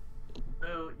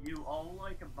 Dude, you owe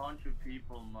like a bunch of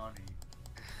people money.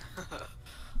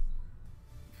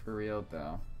 For real,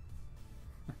 though.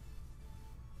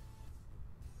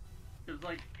 There's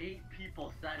like 8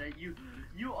 people said it. You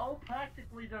owe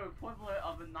practically the equivalent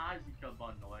of a Nausicaa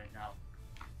bundle right now.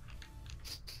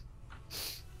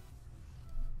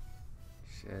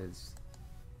 Shiz.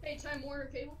 Hey, Time Warner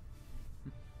Cable.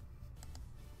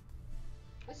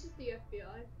 This is the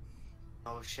FBI.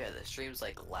 Oh shit, the stream's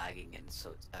like lagging and so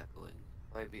it's echoing.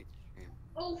 Why beat the stream?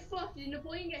 Oh fuck, did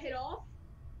Napoleon get hit off?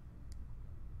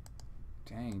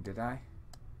 Dang, did I?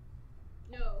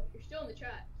 No, you're still in the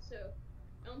chat, so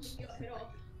I don't think you got hit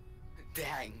off.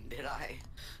 Dang, did I?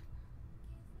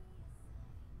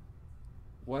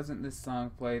 Wasn't this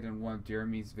song played in one of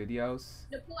Jeremy's videos?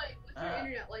 Napoleon, what's your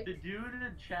internet like? The dude in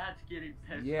the chat's getting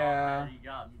pissed Yeah. off that he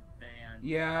got banned.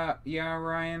 Yeah,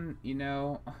 Ryan, you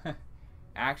know,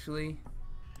 actually,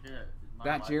 Shit, is my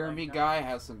that Wi-Fi Jeremy down? guy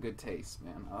has some good taste,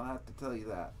 man. I'll have to tell you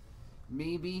that.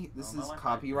 Maybe this Oh, my is Wi-Fi's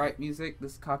copyright music.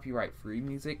 This is copyright free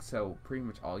music, so pretty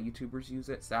much all YouTubers use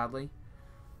it, sadly.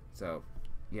 So,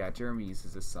 yeah, Jeremy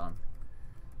uses this song.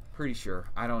 Pretty sure.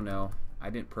 I don't know. I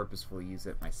didn't purposefully use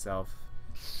it myself.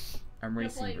 I'm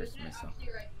racing Napoleon, versus isn't it myself.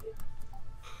 actually right?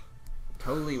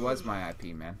 Totally was my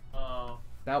IP, man. Oh.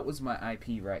 That was my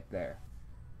IP right there.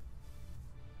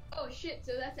 Oh shit,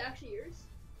 so that's actually yours?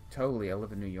 Totally. I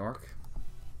live in New York.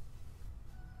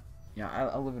 Yeah,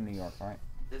 I live in New York, right?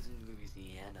 Lives in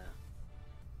Louisiana.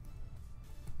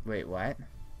 Wait, what?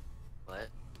 What?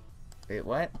 Wait,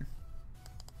 what?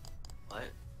 What?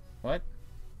 What?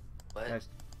 What? That's,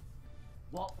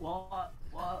 What?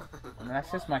 I mean,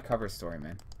 that's just my cover story,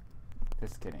 man.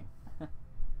 Just kidding.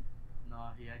 No,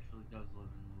 he actually does live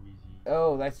in Louisiana.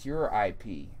 Oh, that's your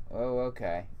IP. Oh,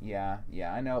 okay. Yeah,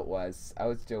 I know it was. I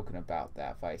was joking about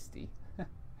that, Feisty.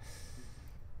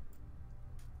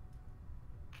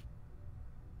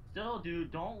 Still,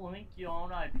 dude, don't link your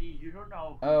own IP. You don't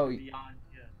know who Oh, could be on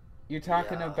here. You're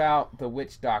talking Yeah. about the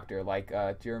witch doctor, like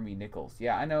Jeremy Nichols.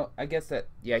 Yeah, I know. I guess that.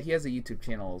 Yeah, he has a YouTube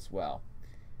channel as well.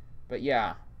 But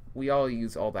yeah, we all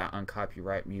use all that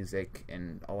uncopyright music,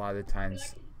 and a lot of the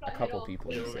times, a couple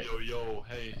people use it. Yo,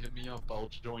 hey, hit me up. I'll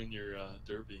join your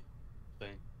derby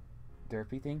thing.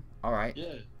 Derpy thing. All right.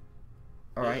 Yeah.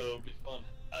 All right. Yeah, it'll be fun.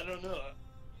 I don't know.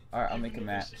 All right. I'll You've make a never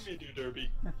match. seen me do derby.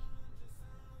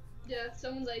 Yeah,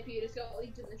 someone's IP just got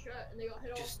leaked in the chat and they got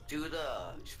hit off. Just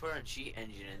put on cheat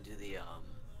engine and do the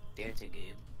dancing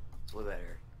game. It's way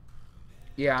better.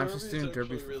 Yeah, I'm Derby's just doing derby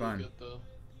actually for really fun. good, though.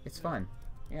 It's fun.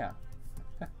 Yeah.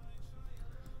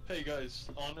 Hey guys,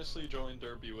 honestly, join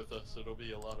derby with us. It'll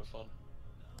be a lot of fun.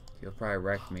 He'll probably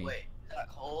wreck me. Wait, is that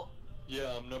Cole?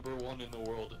 Yeah, I'm #1 in the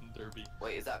world in derby.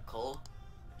 Wait, is that Cole?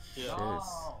 It Yeah. is.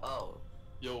 Oh.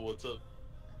 Yo, what's up?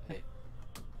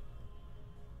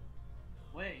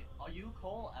 Wait, are you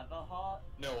Cole Everhart?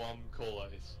 No, I'm Cole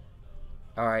Ice.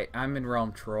 All right. I'm in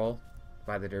Realm Troll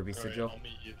by the Derby Alright, Sigil. I'll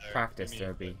meet you there. Practice Give me a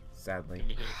Derby, sec. sadly. Give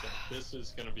me a sec. This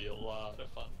is gonna be a lot of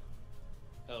fun.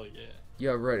 Hell yeah.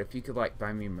 Yo, Rod, if you could like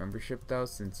buy me a membership though,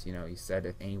 since you know you said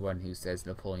if anyone who says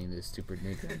Napoleon is stupid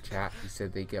nigger in chat, he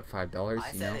said they get $5.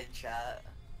 I You said know? in chat.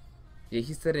 Yeah,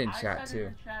 he said it in I chat said it too.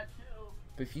 in chat too.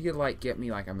 But if you could like get me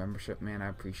like a membership, man, I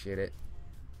appreciate it.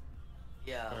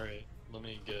 Yeah. Alright, let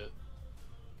me get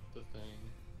the thing.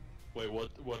 Wait,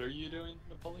 what are you doing,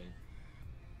 Napoleon?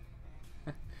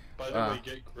 By the way,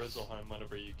 get Grizzleheim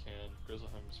whenever you can.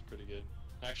 Grizzleheim's pretty good.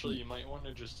 Actually, you might want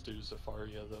to just do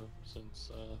Zafaria though,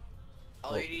 since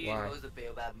All you need to why? know is the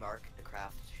Baobab mark to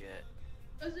craft shit.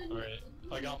 Alright,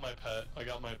 I got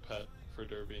my pet for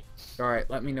Derby. All right,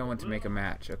 let me know when to make a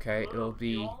match, okay? It'll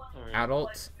be Alright.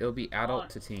 adult. It'll be adult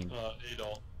to teen.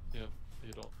 Adult. Yep,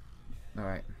 adult. All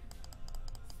right.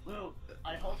 Luke,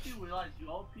 I hope you realize you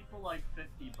owe people like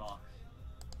 $50.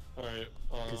 Alright,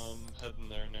 heading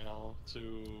there now to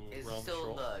Is it Realm still in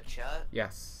Troll. the chat?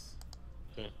 Yes.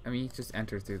 Okay. I mean, you just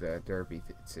enter through the Derby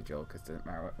sigil because it doesn't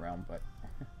matter what realm. But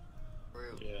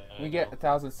Rude. Yeah. we get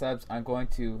 1,000 subs. I'm going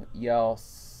to yell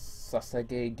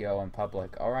Sasage Go in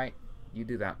public. All right, you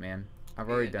do that, man. I've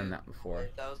already done that before.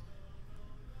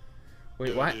 Wait,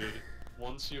 Yo, what? Dude,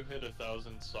 once you hit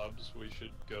 1,000 subs, we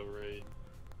should go raid.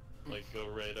 Like, go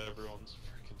raid everyone's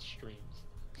freaking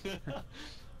streams.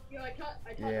 Yo, I caught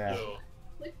Yeah. Yo,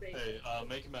 clickbait. hey,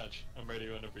 make a match. I'm ready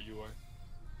whenever you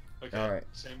are. Okay, Alright.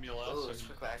 Samuel S. Oh, have it's you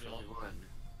quick got actually me on? won.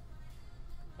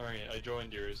 Alright, I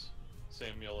joined yours.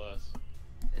 Samuel S.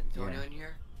 Antonio Yeah. in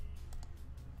here?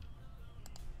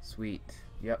 Sweet.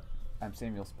 Yep. I'm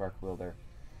Samuel Sparkwielder.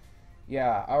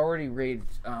 Yeah, I already raid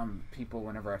people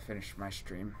whenever I finish my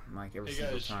stream, like every Hey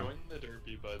single guys, time. join the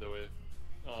derby, by the way.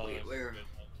 Wait, if you where? guys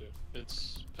want to.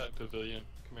 It's Pet Pavilion.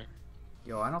 Come here.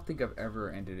 Yo, I don't think I've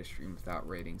ever ended a stream without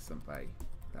raiding somebody,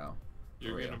 though.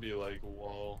 You're real. gonna be like,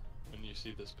 whoa, when you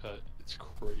see this pet. It's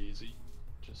crazy.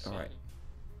 Just saying. Alright.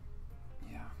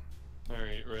 Yeah.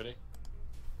 Alright, ready?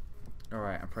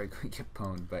 Alright, I'm probably gonna get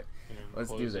pwned, but And I'm Let's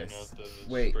do closing this. out the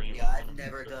Wait. stream. Yeah, I've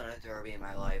never done a derby in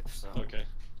my life, so. Okay.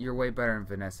 you're way better than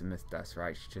Vanessa Myth Dust,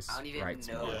 right? She just I don't even writes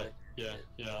know. more. Yeah,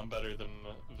 I'm better than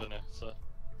Vanessa.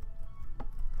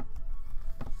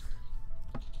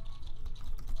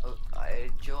 Oh, I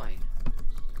joined.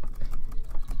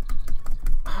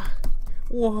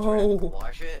 Whoa!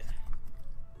 Watch it.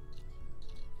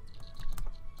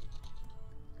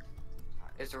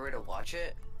 Is there a way to watch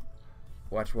it?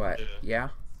 Watch what? Yeah. Yeah?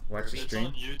 Watch the It's stream?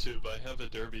 on YouTube. I have a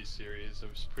derby series. It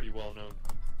was pretty well known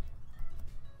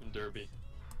in derby.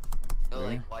 No,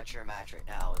 Really? like, watch your match right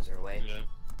now. Is there a way? Yeah.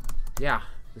 Yeah,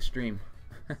 the stream.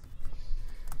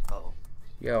 Oh.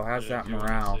 Yo, how's Yeah, that if you wanna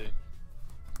morale? see.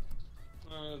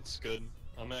 It's good.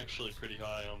 I'm actually pretty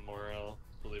high on morale,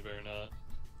 believe it or not.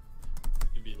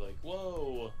 You'd be like,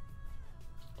 whoa!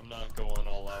 I'm not going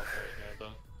all out right now,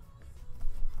 though.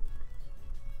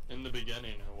 In the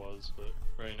beginning I was, but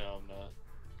right now I'm not.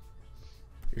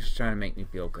 You're just trying to make me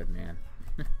feel good, man.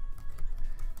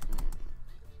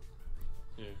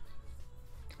 Yeah.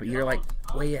 But you're like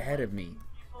way ahead of me.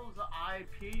 People's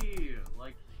IP,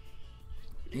 like.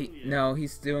 No,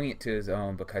 he's doing it to his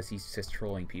own because he's just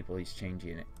trolling people. He's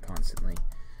changing it constantly.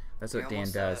 That's what You're Dan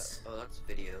almost does. Oh, that's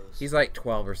videos. He's like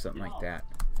 12 or something like that.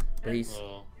 But he's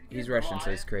Well, Russian,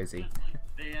 so he's crazy.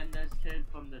 Ban this kid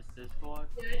from this Discord.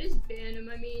 Yeah, I just banned him.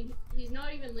 I mean, he's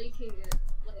not even leaking it,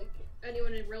 like,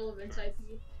 anyone in relevance IP.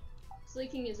 He's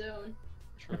leaking his own.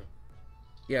 true.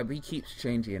 Yeah, but he keeps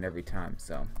changing it every time,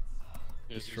 so.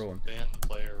 Just trolling. ban the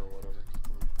player or whatever.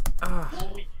 Ah,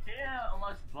 Well, we can't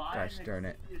unless Biden Gosh darn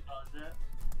it. does it.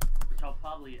 I'll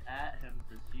probably at him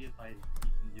to see if he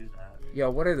can do that. Yo,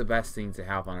 what are the best things to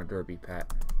have on a derby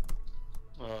pet?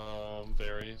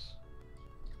 Varies.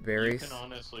 Varies? You can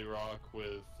honestly rock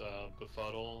with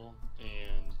Befuddle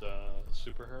and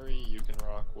Super Hurry. You can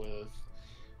rock with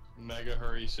Mega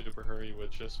Hurry, Super Hurry,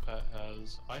 which this pet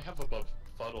has. I have a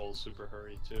Befuddle Super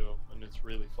Hurry too, and it's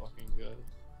really fucking good.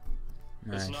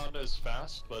 Nice. It's not as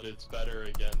fast, but it's better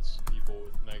against people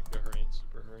with Mega Hurry and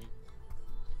Super Hurry.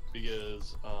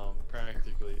 Because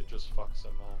practically it just fucks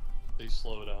them up. They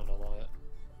slow down a lot.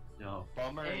 No.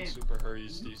 Bomber and Super Hurry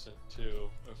is decent too.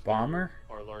 If Bomber?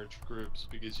 you are large groups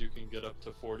because you can get up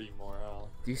to 40 morale.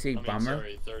 Do you say I mean, Bummer?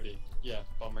 sorry, 30. Yeah,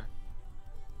 Bomber.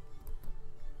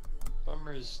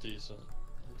 Bomber is decent.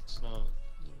 It's not.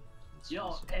 It's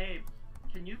Yo, decent. Abe,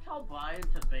 can you tell Brian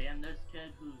to ban this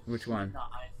kid who's Which doing one?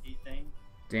 the IP thing?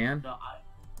 Dan?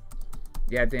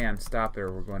 Yeah, Dan, stop it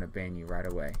or we're going to ban you right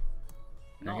away.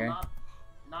 No, Okay.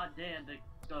 not Dan.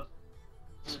 The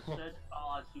search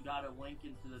bots who got a link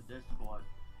into the Discord.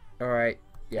 Alright.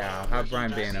 Yeah, I'll have Brian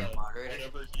ban him.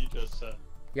 Whatever he just said.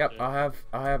 Yep, Yeah.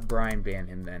 I'll have Brian ban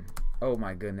him then. Oh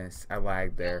my goodness, I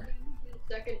lagged there.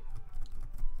 Second.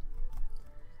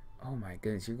 Oh my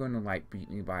goodness, you're going to like beat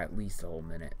me by at least a whole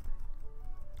minute.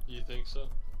 You think so?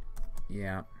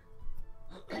 Yeah.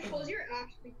 Because you're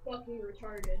actually fucking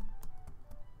retarded.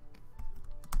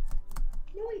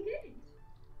 No, he didn't.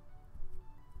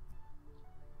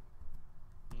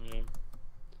 Yeah.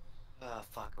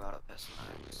 Fuck about it, best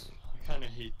Thnx. I kind of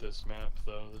hate this map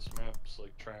though. This map's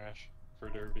like trash for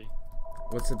Derby.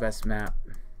 What's the best map?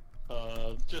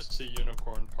 Just the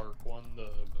Unicorn Park one, the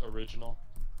original.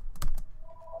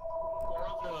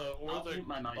 Or the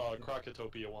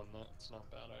Crocotopia one, that's not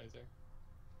bad either.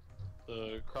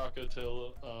 The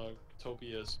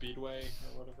Crocotopia Speedway,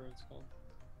 or whatever it's called.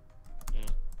 Yeah.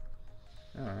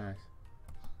 Oh, nice.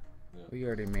 Yeah. We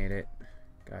already made it.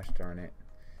 Gosh darn it.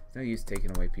 It's no use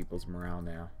taking away people's morale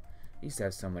now. I used to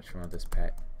have so much fun with this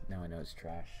pet. Now I know it's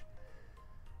trash.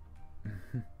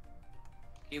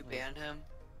 You banned him?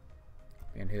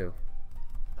 And who?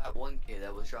 That one kid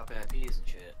that was dropping IPs and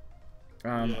shit.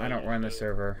 I don't run the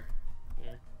server.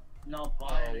 Yeah. No,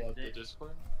 Brian What, the did.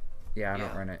 Discord? Yeah, I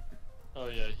don't Yeah. run it. Oh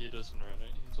yeah, he doesn't run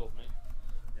it, he told me.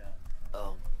 Yeah.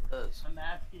 It does. I'm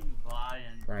asking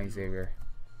Brian. Brian Xavier.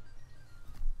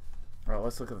 Alright,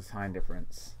 let's look at the time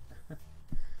difference.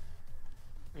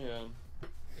 Yeah,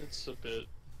 it's a bit.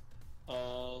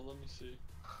 Let me see.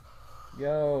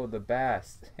 Yo, the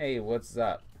best. Hey, what's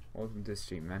up? Welcome to the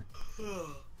stream, man.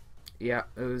 Yeah,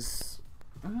 it was.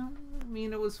 I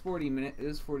mean, it was 40 minutes. It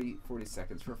was 40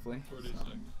 seconds roughly. 40 So,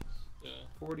 seconds. Yeah.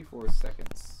 44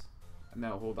 seconds.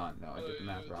 No, hold on. No, I did the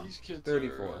math wrong. These kids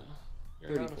 34. Are, you're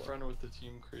not a 34. friend with the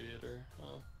team creator.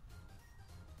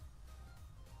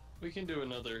 We can do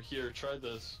another. Here, try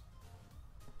this.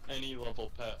 Any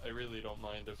level pet. I really don't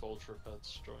mind if Ultra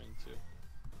Pet's join too.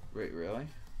 Wait, really?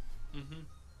 Mm-hmm.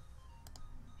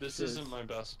 This Sure. isn't my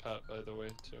best pet, by the way,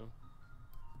 too.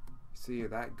 So you're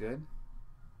that good?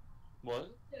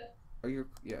 What? Oh, you're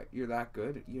that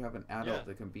good? You have an adult Yeah.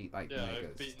 that can beat like Yeah,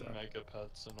 megas I've beaten stuff. Mega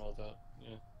Pets and all that.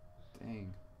 Yeah.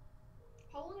 Dang.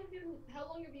 How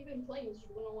long have you been playing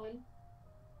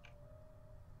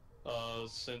Wizard101?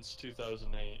 Since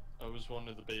 2008. I was one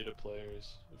of the beta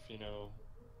players, if you know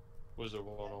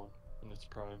Wizard101 in its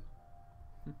prime.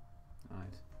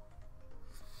 Nice.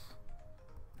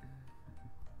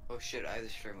 Oh shit, I have the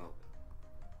stream open.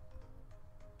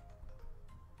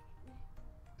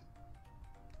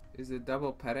 Is it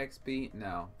double pet XP?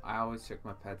 No. I always check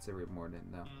my pets every morning,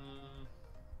 though.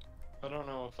 I don't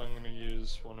know if I'm gonna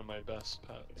use one of my best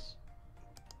pets.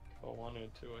 If I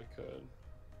wanted to, I could.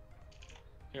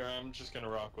 Here, I'm just gonna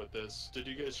rock with this. Did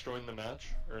you guys join the match,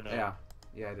 or no? Yeah.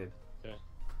 Yeah, I did.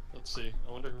 Let's see.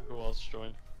 I wonder who else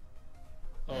joined.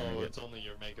 Oh, Yeah. it's only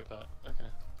your Mega Pet. Okay.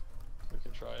 We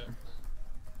can try it.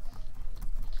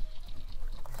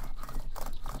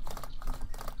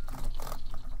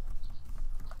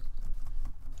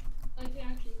 I can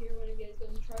actually hear when it gets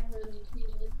going try harder than the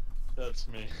keyboard. That's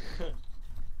me.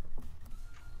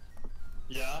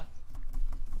 Yeah?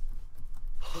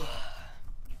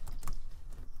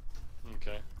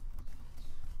 Okay.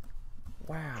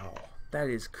 Wow. That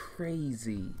is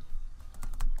crazy.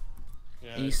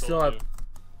 Yeah, And you I still told have- you.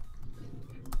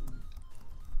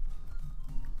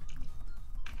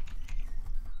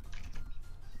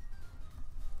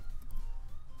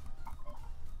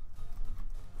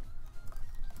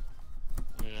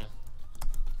 Yeah.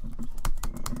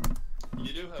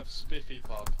 You do have Spiffy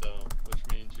Pop though, which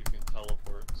means you can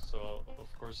teleport, so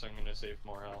of course I'm gonna save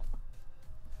morale.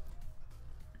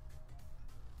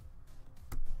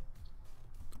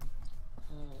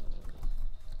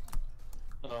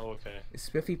 Oh, okay. Is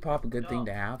Spiffy Pop a good thing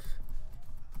to have?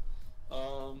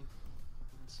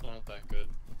 It's not that good.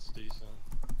 It's decent.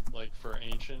 Like for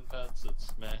ancient pets,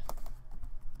 it's meh.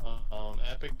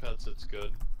 Epic pets, it's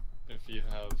good. If you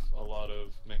have a lot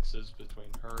of mixes between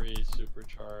hurry,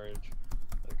 supercharge,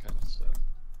 that kind of stuff.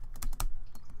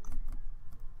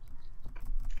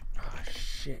 Oh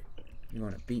shit! You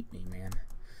want to beat me, man?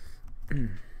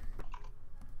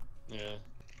 Yeah.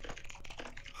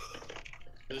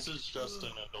 This is just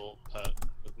an adult pet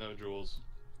with no jewels.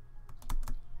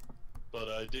 But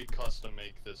I did custom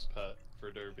make this pet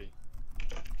for Derby.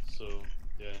 So,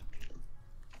 yeah.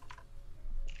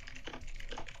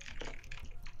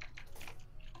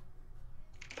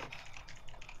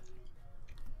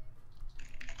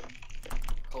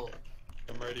 Cool.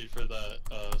 I'm ready for that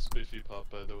Spiffy Pop,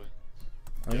 by the way.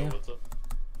 Oh yeah. What's up?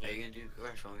 Are you gonna do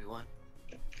Crash 1v1?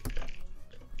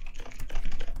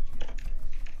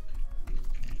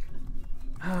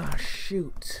 Ah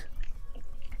shoot.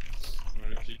 I'm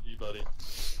ready for you, buddy.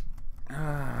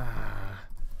 Ah.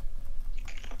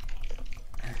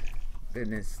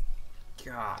 Goodness.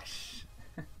 Gosh.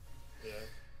 Yeah.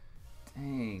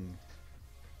 Dang.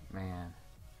 Man.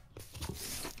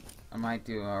 I might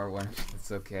do R1 if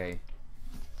it's okay.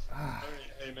 Ah.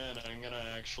 Alright, hey man, I'm gonna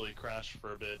actually crash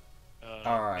for a bit.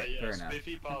 Alright, yeah, fair enough.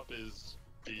 Spiffy Pop is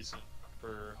decent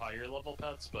for higher level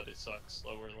pets, but it sucks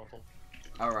lower level.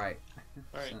 Alright.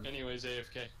 Alright, anyways,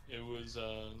 AFK. It was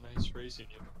nice racing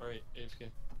you. Alright, AFK.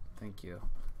 Thank you.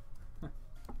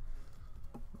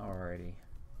 Alrighty.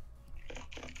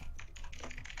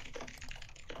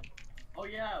 Oh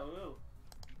yeah, ooh.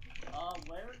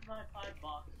 Where is my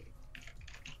 $5?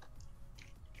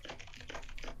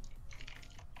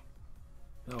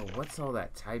 Oh, what's all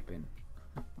that typing?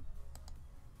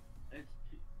 It's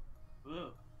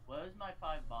ooh. Where's my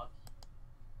 $5?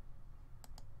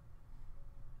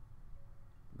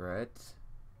 Brett?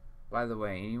 By the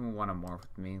way, anyone want to morph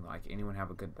with me? Like, anyone have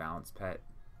a good balance pet?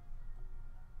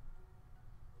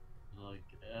 Like,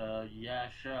 yeah,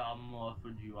 sure, I'm more for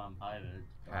you on Pirate.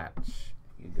 Patch.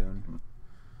 You doing?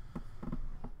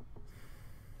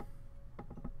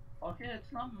 Okay,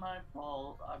 it's not my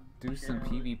fault. Do some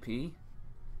PvP?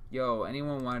 Yo,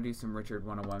 anyone want to do some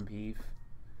Wizard101 PvP?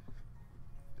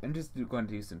 I'm just going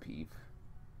to do some PvP.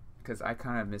 Because I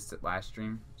kind of missed it last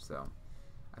stream, so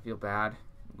I feel bad.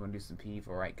 I'm going to do some PvP,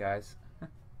 alright guys?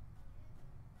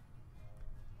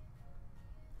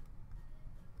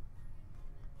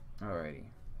 Alrighty.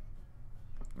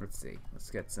 Let's see. Let's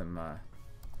get some,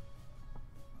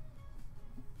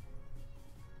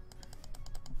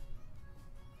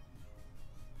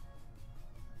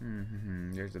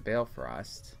 there's a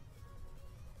Balefrost.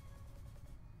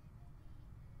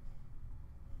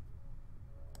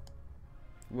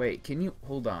 Wait, can you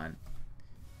hold on?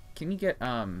 Can you get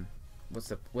what's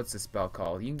the spell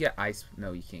called? You can get ice.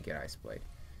 No, you can't get Ice Blade.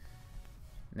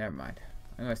 Never mind.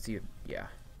 I'm gonna see. Yeah.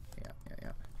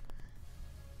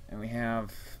 And we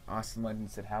have Austin Legend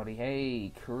said howdy.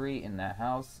 Hey, Curry in that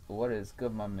house. What is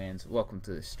good, my mans? Welcome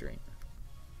to the stream.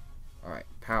 All right,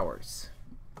 powers.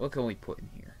 What can we put in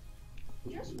here?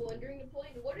 Just wondering,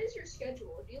 Napoleon, what is your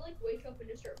schedule? Do you like wake up and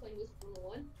just start playing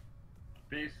Wizard101?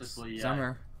 Basically,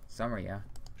 yeah. Summer, yeah.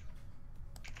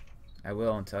 I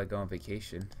will until I go on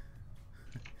vacation.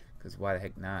 Cause why the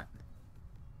heck not?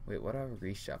 Wait, what do I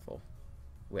reshuffle?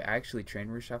 Wait, I actually train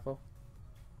reshuffle?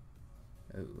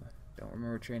 Ooh, don't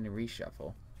remember training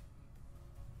reshuffle.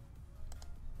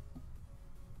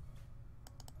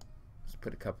 Just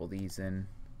put a couple of these in.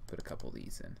 Put a couple of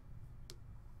these in.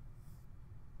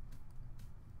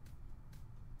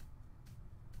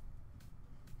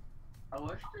 I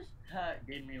wish this pet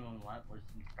gave me Relentless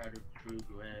instead of True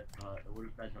Grit, but it would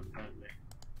have been a perfect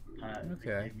pet if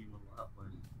Okay. it gave me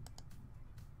Relentless.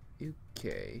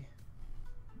 Okay.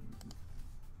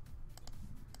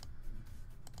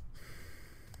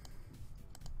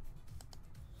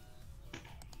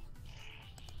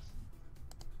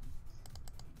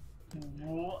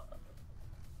 What?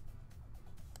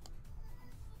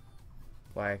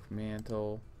 Black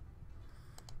Mantle.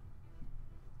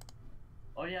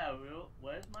 Oh yeah,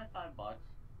 where's my $5?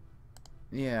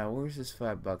 Yeah, where's this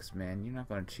 $5, man? You're not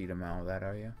gonna cheat him out of that,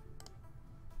 are you?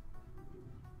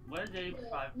 Where's Abe's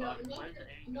 $5? No, Where's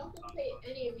I'm not gonna pay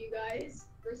any of you guys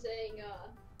for saying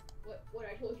what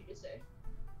I told you to say.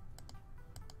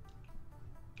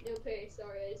 No pay,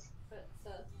 sorry,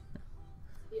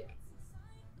 yeah.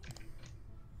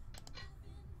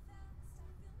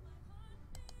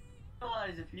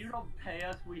 Guys, if you don't pay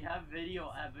us, we have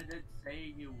video evidence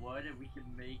saying you would, and we can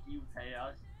make you pay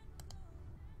us.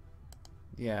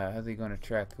 Yeah, how are they gonna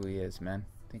track who he is, man?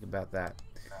 Think about that.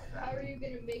 How are you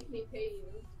gonna make me pay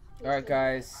you? Alright,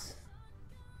 guys.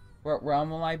 What realm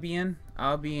will I be in?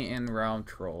 I'll be in Realm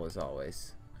Troll, as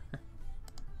always.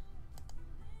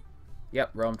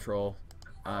 Yep, Realm Troll.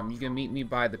 You can meet me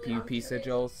by the PvP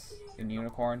sigils in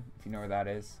Unicorn, if you know where that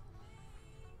is.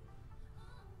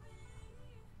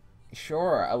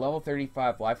 Sure, a level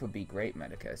 35 life would be great,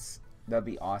 Medicus. That'd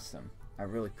be awesome. I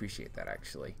really appreciate that,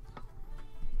 actually.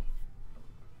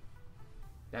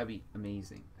 That'd be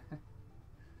amazing.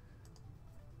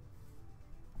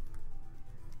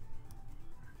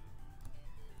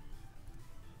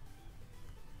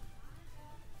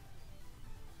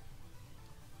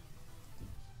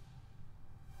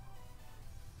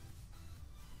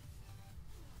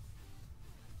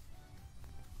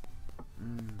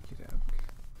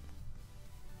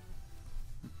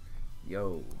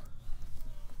 Yo.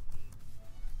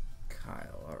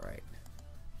 Kyle, alright.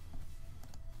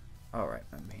 Alright,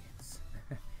 my mates.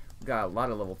 We got a lot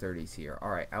of level 30s here.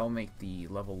 Alright, I'll make the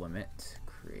level limit.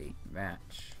 Create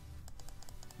match.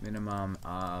 Minimum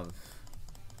of...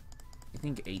 I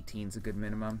think 18 is a good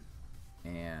minimum.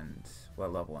 And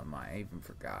what level am I? I even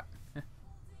forgot.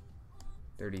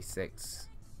 36.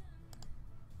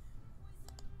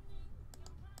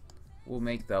 We'll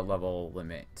make the level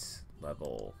limit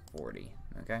level 40.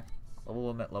 Okay? Level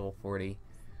limit level 40.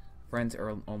 Friends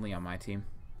are only on my team.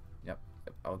 Yep.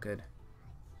 All good.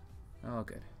 All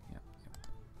good. Yep.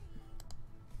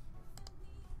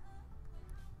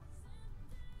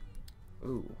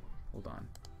 Ooh. Hold on.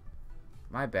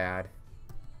 My bad.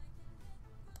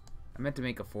 I meant to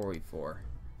make a 4v4.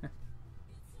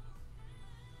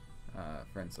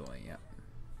 Friends only.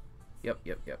 Yep.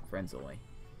 Yep. Friends only.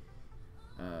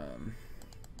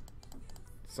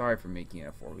 Sorry for making it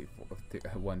a 4v4,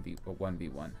 a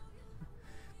 1v1.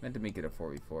 Meant to make it a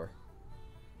 4v4.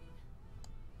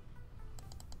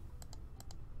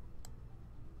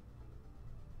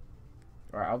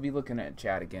 Alright, I'll be looking at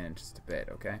chat again in just a bit,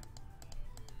 okay?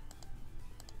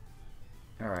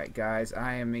 Alright, guys,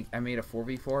 I made a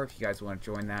 4v4. If you guys want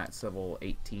to join that, it's level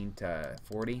 18 to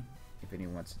 40. If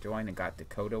anyone wants to join, I got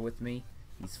Dakota with me.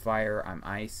 He's fire, I'm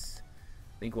ice.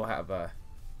 I think we'll have a...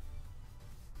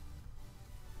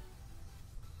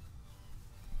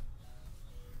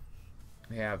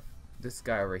 We have this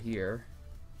guy over here.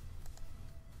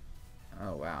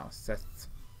 Oh wow, Seth.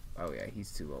 Oh yeah,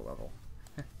 he's too low level.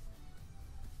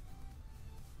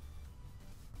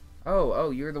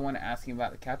 oh, you're the one asking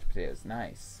about the couch potatoes.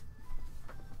 Nice.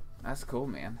 That's cool,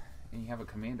 man. And you have a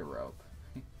commander rope.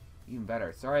 Even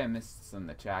better. Sorry I missed some in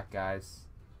the chat, guys.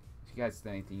 If you guys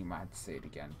said anything, you might have to say it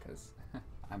again, because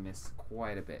I missed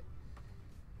quite a bit.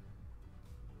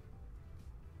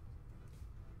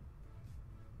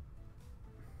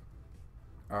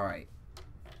 Alright.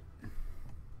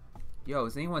 Yo,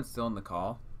 is anyone still in the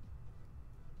call?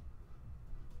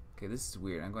 Okay, this is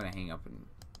weird. I'm going to hang up and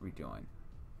rejoin.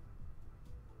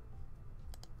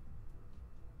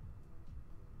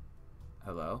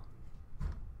 Hello?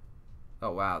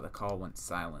 Oh wow, the call went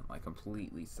silent. Like,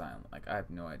 completely silent. Like, I have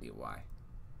no idea why.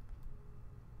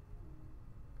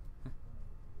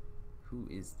 Who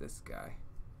is this guy?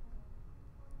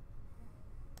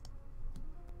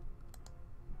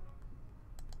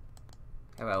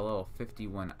 Have a little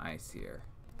 51 ice here.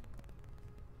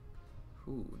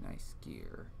 Ooh, nice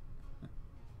gear.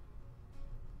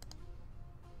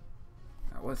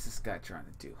 Now, what's this guy trying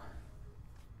to do?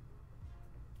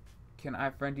 Can I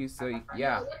friend you so you...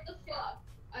 Yeah. What the fuck?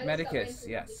 Medicus,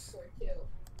 yes.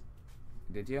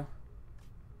 Did you?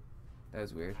 That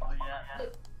was weird. Oh, yeah.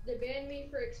 They banned me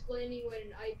for explaining what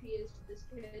an IP is to this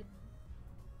kid.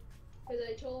 Because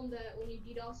I told him that when you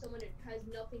DDoS someone, it has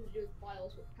nothing to do with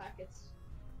files with packets.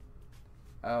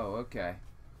 Oh, okay.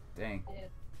 Dang.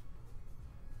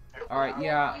 Yeah. Alright,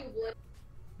 yeah.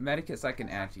 Medicus, I can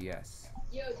add you, yes.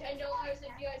 Yo, $10 if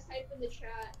you guys type in the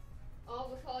chat,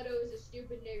 avocado is a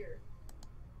stupid nigger.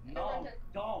 No,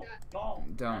 don't.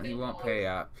 Don't. He won't pay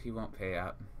up. He won't pay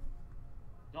up.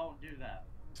 Don't do that.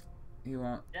 He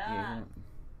won't. Yeah.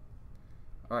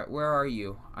 Alright, where are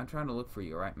you? I'm trying to look for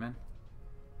you, right, man?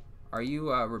 Are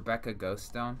you Rebecca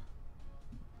Ghoststone?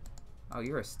 Oh,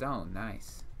 you're a stone.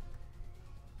 Nice.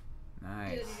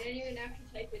 Nice. Yo, did anyone actually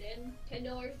type it in? $10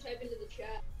 to type into the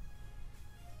chat.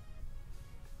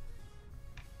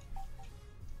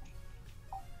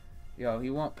 Yo, he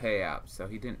won't pay up, so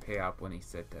he didn't pay up when he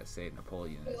said to say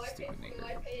Napoleon is a stupid nigger.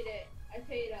 I paid it. I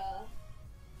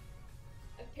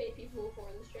paid people before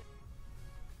this trip.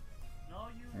 No,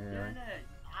 you didn't.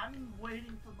 I'm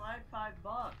waiting for my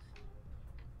 $5.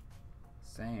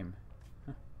 Same.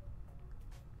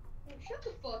 Oh, shut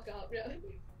the fuck up, no.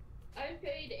 I've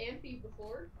paid Ampy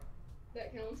before.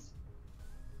 That counts.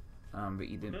 But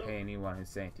you didn't pay anyone who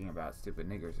said anything about stupid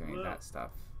niggers or any of that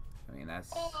stuff. I mean,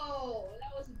 that's... Oh,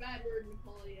 that was a bad word,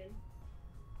 Napoleon.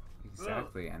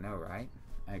 Exactly, I know, right?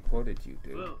 I quoted you,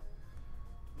 dude. Whoa.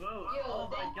 Whoa, oh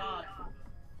my god.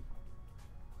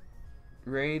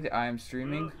 Raid, I'm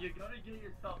streaming. Whoa, you're gonna get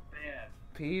yourself banned.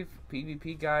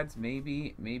 PvP guides,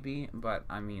 maybe, but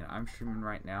I mean, I'm streaming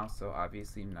right now, so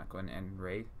obviously I'm not going to end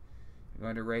raid. I'm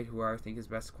going to raid who I think is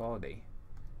best quality,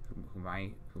 who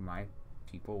my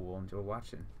people will enjoy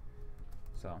watching.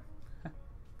 So,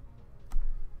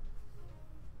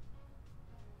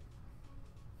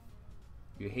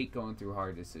 you hate going through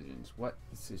hard decisions. What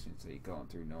decisions are you going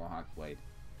through, Noah Hawkblade?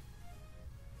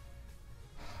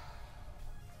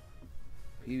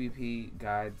 PvP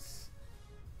guides.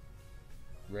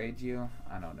 Raid you?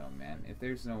 I don't know, man. If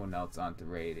there's no one else on to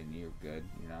raid and you're good,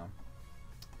 you know.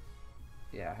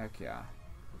 Yeah, heck yeah.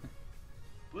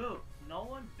 Will, no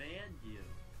one banned you.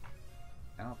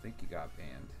 I don't think you got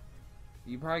banned.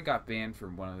 You probably got banned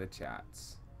from one of the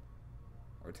chats.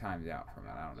 Or timed out from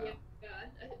it, I don't know. Yeah,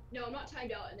 no, I'm not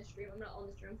timed out in the stream. I'm not on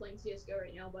the stream. I'm playing CSGO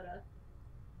right now, but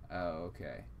Oh,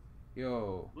 okay.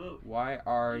 Yo, Will, why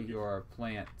are your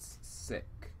plants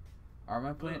sick? Are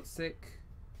my plants sick?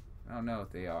 I don't know if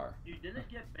they are. you didn't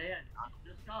get banned.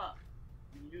 You just got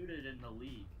muted in the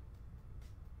league.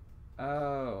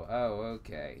 Oh,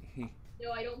 okay.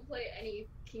 no, I don't play any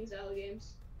King's Isle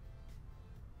games.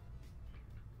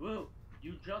 Will,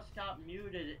 you just got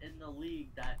muted in the league,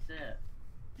 that's it.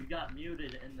 You got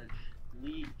muted in the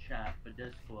league chat for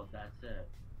Discord, that's it.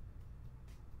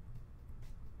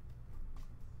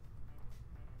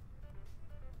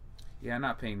 Yeah, I'm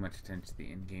not paying much attention to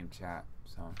the in-game chat,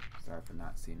 so sorry for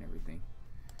not seeing everything.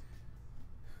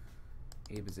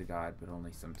 Abe is a god, but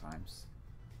only sometimes.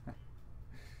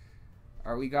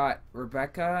 Alright, we got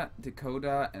Rebecca,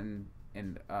 Dakota, and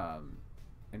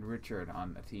Richard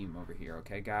on the team over here,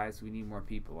 okay, guys? We need more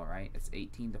people, alright? It's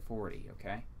 18 to 40,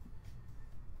 okay?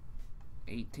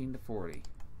 18 to 40.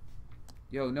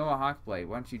 Yo, Noah Hawkblade,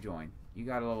 why don't you join? You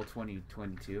got a level 20,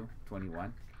 22,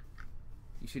 21.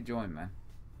 You should join, man.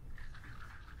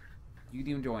 You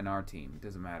can even join our team. It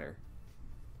doesn't matter.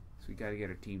 So we gotta get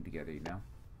our team together, you know?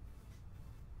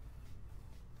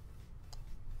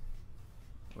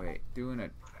 Wait, do a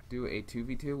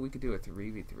 2v2? We could do a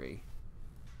 3v3.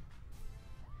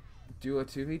 Do a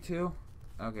 2v2?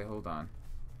 Okay, hold on.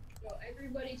 So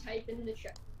everybody type in the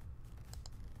chat.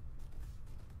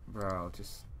 Bro,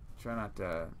 just try not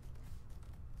to...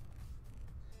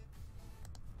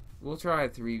 We'll try a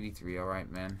 3v3,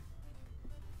 alright, man?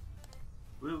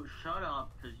 Will, shut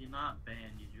up, cause you're not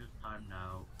banned, you just timed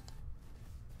out.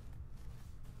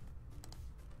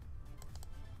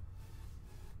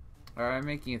 Alright, I'm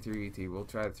making a 3v3. We'll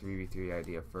try the 3v3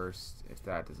 idea first, if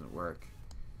that doesn't work.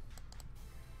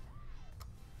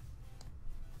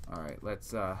 Alright,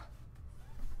 let's, Oh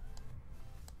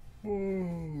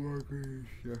my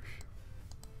gosh.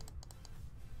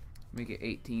 Make it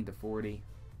 18 to 40,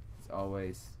 as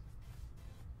always.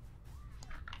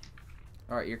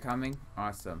 Alright, you're coming?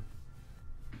 Awesome.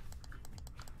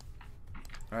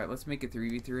 Alright, let's make it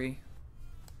 3v3.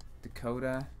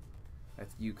 Dakota,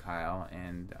 that's you, Kyle,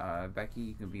 and Becky,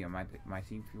 you can be on my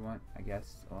team if you want, I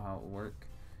guess, or how it will work.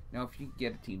 Now, if you could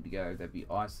get a team together, that'd be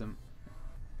awesome.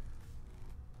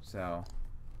 So,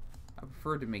 I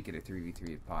prefer to make it a 3v3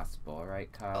 if possible,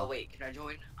 alright, Kyle? Oh wait, can I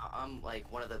join? I'm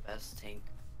like one of the best tank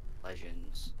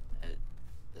legends at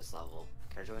this level.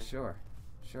 Can I join? Sure.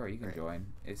 Sure, you can Great. join.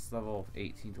 It's level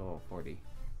 18 to level 40.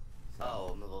 So, Oh,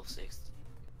 I'm level 60.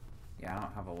 yeah, I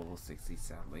don't have a level 60,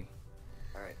 sadly.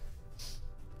 Alright.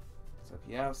 So if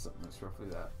you have something that's roughly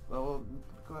that level,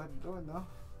 go ahead and join though.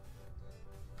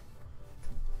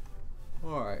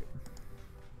 Alright.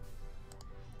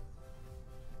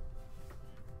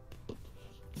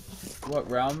 What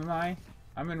realm am I?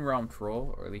 I'm in Realm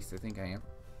Troll, or at least I think I am.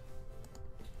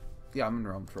 Yeah, I'm in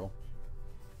Realm Troll.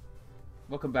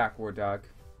 Welcome back, War Dog.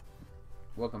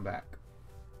 Welcome back.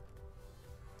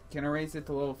 Can I raise it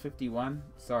to level 51?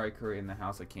 Sorry, Curry in the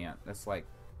house, I can't. That's like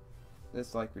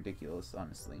ridiculous,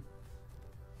 honestly.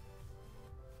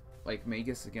 Like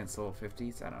Magus against level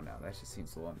 50s? I don't know. That just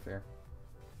seems a little unfair.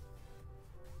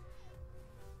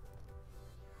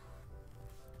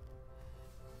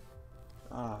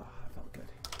 Ah, I felt good.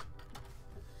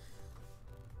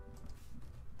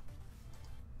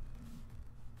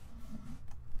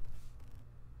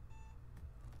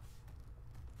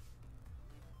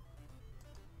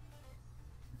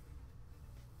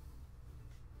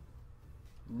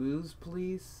 Lose,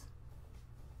 please?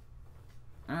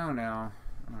 I don't know,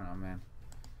 man.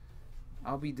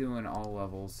 I'll be doing all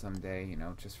levels someday, you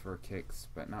know, just for kicks,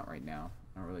 but not right now.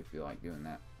 I don't really feel like doing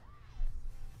that.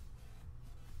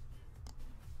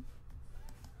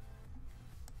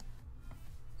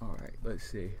 let's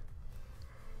see.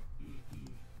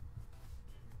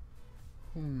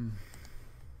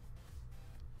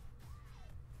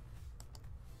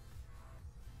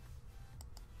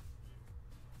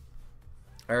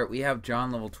 Alright, we have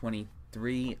John level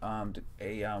 23.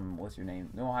 What's your name?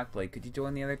 No, Hawkblade. Could you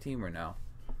join the other team or no?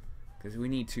 Because we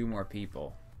need 2 more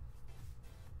people.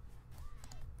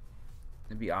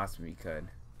 It'd be awesome if you could.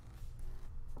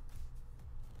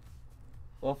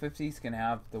 Well, 50s can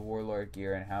have the Warlord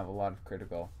gear and have a lot of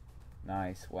critical.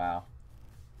 Nice, wow.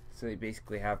 So they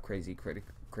basically have crazy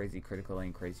critical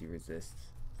and crazy resist.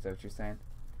 Is that what you're saying?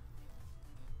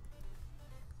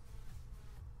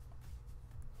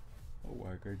 Oh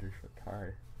my goodness, I'm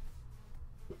tired.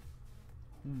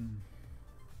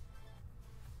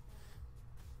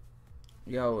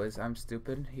 Yo, is I'm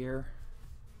stupid here?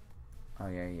 Oh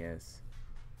yeah, he is.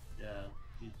 Yeah,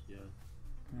 he's here.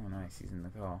 Oh nice, he's in the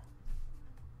call.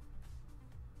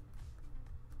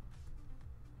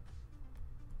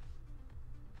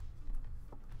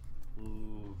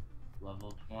 Ooh,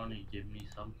 level 20, give me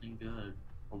something good,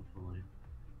 hopefully.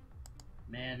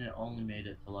 Man, it only made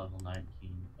it to level 19,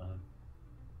 but...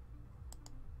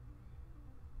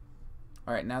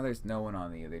 Alright, now there's no one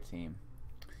on the other team.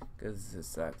 Because this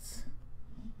sucks.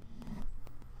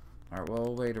 Alright,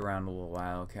 we'll wait around a little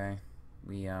while, okay?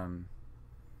 I'm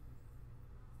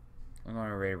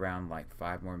gonna wait around like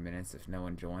 5 more minutes. If no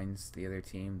one joins the other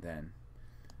team, then...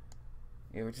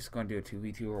 Yeah, we're just gonna do a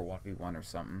 2v2 or 1v1 or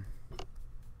something.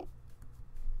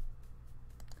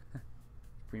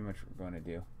 Pretty much what we're gonna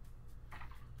do.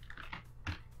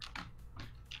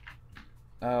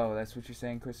 Oh, that's what you're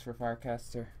saying, Christopher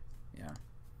Firecaster? Yeah.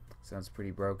 Sounds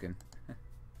pretty broken.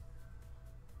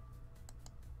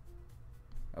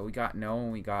 Oh, we got Noah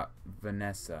and we got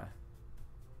Vanessa.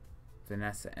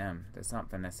 Vanessa M. That's not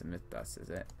Vanessa Mythos, is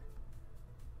it?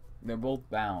 They're both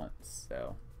balanced,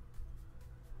 so...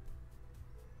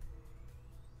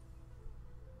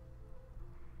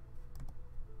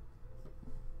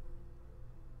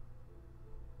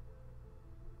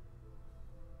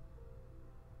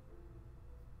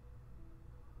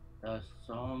 There's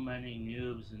so many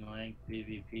noobs in ranked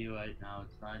PvP right now,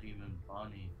 it's not even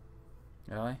funny.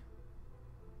 Really?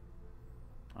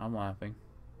 I'm laughing.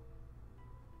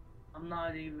 I'm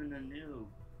not even a noob.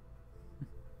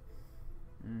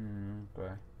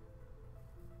 Okay.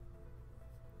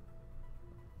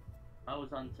 I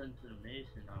was on Sensitive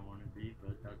Nation, I want to be,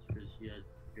 but that's because she had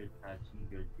good pets and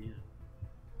good gear.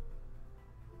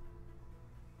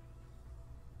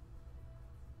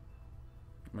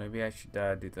 Maybe I should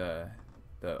do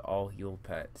the all heal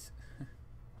pets.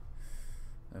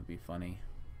 That'd be funny.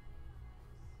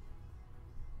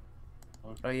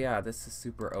 Okay. Oh yeah, this is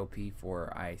super OP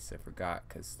for ice. I forgot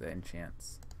because the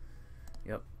enchants.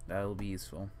 Yep, that'll be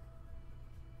useful.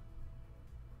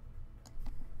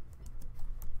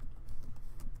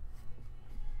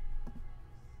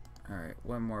 Alright,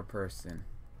 one more person.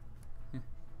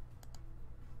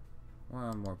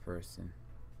 One more person.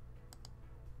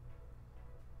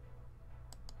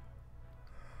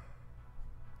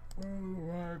 Oh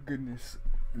my goodness.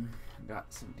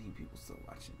 Got 17 people still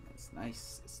watching. That's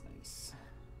nice. That's nice.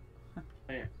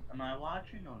 Wait, am I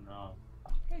watching or no?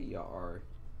 Yeah, you are.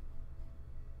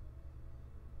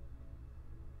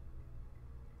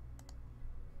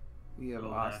 We have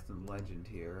Go back. Austin Legend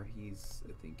here. I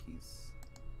think he's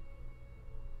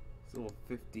level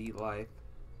 50 life.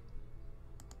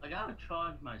 I gotta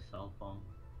charge my cell phone.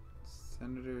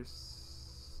 Senator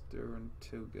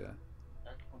Sturentuga.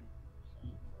 That's 20%.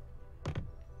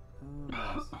 Oh,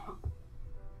 nice.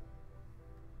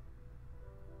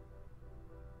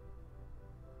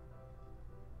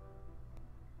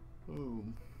 Oh,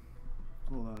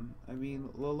 hold on. I mean,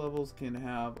 low levels can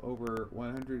have over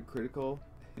 100 critical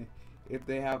if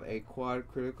they have a quad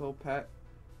critical pet,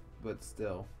 but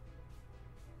still.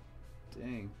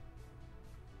 Dang.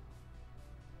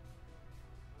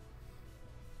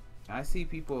 I see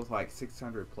people with like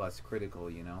 600 plus critical,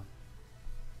 you know.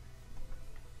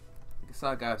 I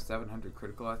saw a guy with 700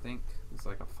 critical, I think. It's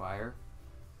like a fire.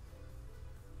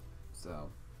 So.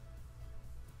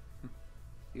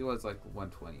 He was like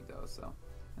 120 though, so.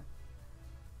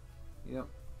 Yep.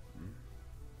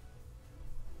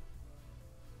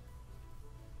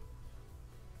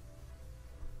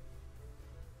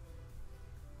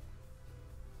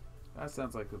 That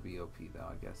sounds like it would be OP though,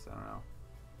 I guess. I don't know.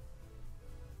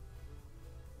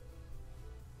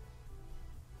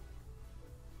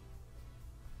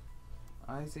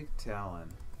 Isaac Talon.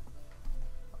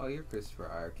 Oh, you're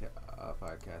Christopher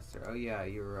Firecaster. Oh yeah,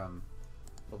 you're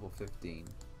level 15.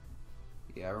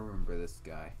 Yeah, I remember this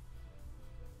guy.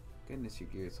 Goodness, your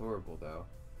gear is horrible though.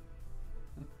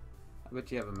 I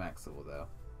bet you have a max level though.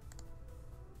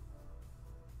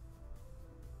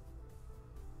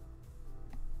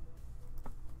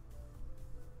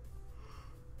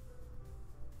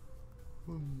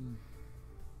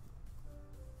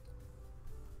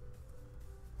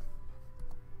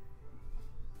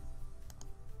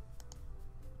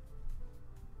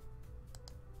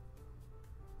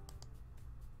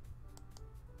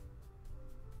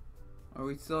 Oh,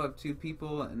 we still have 2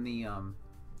 people in the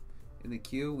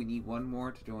queue. We need 1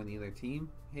 more to join the other team.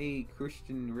 Hey,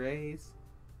 Christian Reyes.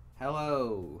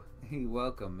 Hello. Hey,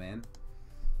 welcome, man.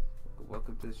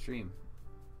 Welcome to the stream.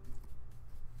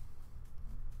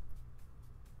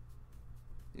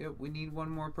 Yep, we need 1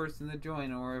 more person to join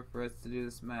in order for us to do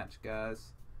this match,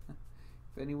 guys.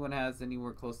 If anyone has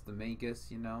anywhere close to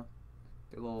Magus, you know,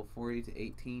 they're level 40 to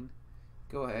 18,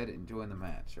 go ahead and join the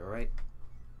match, alright?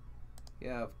 You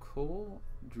have Cole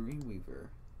Dreamweaver,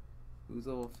 who's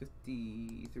level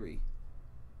 53.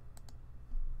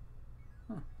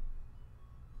 Huh.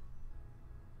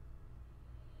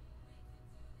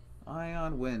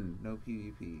 Ion Wind, no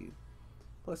PvP.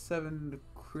 +7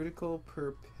 critical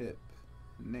per pip.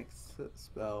 Next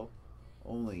spell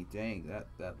only. Dang,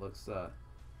 that looks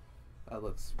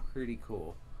pretty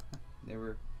cool.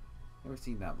 Never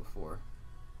seen that before.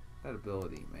 That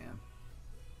ability, man.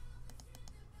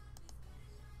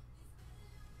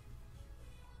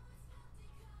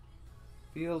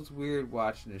 Feels weird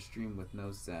watching a stream with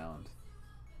no sound.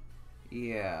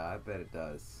 Yeah, I bet it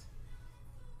does.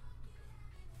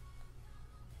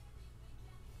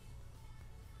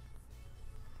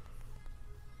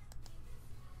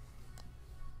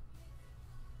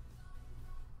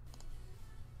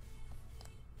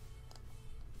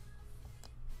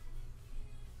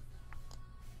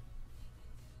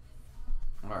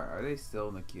 Alright, are they still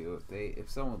in the queue? If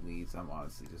someone leaves, I'm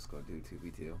honestly just gonna do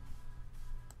 2v2.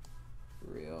 For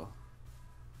real.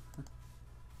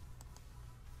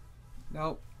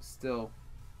 Nope, still.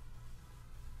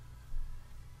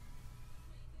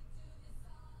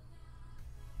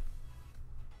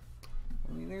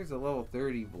 I mean, there's a level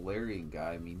 30 Valerian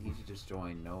guy. I mean, he should just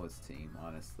join Noah's team,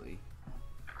 honestly.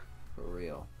 For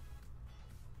real.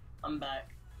 I'm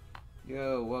back.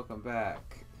 Yo, welcome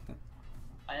back.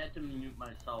 I had to mute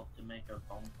myself to make a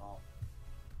phone call.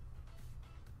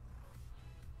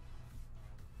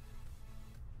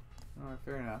 Alright,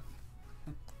 fair enough.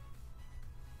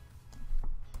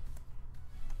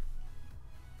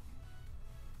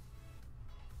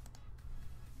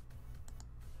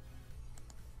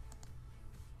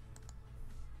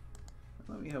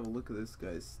 Let me have a look at this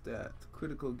guy's stats.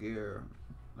 Critical gear.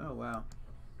 Oh wow.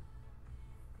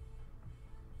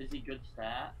 Is he good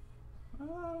stat? I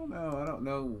don't know. I don't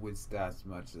know his stats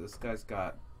much. This guy's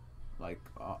got like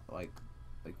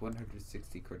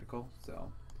 160 critical,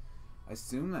 so I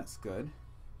assume that's good.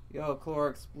 Yo,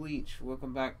 Clorox Bleach,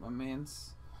 welcome back, my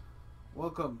mans.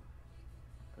 Welcome.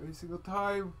 Every single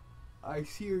time I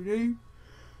see your name,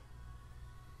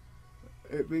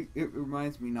 it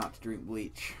reminds me not to drink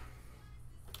bleach.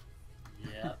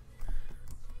 Yeah.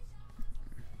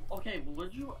 Okay,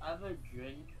 would you ever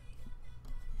drink?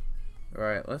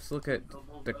 Alright, let's look at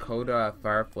Dakota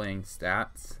Fireflame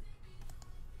stats.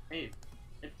 Hey,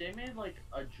 if they made like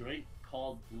a drink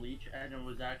called bleach and it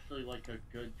was actually like a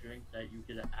good drink that you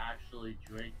could actually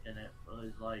drink and it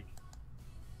was like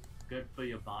good for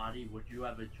your body, would you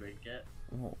ever drink it?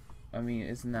 Well, I mean,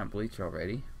 isn't that bleach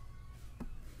already?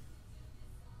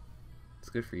 It's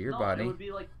good for your body. It would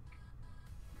be like...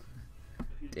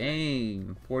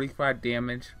 Dang, 45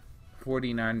 damage,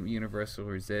 49 universal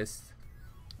resist.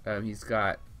 He's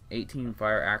got 18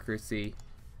 fire accuracy.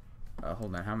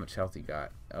 Hold on, how much health he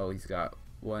got? Oh, he's got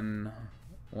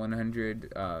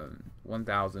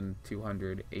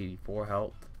 1,284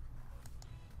 health.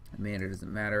 Man, it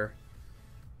doesn't matter.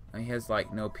 He has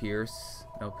like no pierce,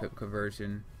 no pip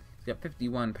conversion. He's got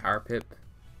 51 power pip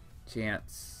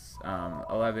chance,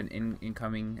 11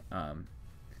 incoming,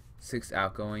 6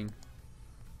 outgoing.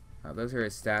 Those are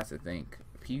his stats, I think.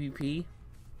 PvP,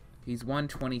 he's won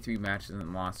 23 matches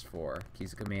and lost 4.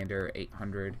 He's a commander,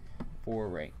 804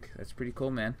 rank. That's pretty cool,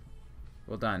 man.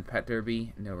 Well done. Pet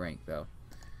Derby, no rank though.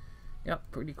 Yep,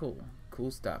 pretty cool.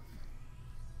 Cool stuff.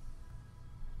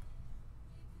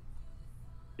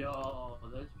 Yo,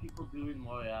 there's people doing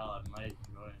Royale. I might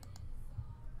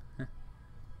join.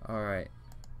 Alright.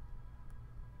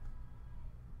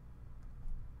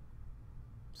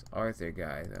 This Arthur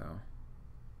guy, though.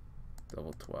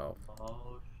 Level 12.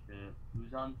 Oh shit.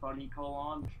 Who's on Funny Cole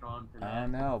Armstrong today? I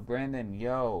don't know. Brandon,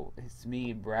 yo. It's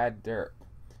me, Brad Derp.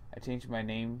 I changed my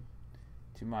name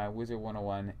to my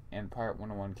Wizard101 and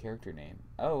Pirate101 character name.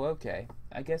 Oh, okay.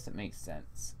 I guess it makes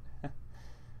sense.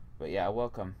 But yeah,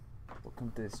 welcome.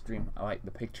 Welcome to the stream. I like the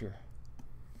picture.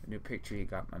 The new picture you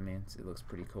got, my man. It looks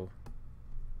pretty cool.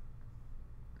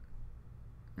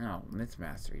 Oh, Myth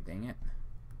Mastery, dang it.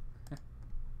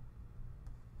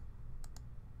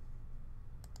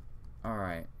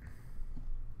 Alright.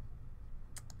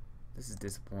 This is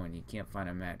disappointing. You can't find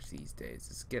a match these days.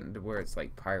 It's getting to where it's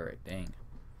like pirate, dang.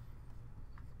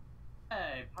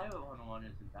 Hey, Pirate101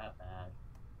 isn't that bad.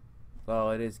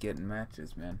 Well, it is getting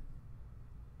matches, man.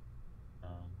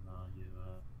 No, you,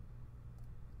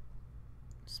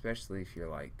 Especially if you're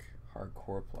like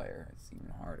hardcore player, it's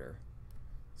even harder.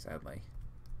 Sadly.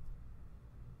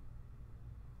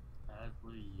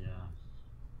 Sadly, yes.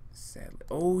 Sadly.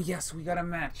 Oh yes, we got a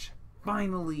match.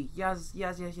 Finally. Yes,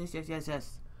 yes, yes, yes, yes, yes,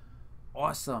 yes.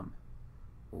 Awesome.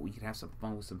 Well, we can have some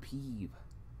fun with some peeve.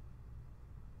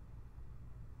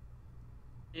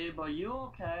 Hey, but you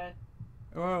okay?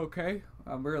 Oh, okay.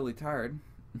 I'm really tired.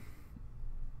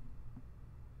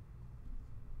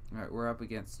 Alright, we're up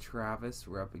against Travis.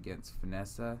 We're up against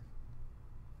Vanessa.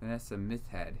 Vanessa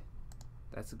Mythhead.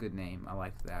 That's a good name. I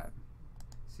like that.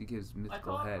 She gives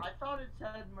mythical head. I thought it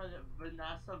said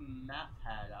Vanessa Meth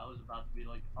Head. I was about to be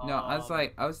like, No, I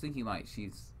was thinking like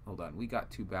she's, hold on, we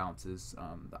got 2 bounces.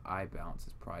 The eye bounce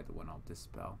is probably the one I'll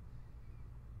dispel.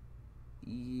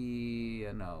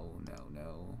 Yeah, no.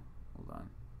 Hold on.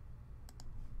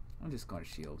 I'm just going to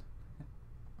shield.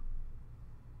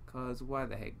 Cause why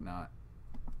the heck not?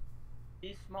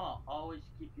 Be small. Always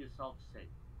keep yourself safe.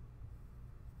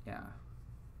 Yeah,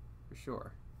 for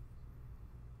sure.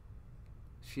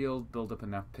 Shield, build up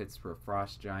enough pits for a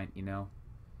frost giant, you know.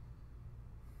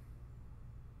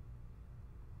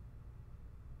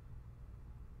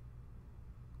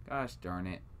 Gosh darn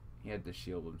it. He had to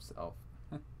shield himself.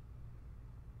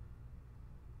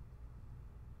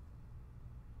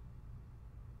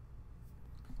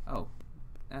 Oh,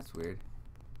 that's weird.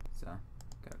 So,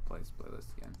 gotta play this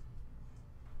playlist again.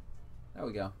 There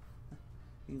we go.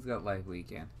 He's got live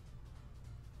weekend.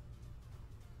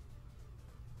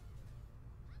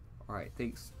 Alright,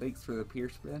 thanks for the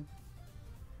pierce spin.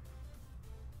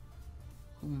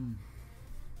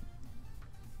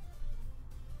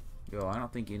 Yo, I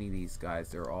don't think any of these guys,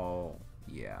 they're all,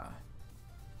 yeah.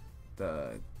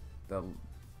 Oh,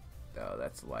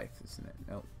 that's life, isn't it?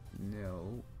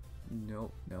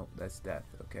 Nope, that's death,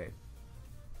 okay.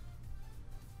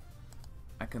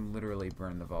 I can literally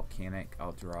burn the volcanic.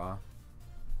 I'll draw.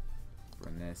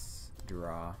 Burn this,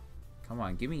 draw. Come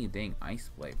on, give me a dang ice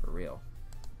blade for real.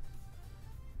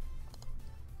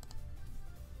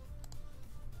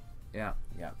 Yeah,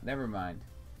 never mind.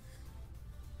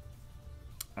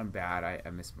 I'm bad. I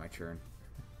missed my turn.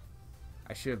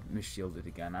 I should have misshielded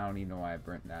again. I don't even know why I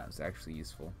burnt that. It was actually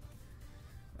useful.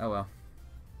 Oh well.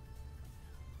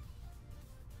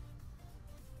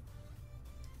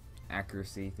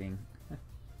 Accuracy thing.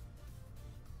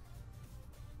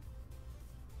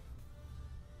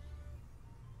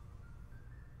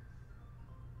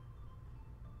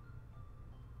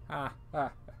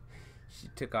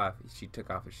 She took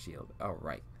off his shield. Oh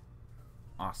right.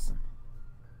 Awesome.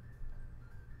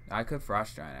 I could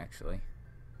frost giant actually.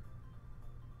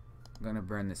 I'm gonna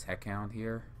burn this heckhound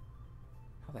here.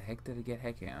 How the heck did I get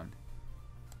heckhound?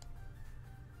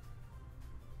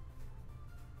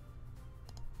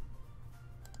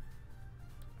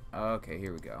 Okay,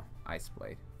 here we go. Ice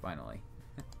blade, finally.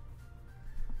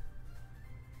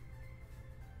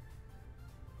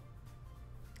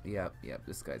 Yep,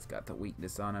 this guy's got the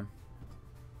weakness on him.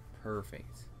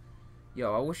 Perfect.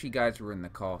 Yo, I wish you guys were in the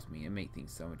call with me. It'd make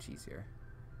things so much easier.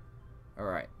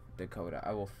 Alright, Dakota,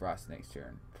 I will frost next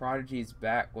turn. Prodigy's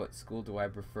back. What school do I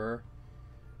prefer?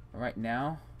 Right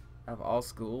now, out of all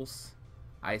schools,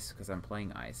 ice, because I'm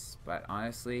playing ice. But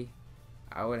honestly,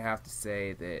 I would have to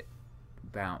say that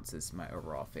bounce is my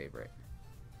overall favorite.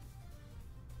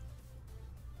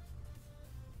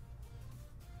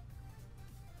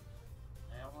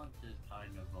 Is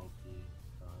kind of OP.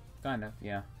 So. Kind of,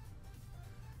 yeah.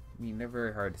 I mean, they're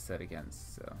very hard to set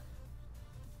against, so.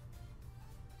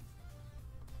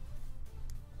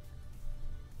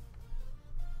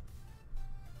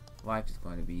 Life is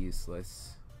going to be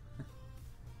useless.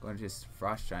 Going to just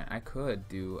frost giant. I could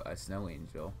do a snow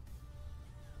angel,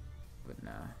 but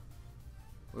nah.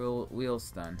 We'll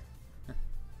stun.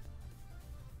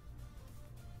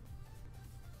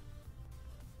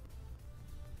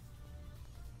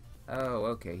 Oh,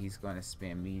 okay, he's going to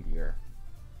spam meteor.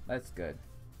 That's good.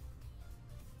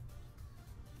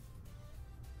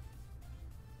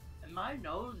 And my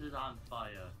nose is on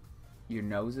fire. Your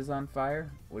nose is on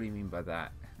fire? What do you mean by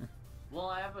that? Well,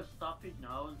 I have a stuffy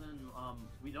nose and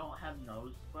we don't have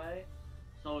nose spray.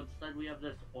 So instead we have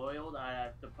this oil that I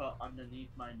have to put underneath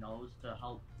my nose to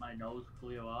help my nose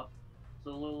clear up.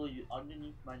 So literally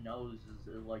underneath my nose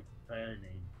is like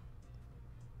burning.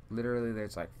 Literally,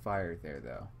 there's like fire there,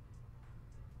 though.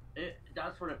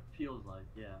 That's what it feels like,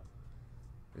 yeah.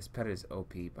 This pet is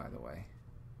OP, by the way.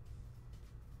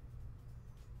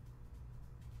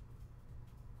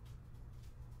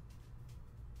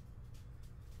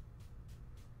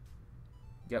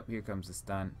 Yep, here comes the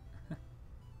stun.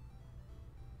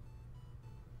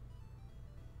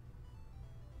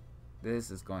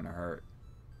 This is going to hurt.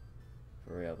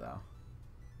 For real, though.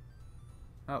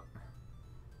 Oh.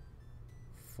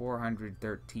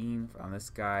 413 on this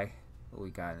guy. What we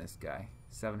got in this guy?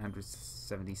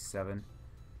 777.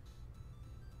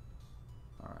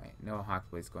 Alright, no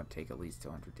Hawkblade's going to take at least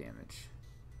 200 damage.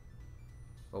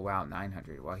 Oh wow,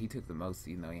 900. Well, he took the most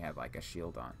even though he had like a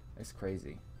shield on. That's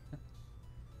crazy.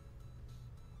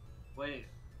 Wait,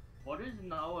 what is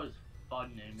Noah's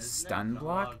fun name? Isn't Stun it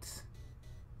blocked?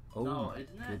 Oh no, my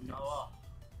isn't it goodness. Noah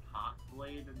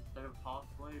Hawkblade instead of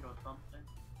Hawkblade or something?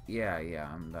 Yeah,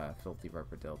 I'm the filthy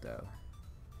rubber dildo.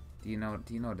 Do you know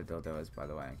what a dildo is, by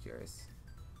the way? I'm curious.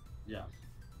 Yes.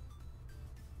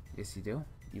 Yes, you do?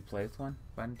 You play with one,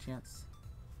 by any chance?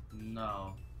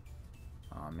 No.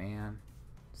 Aw, man.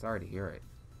 Sorry to hear it.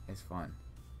 It's fun.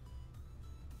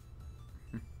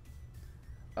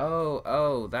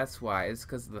 Oh, that's why. It's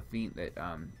because of the feint that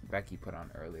Becky put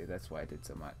on earlier. That's why I did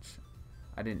so much.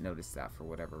 I didn't notice that for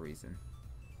whatever reason.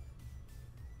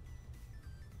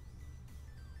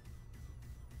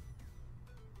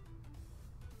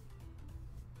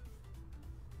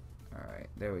 Alright,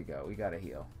 there we go. We got a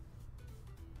heal.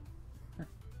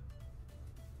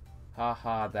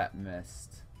 Haha, that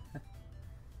missed.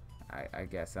 I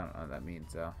guess. I don't know what that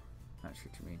means, though. Not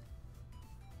sure what you mean.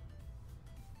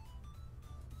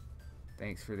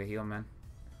 Thanks for the heal, man.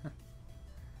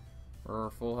 We're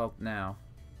full health now.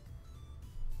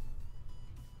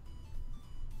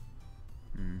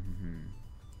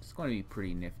 It's going to be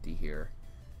pretty nifty here.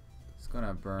 It's going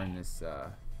to burn this,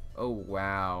 oh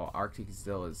wow, Arctic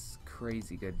Still is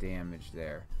crazy good damage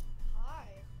there. Hi.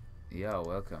 Yo,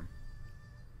 welcome.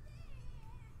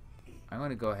 I'm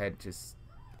going to go ahead and just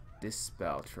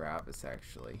dispel Travis,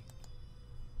 actually.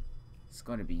 It's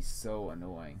going to be so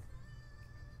annoying.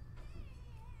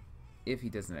 If he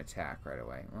doesn't attack right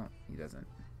away. Well, he doesn't.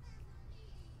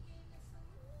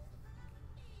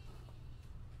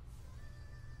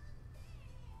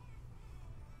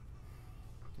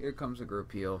 Here comes a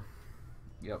group heal.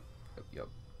 Yep.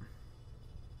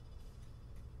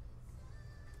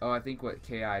 Oh, I think what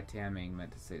K.I. Tamming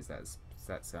meant to say is that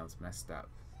sounds messed up.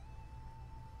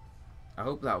 I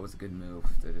hope that was a good move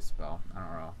to dispel. I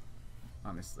don't know.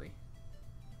 Honestly.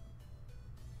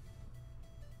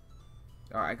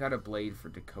 Alright, I got a blade for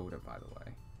Dakota, by the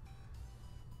way.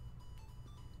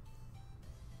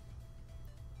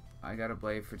 I got a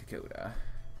blade for Dakota.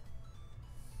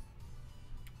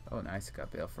 Oh, nice. I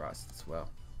got Balefrost as well.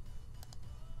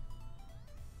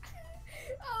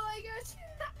 Oh my gosh.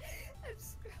 I'm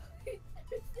scrolling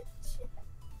through the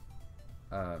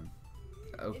chat.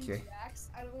 Okay. In Jax,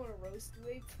 I don't want to roast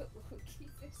you, but Loki,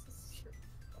 this is your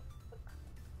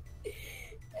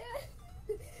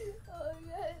oh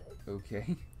my god.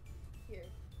 Okay. Here.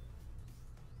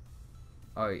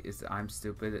 Oh, is I'm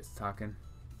stupid? It's talking.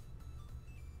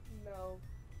 No.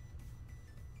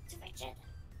 It's Richard.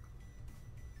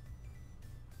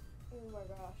 Oh my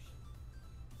gosh.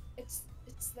 It's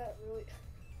that really.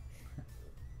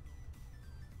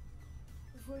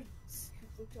 Would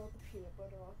looked all the peanut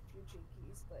butter off your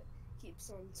jinkies, but keeps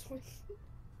on swinging.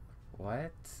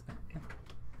 What?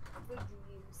 The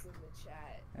memes in the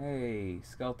chat. Hey,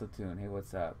 Skeletoon. Hey,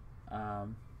 what's up?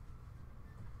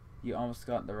 You almost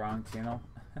got the wrong channel.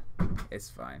 It's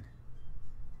fine.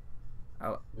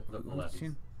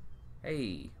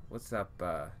 Hey, what's up,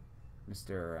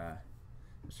 Mr.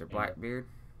 Blackbeard?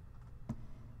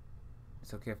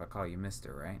 It's okay if I call you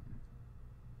Mister, right?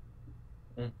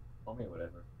 Call me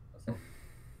whatever. That's all.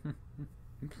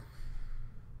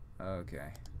 Okay.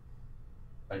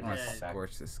 I I'm gonna just, got back,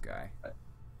 scorch this guy.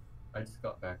 I just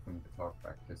got back from guitar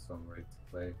practice, so I'm ready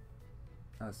to play.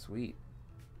 Oh, sweet.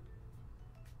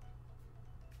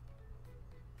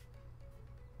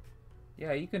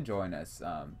 Yeah, you can join us,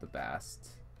 the Bast.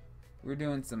 We're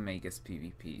doing some Magus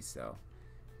PvP, so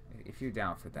if you're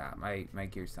down for that, my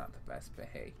gear's not the best, but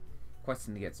hey,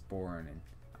 questing gets boring, and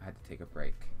I had to take a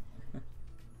break.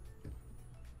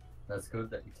 That's good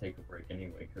that you take a break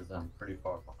anyway, because I'm pretty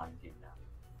far behind you now.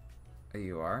 Oh,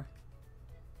 you are?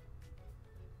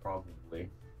 Probably.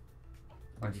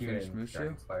 Did you finish in Mushu?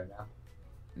 Dragon's Fire now?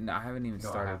 No, I haven't even No,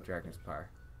 I started haven't. Dragon's Pyre.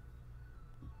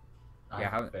 I Yeah,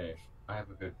 how- haven't finished. I have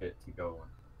a good bit to go on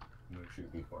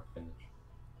Mushu before I finish.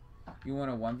 You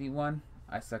want a 1v1?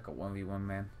 I suck at 1v1,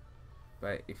 man.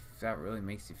 But if that really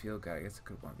makes you feel good, I guess a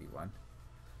good 1v1.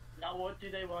 Now what do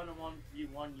they want to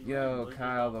 1v1? Yo,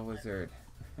 Kyle the Wizard.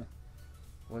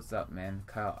 What's up, man?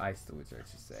 Kyle Ice the Wizard, I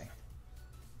should say.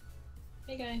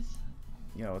 Hey guys.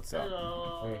 Yo, what's up?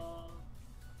 Hello. Hey.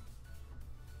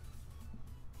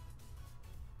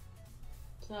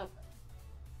 What's up?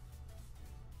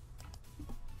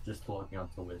 Just logging on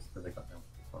to Wiz because I got no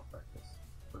baseball practice.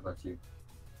 What about you?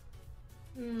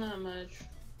 Not much.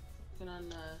 Working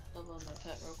on leveling my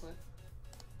pet real quick.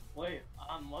 Wait,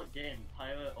 what game?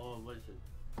 Pirate or Wizard?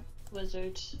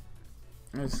 Wizards.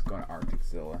 I'm just going to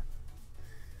Arcticzilla.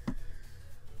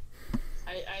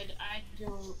 I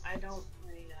don't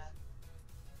play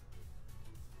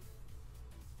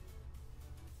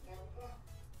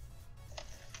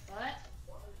What?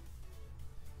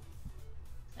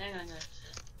 Hang on guys.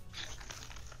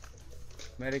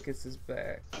 Medicus is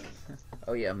back.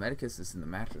 Oh yeah, Medicus is in the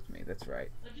match with me, that's right.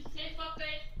 What'd you say,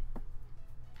 fuckface?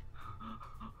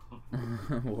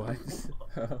 What?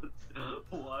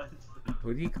 What?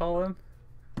 What do you call him?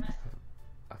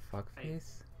 A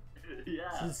fuckface?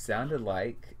 Yeah. This sounded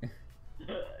like.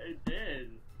 It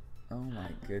did. Oh my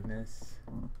goodness.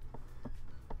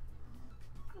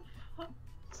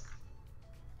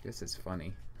 This is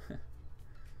funny.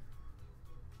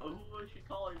 Who was she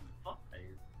calling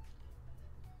fuckface?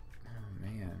 Oh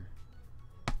man.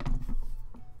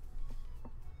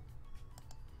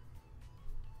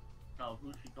 No,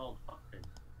 who she called fuckface?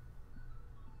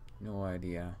 No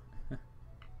idea.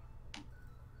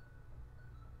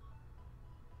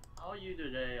 How are you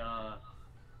today, I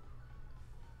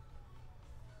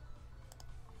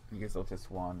guess I'll just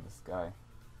wand this guy.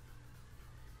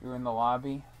 You're in the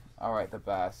lobby? Alright, the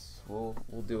best. We'll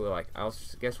do it like,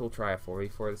 guess we'll try a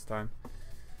 4v4 this time.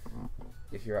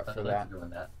 If you're up for that. Doing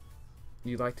that.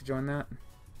 You'd like to join that?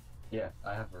 Yeah,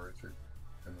 I have a Richard.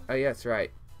 Oh yeah, that's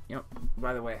right. Yep.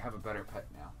 By the way, I have a better pet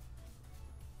now.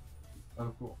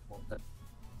 Oh, cool. Well, that,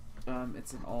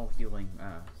 It's an all healing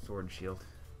sword and shield.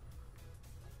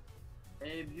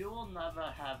 Abe, you will never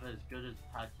have as good as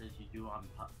pets as you do on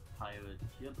pirates.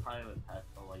 Your pirate pets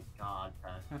are like god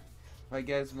pets. If I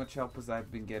get as much help as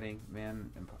I've been getting,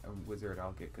 man, and Wizard,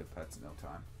 I'll get good pets in no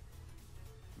time.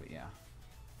 But yeah,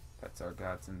 pets are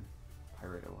gods, and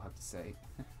pirate, I will have to say.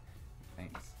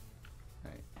 Thanks.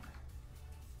 Right.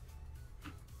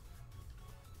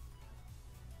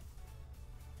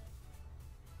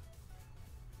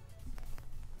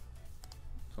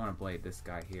 Just want to blade this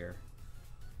guy here.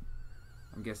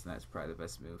 I'm guessing that's probably the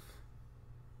best move.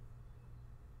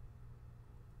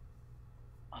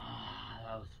 Ah,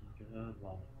 that was a good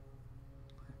one.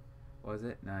 Was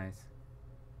it? Nice.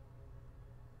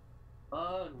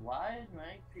 Why in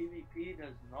ranked PvP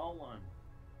does no one?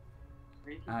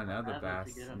 Taking I don't know, the forever to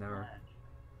best, get a never. match.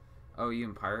 Oh, you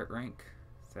in pirate rank?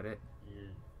 Is that it? Yeah.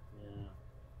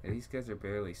 Yeah, these guys are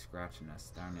barely scratching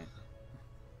us, darn it.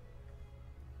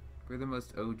 We're the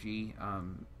most OG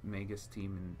Magus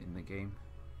team in the game.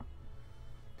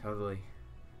 Totally.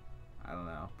 I don't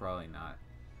know, probably not.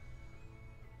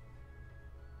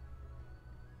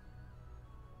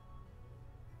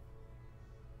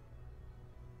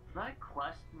 Can I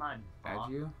quest my boss?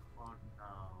 Add you? Or no?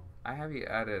 I have you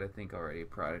added, I think, already,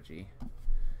 Prodigy.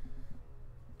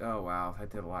 Oh wow, that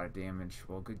did a lot of damage.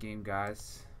 Well, good game,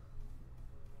 guys.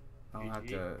 I'll have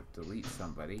to delete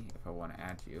somebody if I want to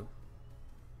add you.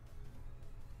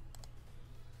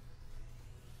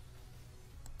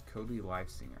 Cody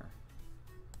Livesinger.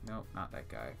 Nope, not that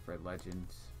guy. Fred Legend.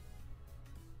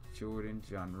 Jordan,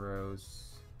 John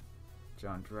Rose,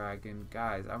 John Dragon.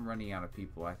 Guys, I'm running out of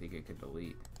people I think I could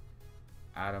delete.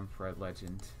 Adam, Fred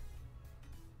Legend,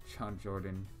 John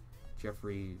Jordan,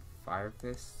 Jeffrey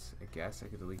Firefist. I guess I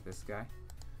could delete this guy.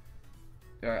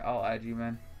 Alright, I'll add you,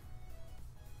 man.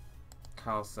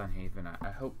 Kyle Sunhaven. I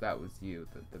hope that was you,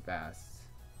 the best.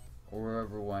 Or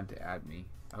whoever wanted to add me.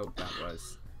 I hope that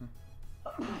was.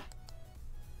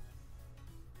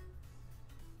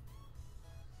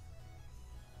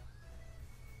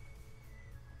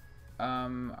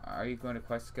 Are you going to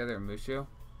quest together in Mushu?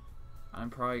 I'm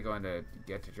probably going to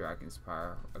get to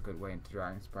Dragonspire, a good way into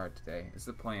Dragonspire today. It's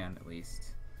the plan, at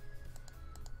least.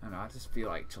 I don't know, I just feel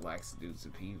like chillax to do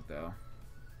some peeve, though.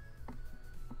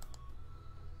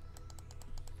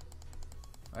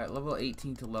 Alright, level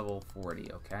 18 to level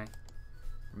 40, okay?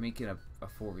 We're making a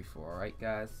 4v4, alright,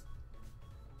 guys?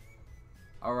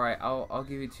 Alright, I'll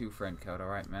give you 2 friend code,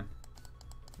 alright, man?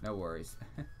 No worries.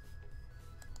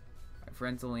 My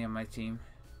friends only on my team.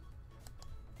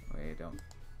 Wait, don't.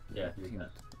 yeah, do Team,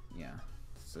 that. yeah.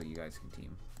 so you guys can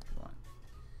team if you want.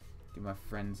 Give my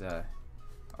friends a...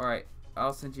 Alright,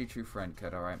 I'll send you a true friend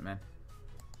code, alright, man?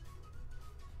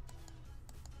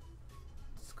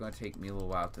 It's gonna take me a little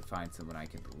while to find someone I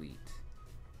can delete.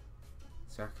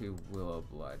 Zachary Willow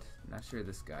Blood. Not sure who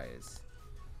this guy is.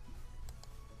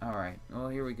 Alright, well,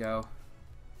 here we go.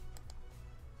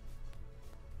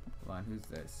 Hold on, who's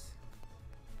this?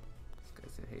 This guy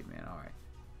said, hey, man, alright.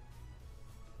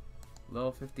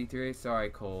 Level 53, sorry,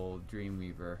 Cole,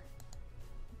 Dreamweaver.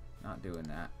 Not doing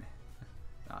that.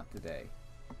 Not today.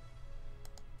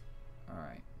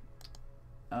 Alright.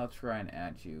 I'll try and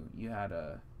add you. You had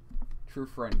a true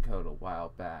friend code a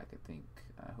while back, I think.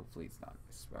 Hopefully it's not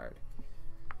expired.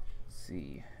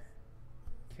 C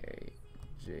K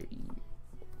J E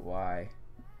Y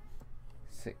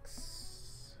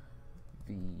 6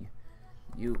 V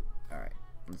U. Alright,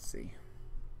 let's see.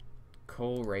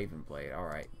 Cole Ravenblade,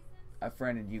 alright. I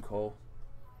friended you, Cole.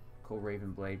 Cole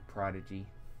Ravenblade, Prodigy.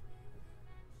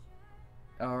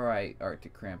 Alright,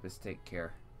 Arctic Krampus, take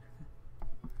care.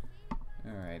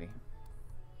 Alrighty.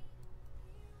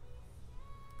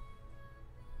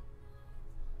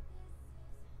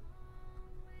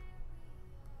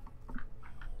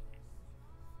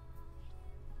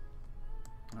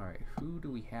 Alright, who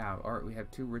do we have? Alright, we have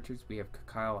two Richards. We have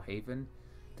Kyle Haven,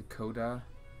 Dakota.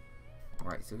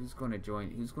 Alright, so who's going to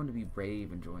join? Who's going to be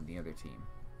brave and join the other team?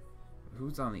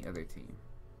 Who's on the other team?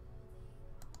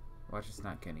 Watch us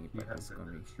not Kenny, but it's going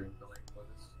to be...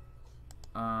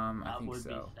 I think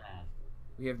so.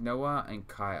 We have Noah and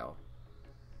Kyle.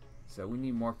 So we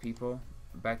need more people.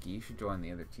 Becky, you should join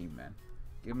the other team, man.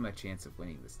 Give them a chance of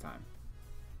winning this time.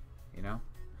 You know?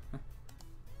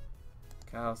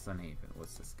 Kyle Sunhaven.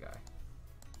 What's this guy?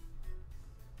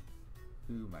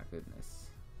 Ooh, my goodness.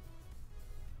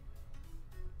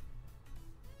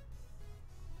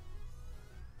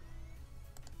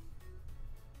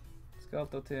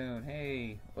 Skeletoon,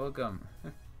 hey, welcome.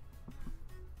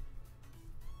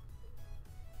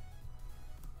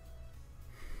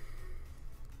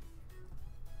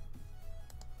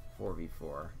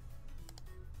 4v4.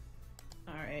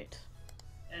 Alright.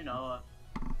 Hey Noah.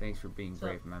 Thanks for being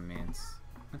brave, my mans.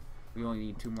 We only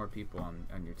need 2 more people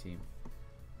on your team.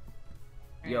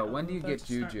 Yo, when do you get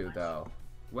Juju, though?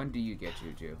 When do you get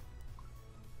Juju?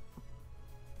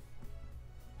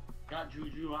 Got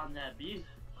Juju on that beast?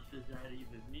 Is that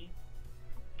even me?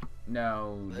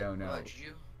 No, no, no.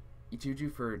 Juju? Juju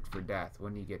for death.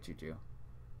 When do you get Juju?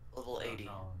 Level 80.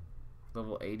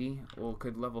 Level 80? Well,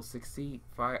 could level 60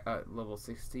 level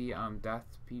 60 death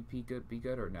PP be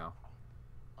good or no?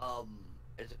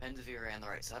 It depends if you ran the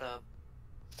right setup.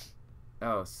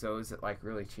 Oh, so is it like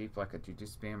really cheap, like a Juju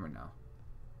spam or no?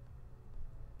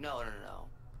 No.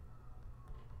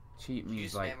 Cheap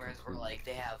means Juju like spammers were like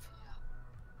they have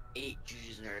 8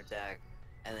 Jujus in their deck,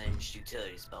 and then just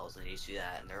utility spells, and you just do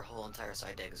that, and their whole entire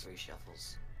side deck is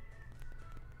reshuffles.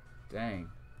 Dang,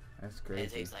 that's crazy.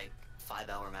 And it takes like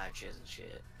 5-hour matches and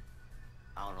shit.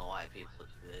 I don't know why people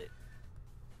do it.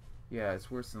 Yeah, it's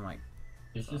worse than like.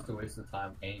 It's just a waste of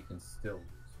time, and you can still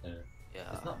lose.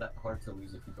 Yeah. It's not that hard to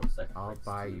lose if you go second. I'll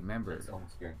buy you members. It's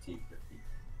almost guaranteed defeat.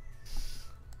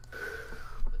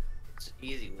 It's an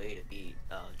easy way to beat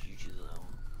Juju though.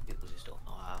 People just don't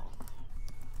know how.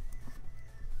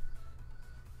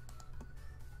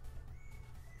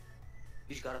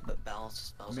 You just gotta put balanced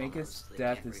spells on them Magus so they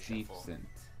death can't is reshuffle. decent.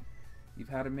 You've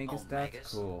had a Magus death?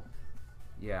 Magus? Cool.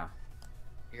 Yeah.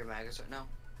 You're Magus right now?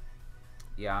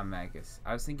 Yeah, I'm Magus.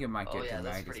 I was thinking I might get to that's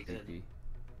Magus pretty good. PP.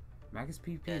 Magus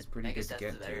PP Yeah, is pretty Magus good to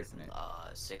death get is to, better isn't than,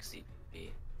 it? 60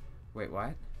 PP. Wait,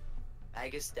 what?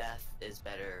 Magus death is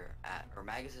better at, or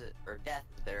death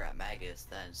is better at Magus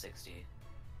than 60.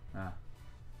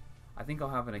 I think I'll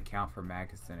have an account for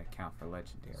Magus and an account for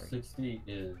Legendary. 60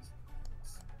 is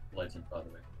legend, by the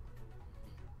way.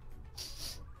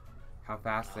 How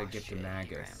fast I get shit, to he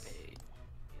Magus? rampaged.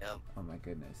 Yep. Oh my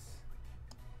goodness.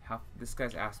 This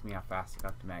guy's asked me how fast I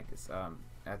got to Magus.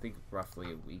 I think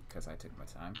roughly a week because I took my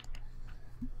time.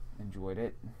 Enjoyed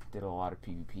it. Did a lot of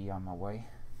PvP on my way.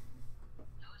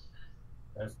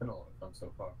 It's been a lot of fun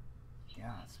so far.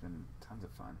 Yeah, it's been tons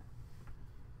of fun.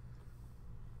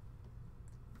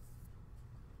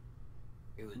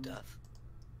 He was death.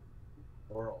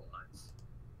 Or all lines.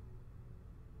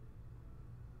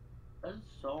 There's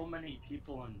so many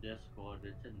people in Discord,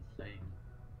 it's insane.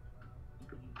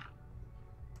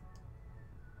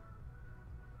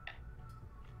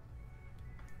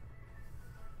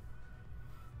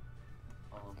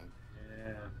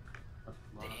 Yeah.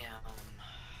 Damn.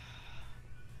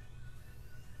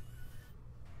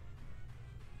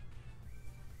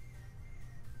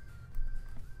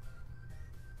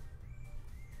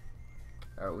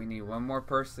 Alright, we need one more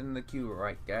person in the queue,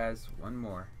 right, guys? One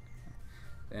more.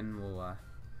 Then we'll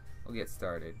get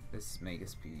started. This is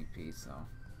Megas PvP, so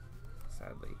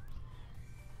sadly.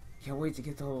 Can't wait to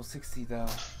get to level 60 though.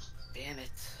 Damn it.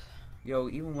 Yo,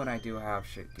 even when I do have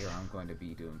shit gear, I'm going to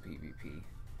be doing PvP.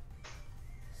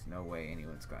 There's no way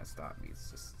anyone's gonna stop me.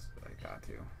 It's just I got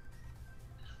to.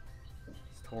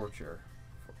 It's torture.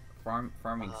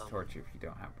 Farming's torture if you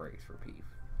don't have breaks for PvP.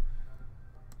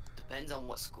 Depends on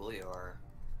what school you are.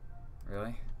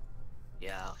 Really?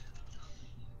 Yeah.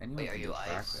 Anyone Wait, are can you do ice?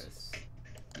 practice.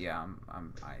 Yeah,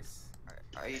 I'm ice.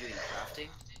 Are you doing crafting?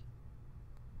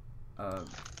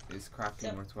 Is crafting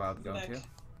Yep. worthwhile to go Back. to?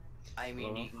 I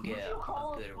mean, you can get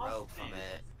a good rope from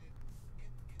it.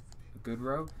 A good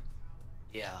rope?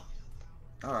 Yeah.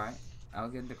 Alright, I'll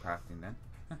get into crafting then.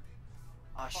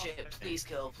 Oh shit, please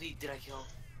kill, please, did I kill?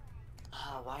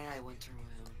 Why did I winter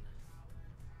moon?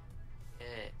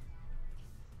 Shit.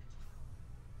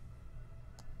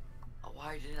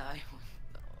 Why did I?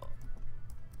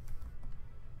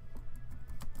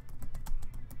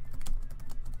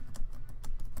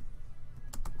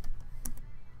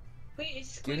 Wait,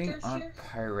 is Getting Squeakers on here?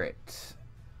 pirate.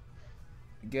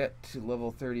 Get to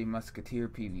level 30 musketeer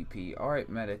PvP. Alright,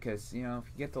 Medicus, you know,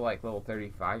 if you get to like level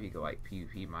 35, you can like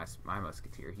PvP my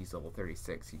musketeer. He's level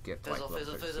 36. You get to like level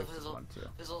 36 if you want to.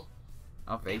 Fizzle.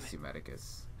 I'll face you,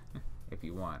 Medicus. If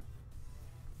you want.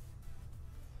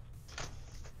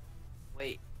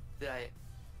 Wait, did I?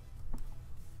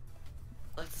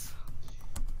 Let's.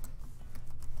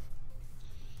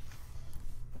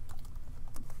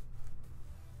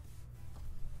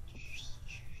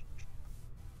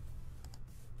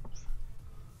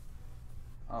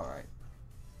 Alright.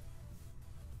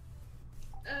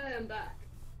 I am back.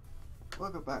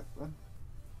 Welcome back, then.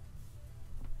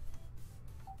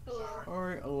 Hello.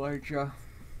 Alright, Elijah.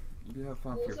 You have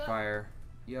fun What with was your that? fire.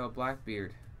 Yo,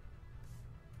 Blackbeard.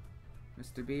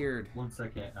 Mr. Beard. 1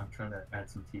 second, I'm trying to add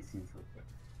some TCs real quick.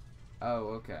 Oh,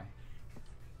 okay.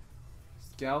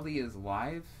 Scaldy is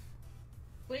live?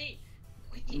 Wait,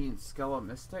 You mean Skella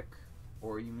Mystic?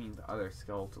 Or you mean the other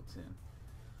Skeletal Tune?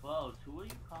 Whoa, who are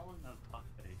you calling a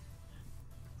fuckface?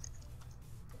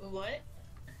 what?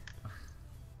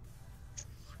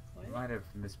 I might have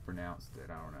mispronounced it,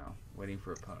 I don't know. Waiting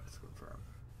for opponents to confirm.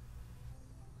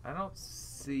 I don't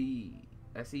see...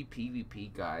 I see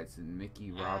PvP guides and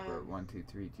Mickey Robert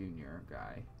 123 Jr.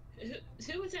 guy.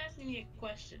 Who was asking me a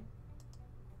question?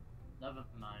 Never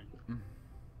mind.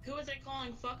 Who was I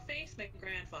calling fuckface? My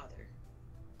grandfather.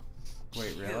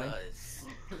 Wait, really? Yes.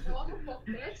 What the fuck,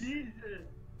 bitch? Jesus.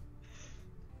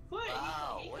 What?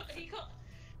 Wow, He what called.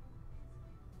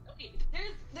 Okay,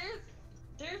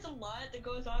 there's a lot that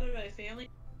goes on in my family,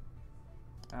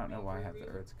 I don't know why I have the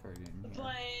Earth card in here.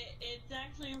 but it's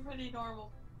actually pretty normal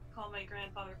to call my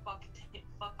grandfather fuckface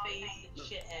and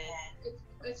shithead.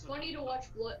 It's funny to watch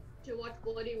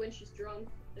Bloody when she's drunk.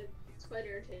 It's quite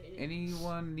entertaining.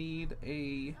 Anyone need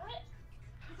a...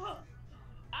 What?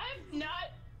 I've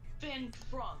not been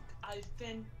drunk. I've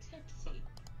been tipsy.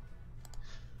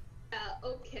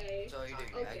 Okay. So you're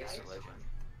doing Okay. Magus or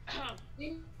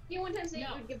Legend? You one time say No.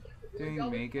 you would give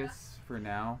Doing Magus for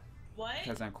now, What?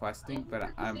 because I'm questing, but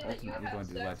I'm ultimately going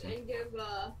to do Legend. And give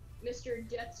Mr.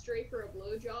 Deathstraker a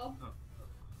blowjob.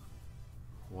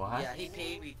 What? Yeah, he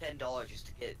paid me $10 just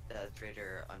to get the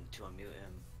trader to unmute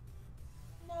him.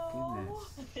 No.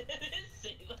 Goodness.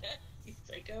 Say that, you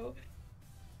psycho.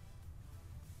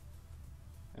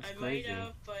 That's I crazy. might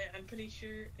have, but I'm pretty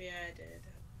sure. Yeah, I did.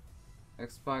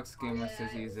 Xbox Gamer Yeah,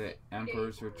 says he's at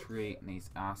Emperor's Retreat and he's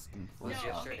asking for Was No,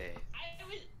 help. yesterday. I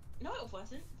was. No, it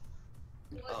wasn't.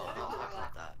 Oh, I don't talk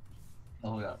about that.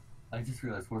 Oh yeah, I just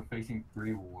realized we're facing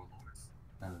 3 warlords.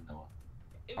 I don't know.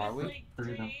 It Are was we? like 3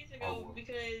 3 of them days are ago warlords.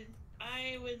 because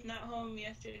I was not home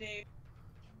yesterday.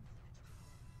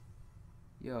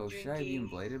 Yo, should I have even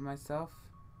bladed myself?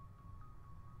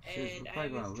 Shit, And we're I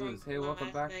probably was gonna drunk lose. Hey, welcome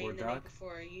last back, night War and the night Dog.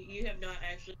 before. You have not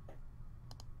actually.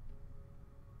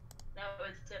 That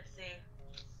was tipsy.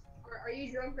 Are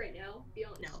you drunk right now? Be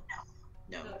honest.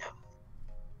 No. No.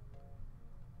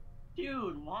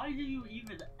 Dude, why do you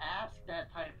even ask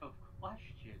that type of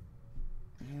question?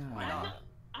 Why Yeah. not?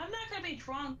 I'm not gonna be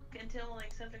drunk until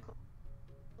like 7 o'clock.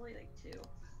 Probably like 2.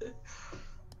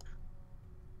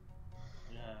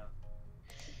 Yeah.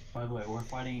 By the way, we're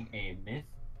fighting a myth,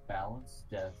 balance,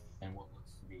 death, and what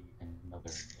looks to be another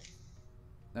myth.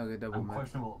 Okay, double I'm myth.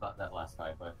 questionable about that last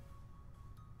time, but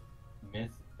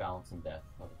myth, balance, and death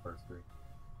are the first 3.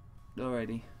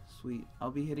 Alrighty, sweet.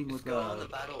 I'll be hitting Just with go on the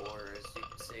battle orders, you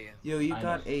can see. Yo, you I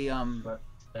got know. a But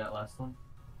that last one?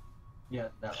 Yeah,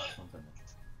 that last one's in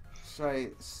there. Should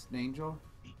I Snangel?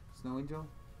 Snow Angel?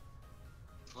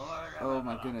 Oh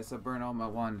my goodness, I burned all my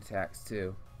wand attacks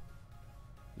too.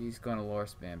 He's going to lore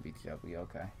spam BTW,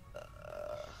 okay.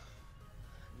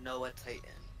 Noah Titan.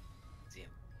 See him.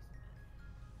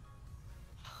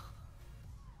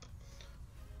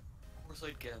 Of course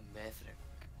I'd get a mythic.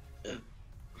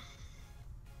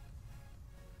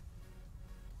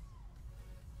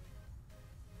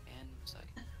 And second.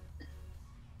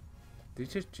 Did you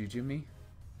just juju me?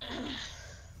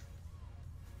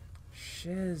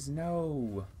 Shiz,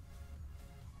 no.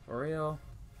 For real?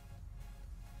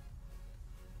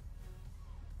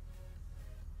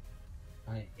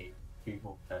 I hate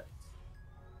people pets.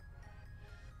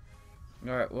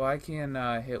 Alright, well I can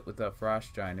hit with a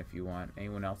Frost Giant if you want.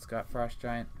 Anyone else got Frost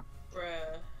Giant?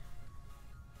 Bruh.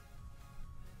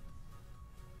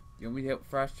 You want me to hit with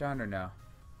Frost Giant or no?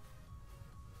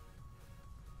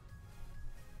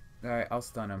 Alright, I'll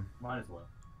stun him. Might as well.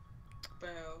 Bro.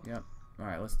 Yep.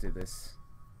 Alright, let's do this.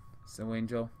 Snow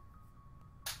Angel.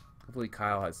 Hopefully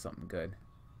Kyle has something good.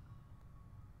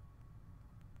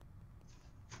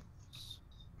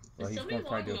 Well, Is he's somebody gonna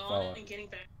probably do a logging on follow-up. and getting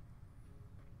back?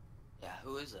 Yeah,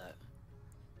 who is that?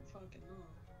 Fucking no.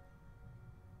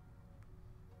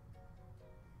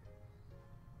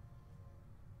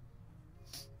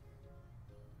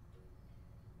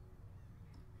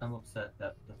 I'm upset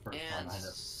that the first time And I ended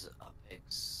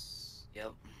Pigs.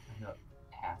 Yep. up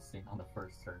passing on the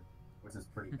first turn, which is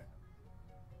pretty bad.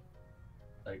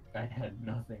 Like, I had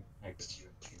nothing I could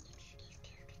do.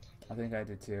 I think I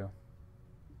did too.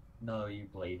 No, you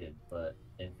bladed, but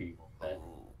enfeebled.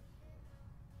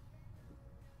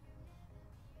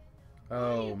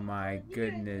 Oh my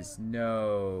goodness,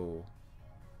 no.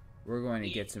 We're going to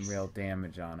get some real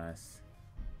damage on us.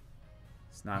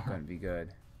 It's not going to be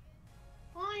good.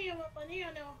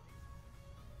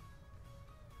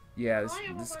 Yeah, this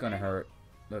is going to hurt.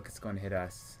 Look, it's going to hit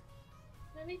us.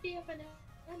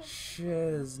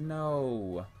 Shiz,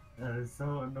 no. That is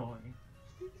so annoying.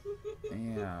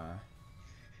 Yeah.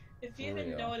 If you For didn't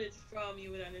real. know what it's from,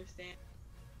 you would understand.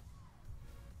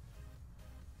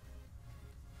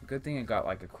 Good thing it got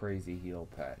like a crazy heal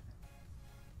pet.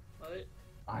 What?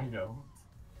 I don't.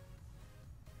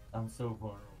 I'm so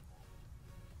vulnerable.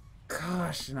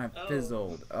 Gosh, and I Oh.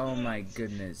 fizzled. Oh my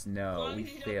goodness, no. Oh, We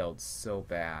yeah. failed so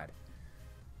bad.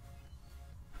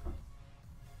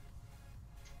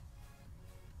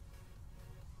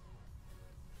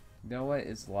 Noah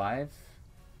is live?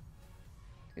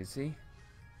 Is he?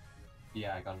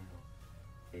 Yeah, I got a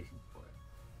notification for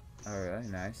it. Oh, really?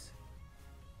 Nice.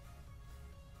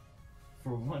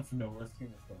 For once, Noah's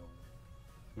team is gonna win.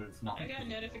 But it's not. I got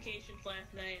notifications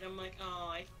last night, and I'm like,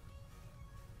 oh,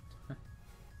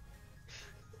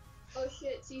 Oh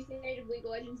shit, Season 8 of League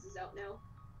of Legends is out now.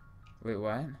 Wait,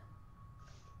 what?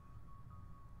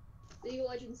 League of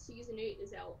Legends Season 8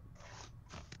 is out.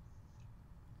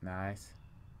 Nice.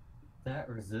 That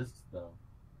resists, though.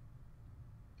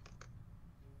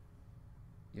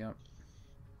 Yep.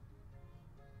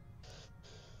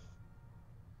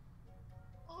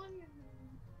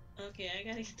 okay, I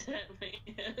gotta get that in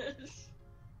my ass.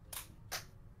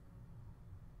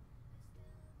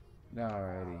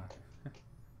 Alrighty.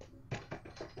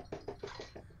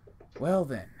 Well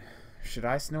then, should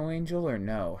I Snow Angel or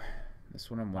no? That's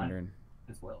what I'm wondering.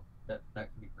 As well. That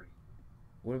could be great.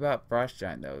 What about Frost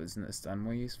Giant though? Isn't the stun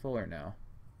more useful or no?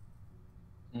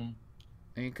 Mm.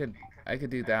 And I could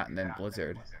do that and then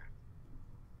Blizzard.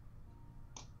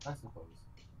 I suppose.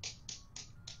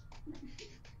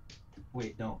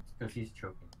 Wait, don't, because he's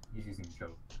choking. He's using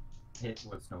choke. Hit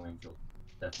with Snow Angel.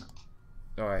 Definitely.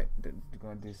 Alright, go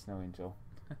and do Snow Angel.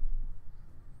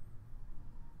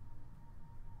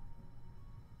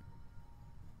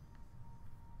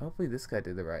 Hopefully this guy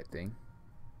did the right thing.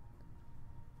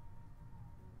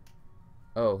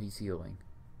 Oh, he's healing.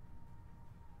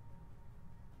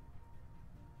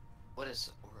 What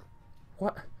is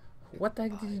What? What the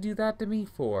heck did you do that to me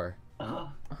for?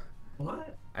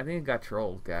 What? I think it got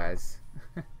trolled, guys.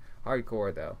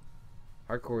 Hardcore, though.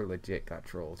 Hardcore legit got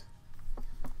trolled.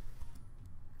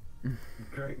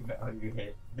 Great value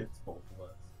hits both of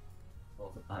us.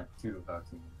 Both two of our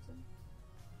teams. And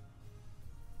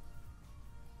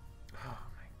Oh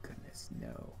my goodness,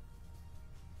 no.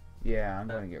 Yeah, I'm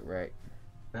gonna get right.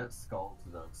 that skull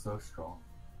though, so strong.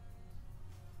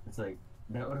 It's like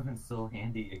that would have been so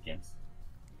handy against,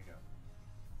 you know.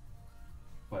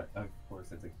 But of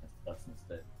course, it's against us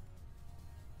instead.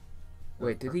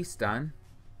 Wait, did he stun?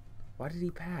 Why did he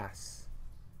pass?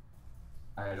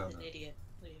 I He's don't an know. idiot.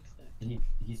 What do you expect?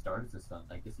 He started to stun.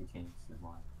 I guess he changed his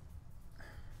mind.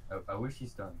 I wish he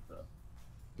stunned though.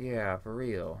 Yeah, for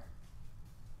real.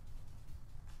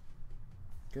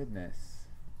 Goodness.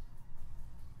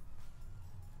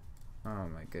 Oh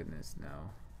my goodness,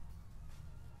 no.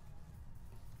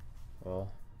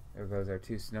 Well, there goes our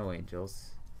 2 snow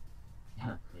angels.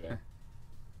 Yeah.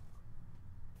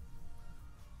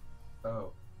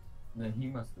 Oh, then he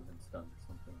must have been stunned or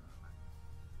something.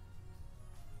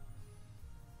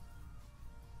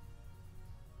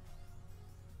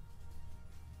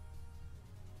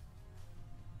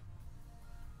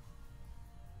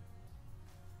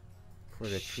 For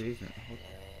the achievement.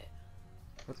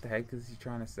 What the heck is he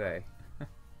trying to say?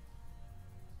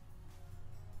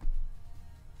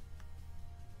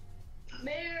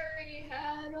 Mary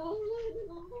had a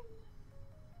little.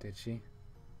 Did she?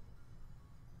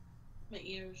 My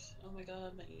ears. Oh my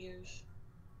god, my ears.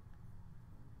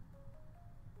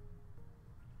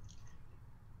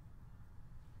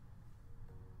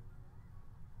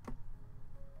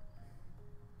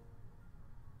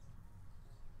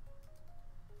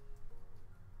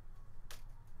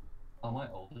 On my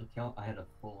old account, I had a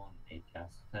full-on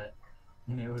Maycast pet,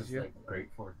 and it was like great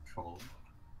for trolling.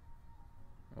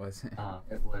 Was it?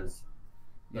 It was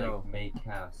like Yo.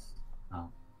 Maycast.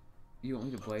 You want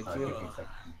me to blade Give you? me a second.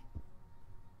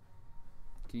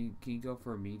 Can you go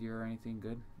for a meteor or anything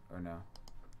good? Or no?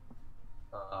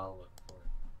 I'll look for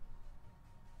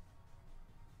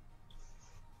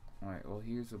it. Alright, well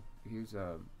here's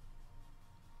a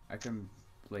I can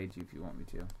blade you if you want me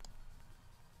to.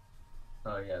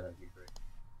 Oh yeah, that'd be great.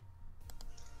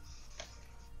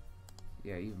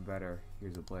 Yeah, even better.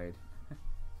 Here's a blade.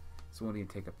 So when you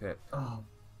take a pip. Oh.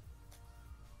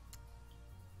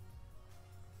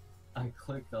 I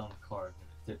clicked on the card and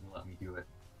it didn't let me do it.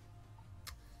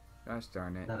 Gosh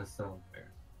darn it. That is so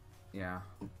unfair. Yeah.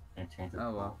 Enchanted.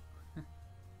 Oh well.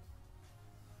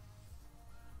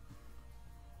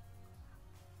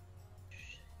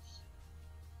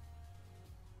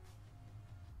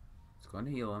 It's going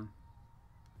to heal him.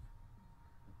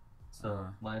 So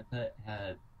my pet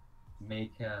had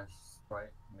Maycast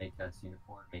Sprite, Maycast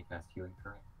Unicorn, Maycast Healing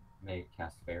Current,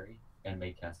 Maycast Fairy, and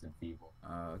Maycast Enfeeble.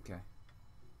 Okay.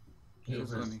 It He's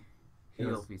was, gonna it heal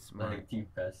was if he's smart. like the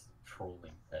best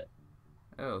trolling pet.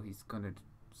 Oh, he's gonna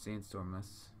sandstorm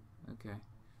us. Okay.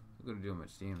 Not gonna do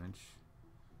much damage.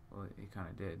 Well, he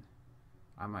kinda did.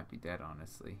 I might be dead,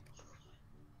 honestly.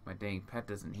 My dang pet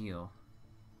doesn't heal.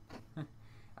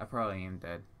 I probably am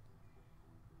dead.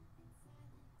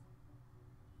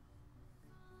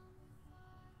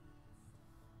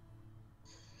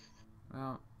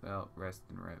 Well, rest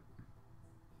and rip.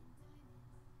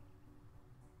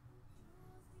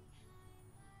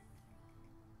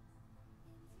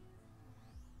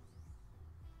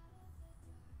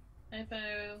 Hey,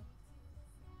 Boo.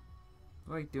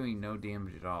 Like doing no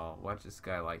damage at all. Watch this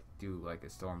guy like do like a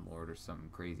Storm Lord or some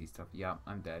crazy stuff. Yeah,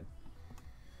 I'm dead.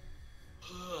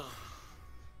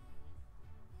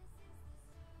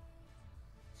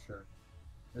 Sure.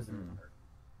 Doesn't really hurt.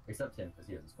 Except him, because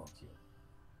he has a Storm Shield.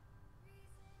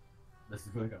 This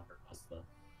is really gonna hurt us, though.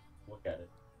 Look at it.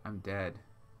 I'm dead.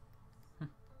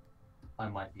 I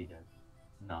might be dead.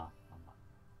 Nah, I'm not.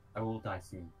 I will die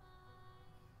soon.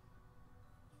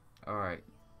 Alright.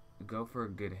 Go for a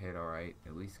good hit, alright?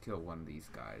 At least kill one of these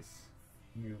guys.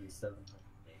 Nearly 700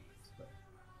 days, but...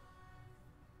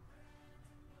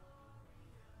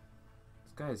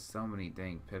 This guy has so many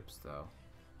dang pips, though.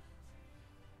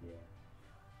 Yeah.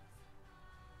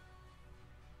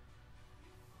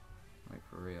 Like,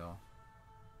 for real.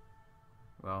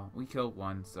 Well, we killed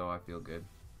one, so I feel good.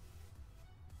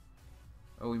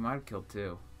 Oh, we might have killed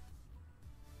two.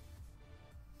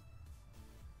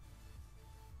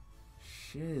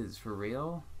 Shiz, for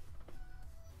real?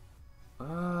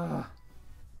 The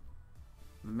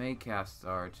Maycasts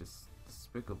are just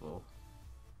despicable.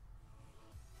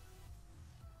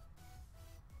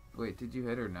 Wait, did you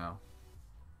hit or no?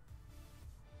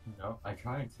 No, I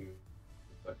tried to,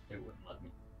 but it wouldn't let me.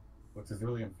 Which is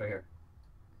really unfair.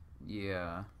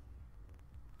 Yeah.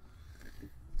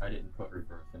 I didn't put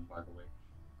rebirth in, by the way.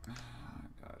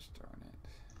 Gosh darn it.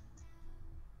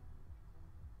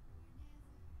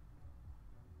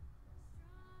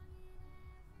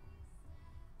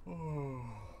 Oh,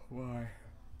 why?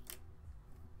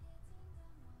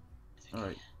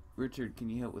 Alright, Richard, can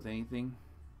you help with anything?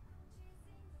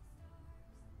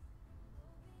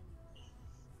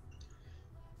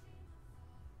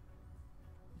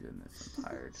 Goodness, I'm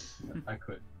tired. I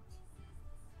couldn't.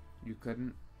 You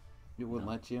couldn't? It wouldn't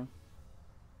No. let you?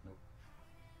 Nope.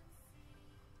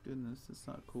 Goodness, that's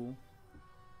not cool.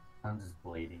 I'm just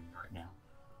blading right now.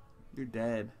 You're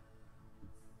dead.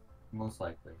 Most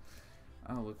likely.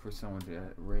 I'll look for someone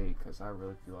to raid because I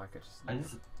really feel like I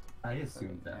just. I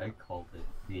assumed that. I called it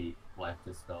the life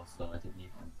dispel, so I didn't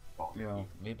even bother. Yo,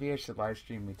 maybe I should live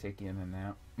stream me taking in and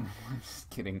out. I'm just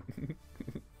kidding.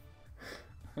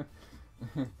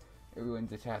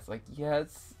 Everyone's in the chat's like,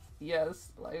 yes,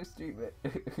 live stream it.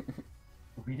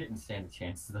 We didn't stand a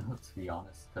chance though, to be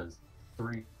honest, because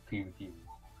 3 PvP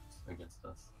warlords against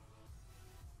us.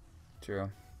 True.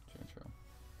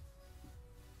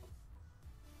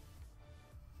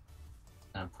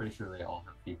 And I'm pretty sure they all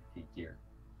have PvP gear.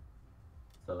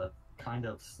 So that's kind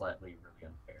of slightly really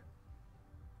unfair.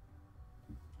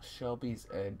 Shelby's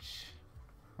Edge.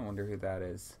 I wonder who that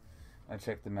is. I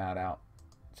checked them out.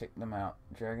 Check them out.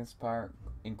 Dragonspire,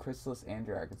 in Chrysalis and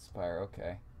Dragonspire.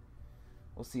 Okay.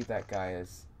 We'll see if that guy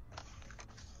is.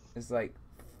 It's like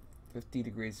 50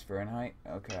 degrees Fahrenheit.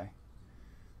 Okay.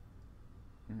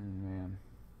 Man.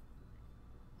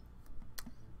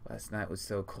 Last night was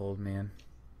so cold, man.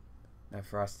 That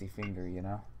frosty finger, you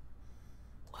know?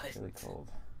 What? It's really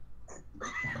cold.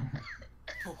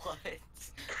 What?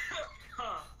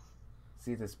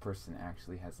 See if this person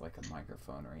actually has like a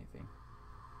microphone or anything.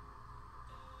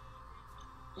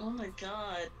 Oh my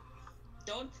god.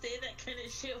 Don't say that kind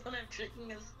of shit when I'm drinking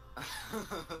this.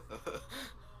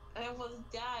 I almost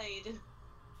died.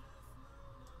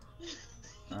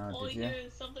 All Did you ya? hear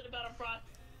is something about a frog.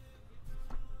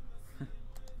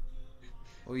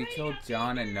 Well, you killed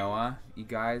John and Noah. You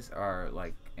guys are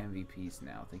like MVPs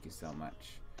now. Thank you so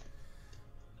much.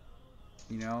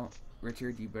 You know,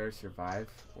 Richard, you better survive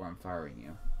or I'm firing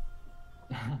you.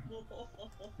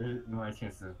 My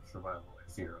chance of survival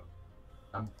is 0.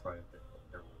 I'm probably a bit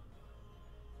terrible.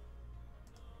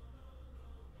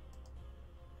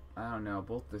 I don't know.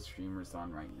 Both the streamers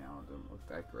on right now don't look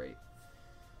that great.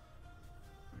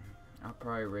 I'll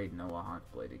probably raid Noah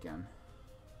Hawkblade again.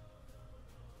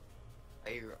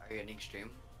 Are you ending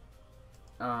stream?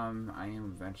 I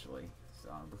am eventually. So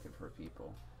I'm looking for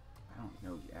people. I don't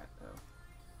know yet though.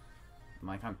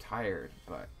 I'm tired,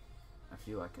 but I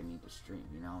feel like I need to stream.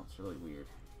 You know, it's really weird.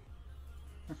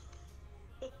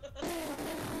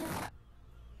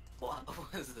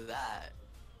 What was that?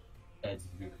 Ed's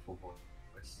beautiful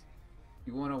voice.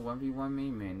 You want to 1v1 me,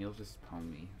 man? You'll just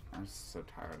pwn me. I'm just so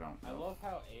tired. I don't know. I love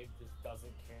how Abe just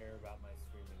doesn't care about my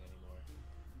streaming anymore.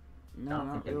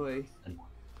 No, not really. Anymore.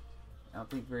 I don't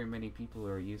think very many people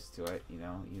are used to it, you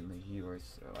know. Even the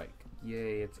viewers are like,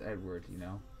 yay, it's Edward, you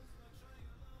know.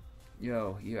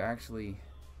 Yo, you actually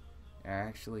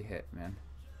hit, man.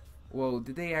 Whoa,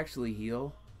 did they actually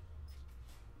heal?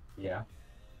 Yeah.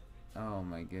 Oh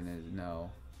my goodness, no.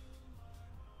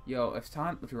 Yo, if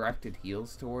Taunt directed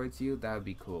heals towards you, that would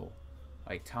be cool.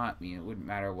 Like, taunt me, it wouldn't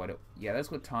matter what it... Yeah,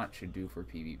 that's what taunt should do for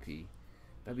PvP.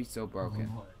 That'd be so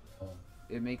broken.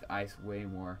 It'd make ice way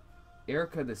more.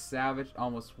 Erica the Savage,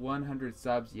 almost 100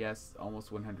 subs. Yes,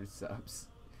 almost 100 subs.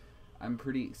 I'm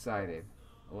pretty excited.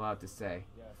 A lot to say.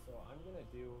 Yeah, so I'm gonna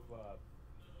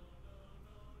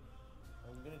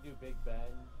do Big Ben,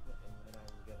 and then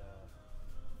I'm gonna...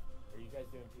 Are you guys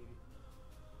doing PvP?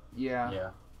 Yeah.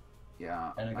 Yeah.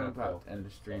 Yeah, And I I'm gotta about go. to end the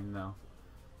stream though.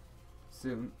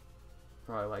 Soon.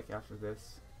 Probably like after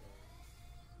this.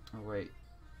 Oh wait.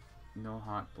 No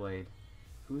Hawkblade.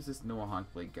 Who's this Noah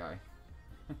Hawkblade guy?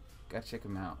 Gotta check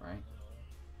him out, right?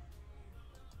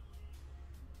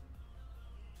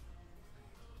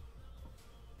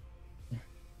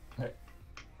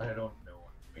 I don't know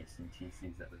what makes some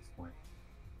TCs at this point.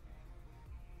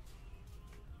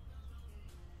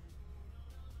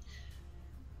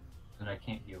 And I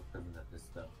can't heal because of this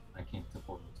stuff. I can't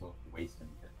support until waste any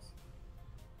hits.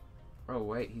 Oh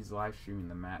wait, he's live streaming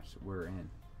the match we're in.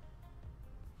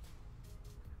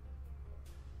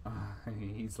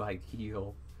 He's like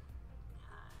heal.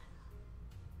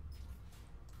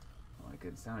 Oh my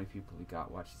goodness, how many people we got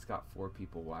watching? He's got 4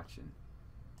 people watching.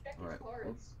 Check his Alright,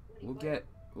 cards. we'll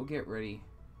get ready.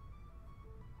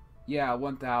 Yeah,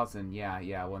 1,000.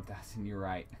 Yeah, 1,000. You're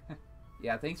right.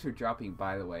 Yeah, thanks for dropping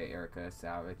by the way, Erica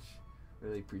Savage.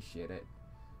 Really appreciate it.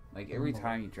 Like every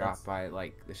time you drop by,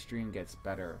 like the stream gets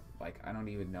better. Like I don't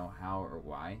even know how or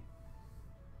why,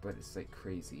 but it's like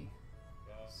crazy.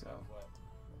 So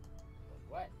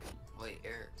What? Wait,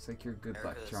 Eric. it's like your good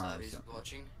luck Erica the charm or Savage something.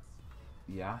 watching?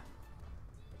 Yeah,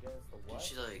 Against the And what?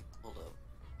 she's like, hold up.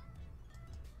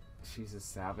 she's a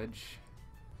savage.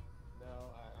 No,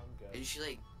 I'm good. Isn't she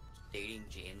like dating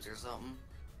James or something?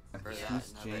 Or is that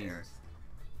Who's another Eric? James?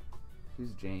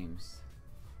 Who's James?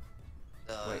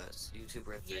 The Wait.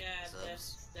 YouTuber Yeah,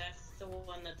 subs. that's the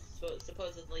one that's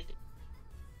supposedly.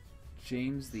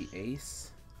 James the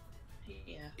Ace?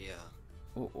 Yeah. Yeah.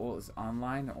 Well, is it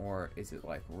online or is it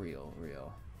like real?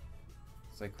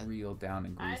 It's like real down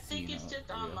in Greece. I think it's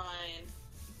just online.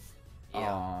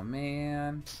 Yeah. Aw,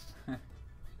 man.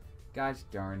 Gosh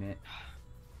darn it.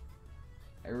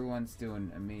 Everyone's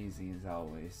doing amazing as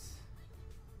always.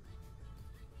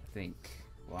 I think.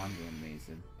 Well, I'm doing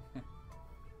amazing.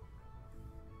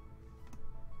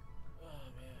 Oh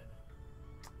man.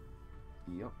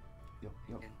 Yep.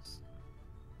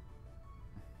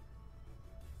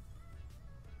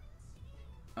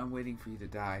 I'm waiting for you to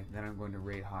die, then I'm going to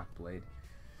raid Hawkblade.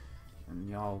 And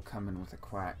y'all coming with a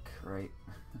quack, right?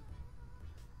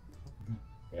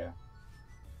 Yeah.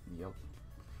 Yep.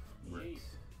 Yeet.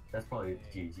 That's probably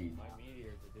Hey, GG. my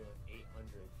meteors are doing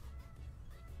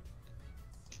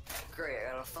 800. Great,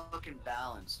 I got a fucking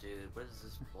balance, dude. What is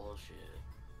this bullshit?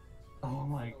 Oh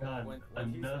my god. When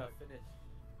Another.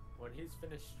 he's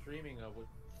finished streaming, what?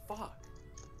 Fuck.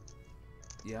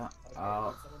 Yeah. Okay,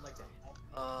 would someone like to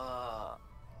help?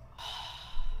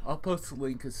 I'll post the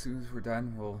link as soon as we're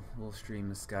done. We'll stream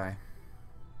this guy.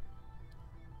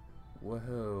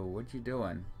 Whoa, what you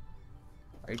doing?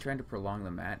 Are you trying to prolong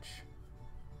the match?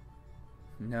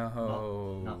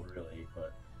 No. Not really,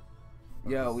 but.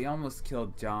 Yo, we almost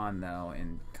killed John though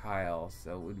and Kyle,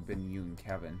 so it would have been you and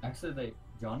Kevin. Actually,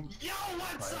 John. Yo,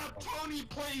 what's up? Tony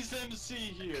plays MC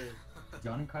here.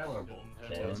 John and Kyle are both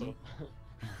dead. Tony?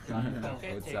 John and Kyle.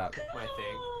 Can't What's take up? My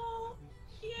thing.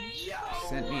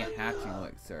 Sent me a hatching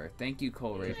elixir. Thank you,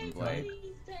 Cole Ravenblade.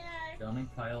 John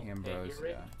and Kyle.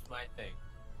 Ambrosia. It's my thing.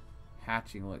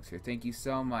 Hatching elixir. Thank you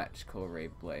so much, Cole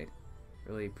Ravenblade.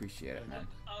 Really appreciate it, man.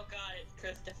 Oh god, it's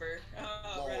Christopher.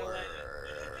 Oh, right away.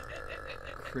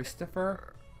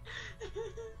 Christopher?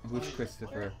 Who's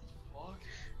Christopher?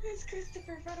 It's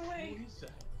Christopher, run away.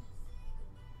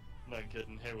 Not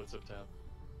kidding. Hey, what's up, Tab?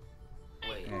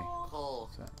 Wait, Hey. Cole.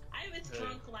 What's up? I was Hey.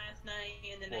 drunk last night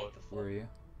and the night What? before. Were you?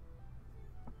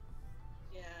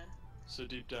 Yeah. So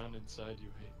deep down inside, you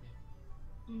hate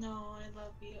me. No, I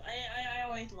love you. I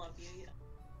always love you.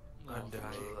 I'm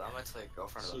gonna tell your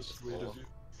girlfriend So about this, sweet Cole. of you.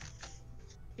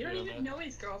 You don't Yeah, even man. know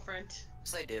his girlfriend.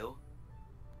 Yes, I do.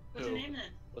 What's her Who? name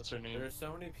then? What's her name? There's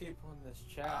so many people in this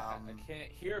chat. I Um,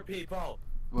 can't hear people.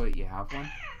 Wait, you have one?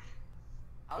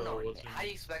 I don't know her what's name. her How do you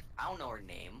name? expect? I don't know her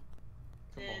name.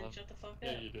 Come Then on. shut the fuck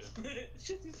Yeah, up. you do. Shut the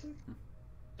fuck up.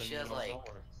 Then She you has, don't like, know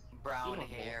her. Brown You don't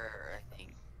know. hair, I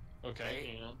think.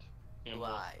 Okay, and Blue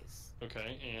what? eyes.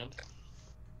 Okay, and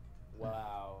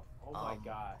Wow. Oh my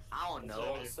gosh. I don't what's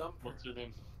know. her name? some- What's her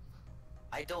name?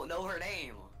 I don't know her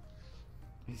name.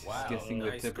 He's Wow, just guessing the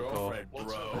nice typical. girlfriend,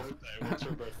 What's bro. her birthday? What's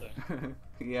her birthday?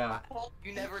 Yeah.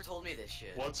 You never told me this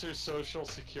shit. What's her social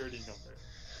security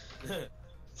number?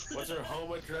 What's her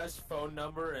home address, phone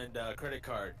number, and credit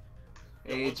card?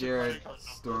 Yeah, Hey, what's your Jared, credit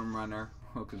card number? Stormrunner.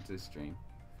 Welcome to the stream.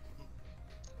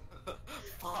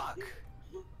 Fuck.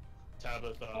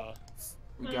 Tabitha.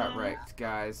 We got wrecked,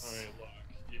 guys. Alright, look.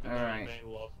 Even Alright. though you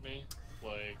may love me,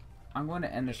 like, I'm going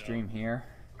to end the You know. stream here.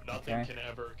 nothing Okay. can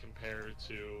ever compare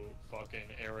to fucking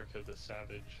Erica the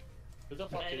Savage. Who the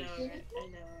fuck I is... know, right? I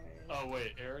know, right? Oh,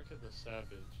 wait, Erica the Savage.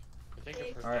 I think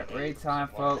I've heard Alright, that raid name time,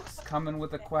 somewhere. folks. Coming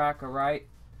with a quack, alright?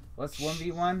 Let's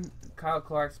 1v1. Kyle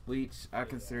Clark's Bleach. I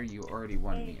consider you already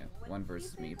won me. One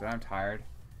versus me, but I'm tired.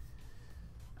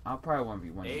 I'll probably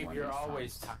 1v1 you Abe, one you're next time.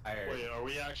 always tired. Wait, are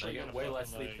we actually I get gonna way fucking, less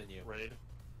sleep like, than you. raid?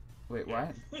 Wait,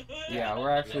 what? Yeah, we're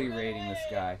actually raiding this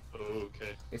guy. Oh,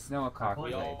 okay. It's Noah We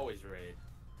Cockblade. always raid.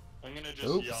 I'm gonna just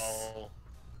Oops. yell,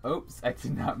 Oops, I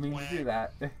did not mean to do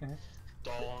that.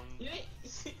 Dong, You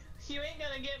ain't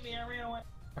gonna get me. I ran away.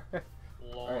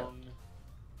 Long,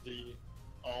 the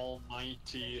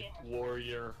almighty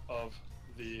warrior of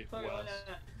the Fuck, why west.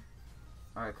 not?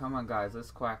 Alright, come on, guys. Let's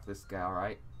quack this guy,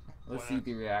 alright? Let's see Quack.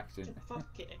 the reaction. Fuck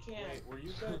it, I can't. Wait, were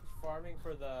you guys farming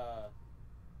for the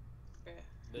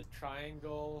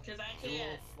triangle? Because I jewel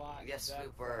can't. slot Yes, event we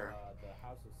were. for, the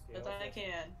House of Scales Because I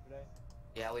yesterday? can.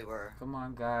 Yeah, we were. Come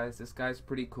on, guys. This guy's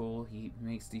pretty cool. He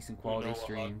makes decent quality Noah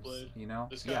streams. Hogblade. You know?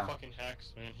 This guy Yeah. fucking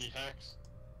hacks, man. He hacks.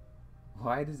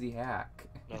 Why does he hack?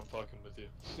 No, I'm fucking with you.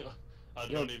 I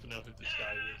Yo. don't even know who this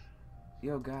guy is.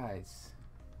 Yo, guys.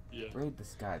 Yeah, Raid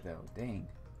this guy, though. Dang.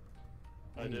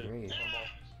 I Hey, did. raid. I'm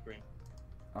off screen.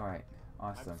 Alright.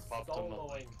 Awesome. I'm Popped him up.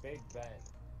 soloing Big Ben.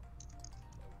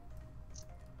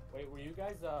 Wait, were you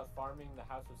guys farming the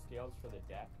House of Scales for the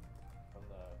deck from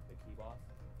the key boss?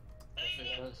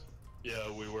 Yeah,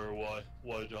 we were. Why?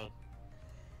 Why, John?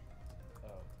 Oh,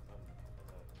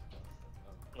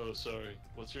 Oh, sorry.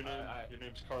 What's your name? I- Your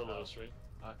name's Carlos, right?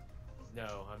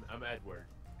 no, I'm Edward.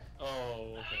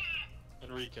 Oh, okay.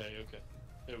 Enrique, okay.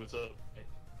 Hey, what's up?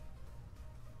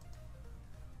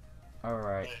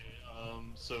 Alright. Hey,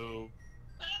 so...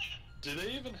 Do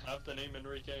they even have the name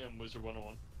Enrique in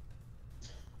Wizard101?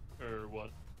 Or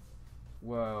what?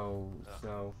 Whoa.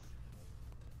 So.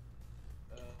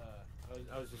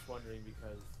 I was just wondering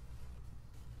because.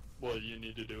 Well, you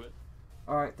need to do it.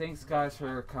 Alright, thanks guys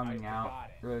for coming I out. forgot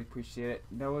it. Really appreciate it.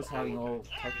 Noah's having a little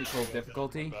technical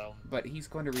difficulty, but he's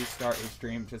going to restart his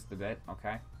stream just a bit,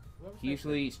 okay? He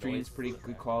usually streams pretty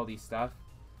good quality stuff.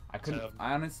 I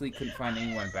honestly couldn't find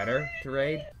anyone better to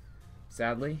raid,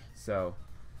 sadly, so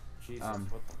Jesus,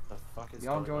 what the fuck is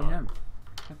y'all going enjoy on? him.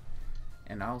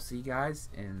 And I'll see you guys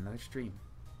in another stream.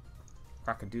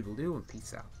 Quackadoodledo and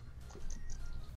peace out.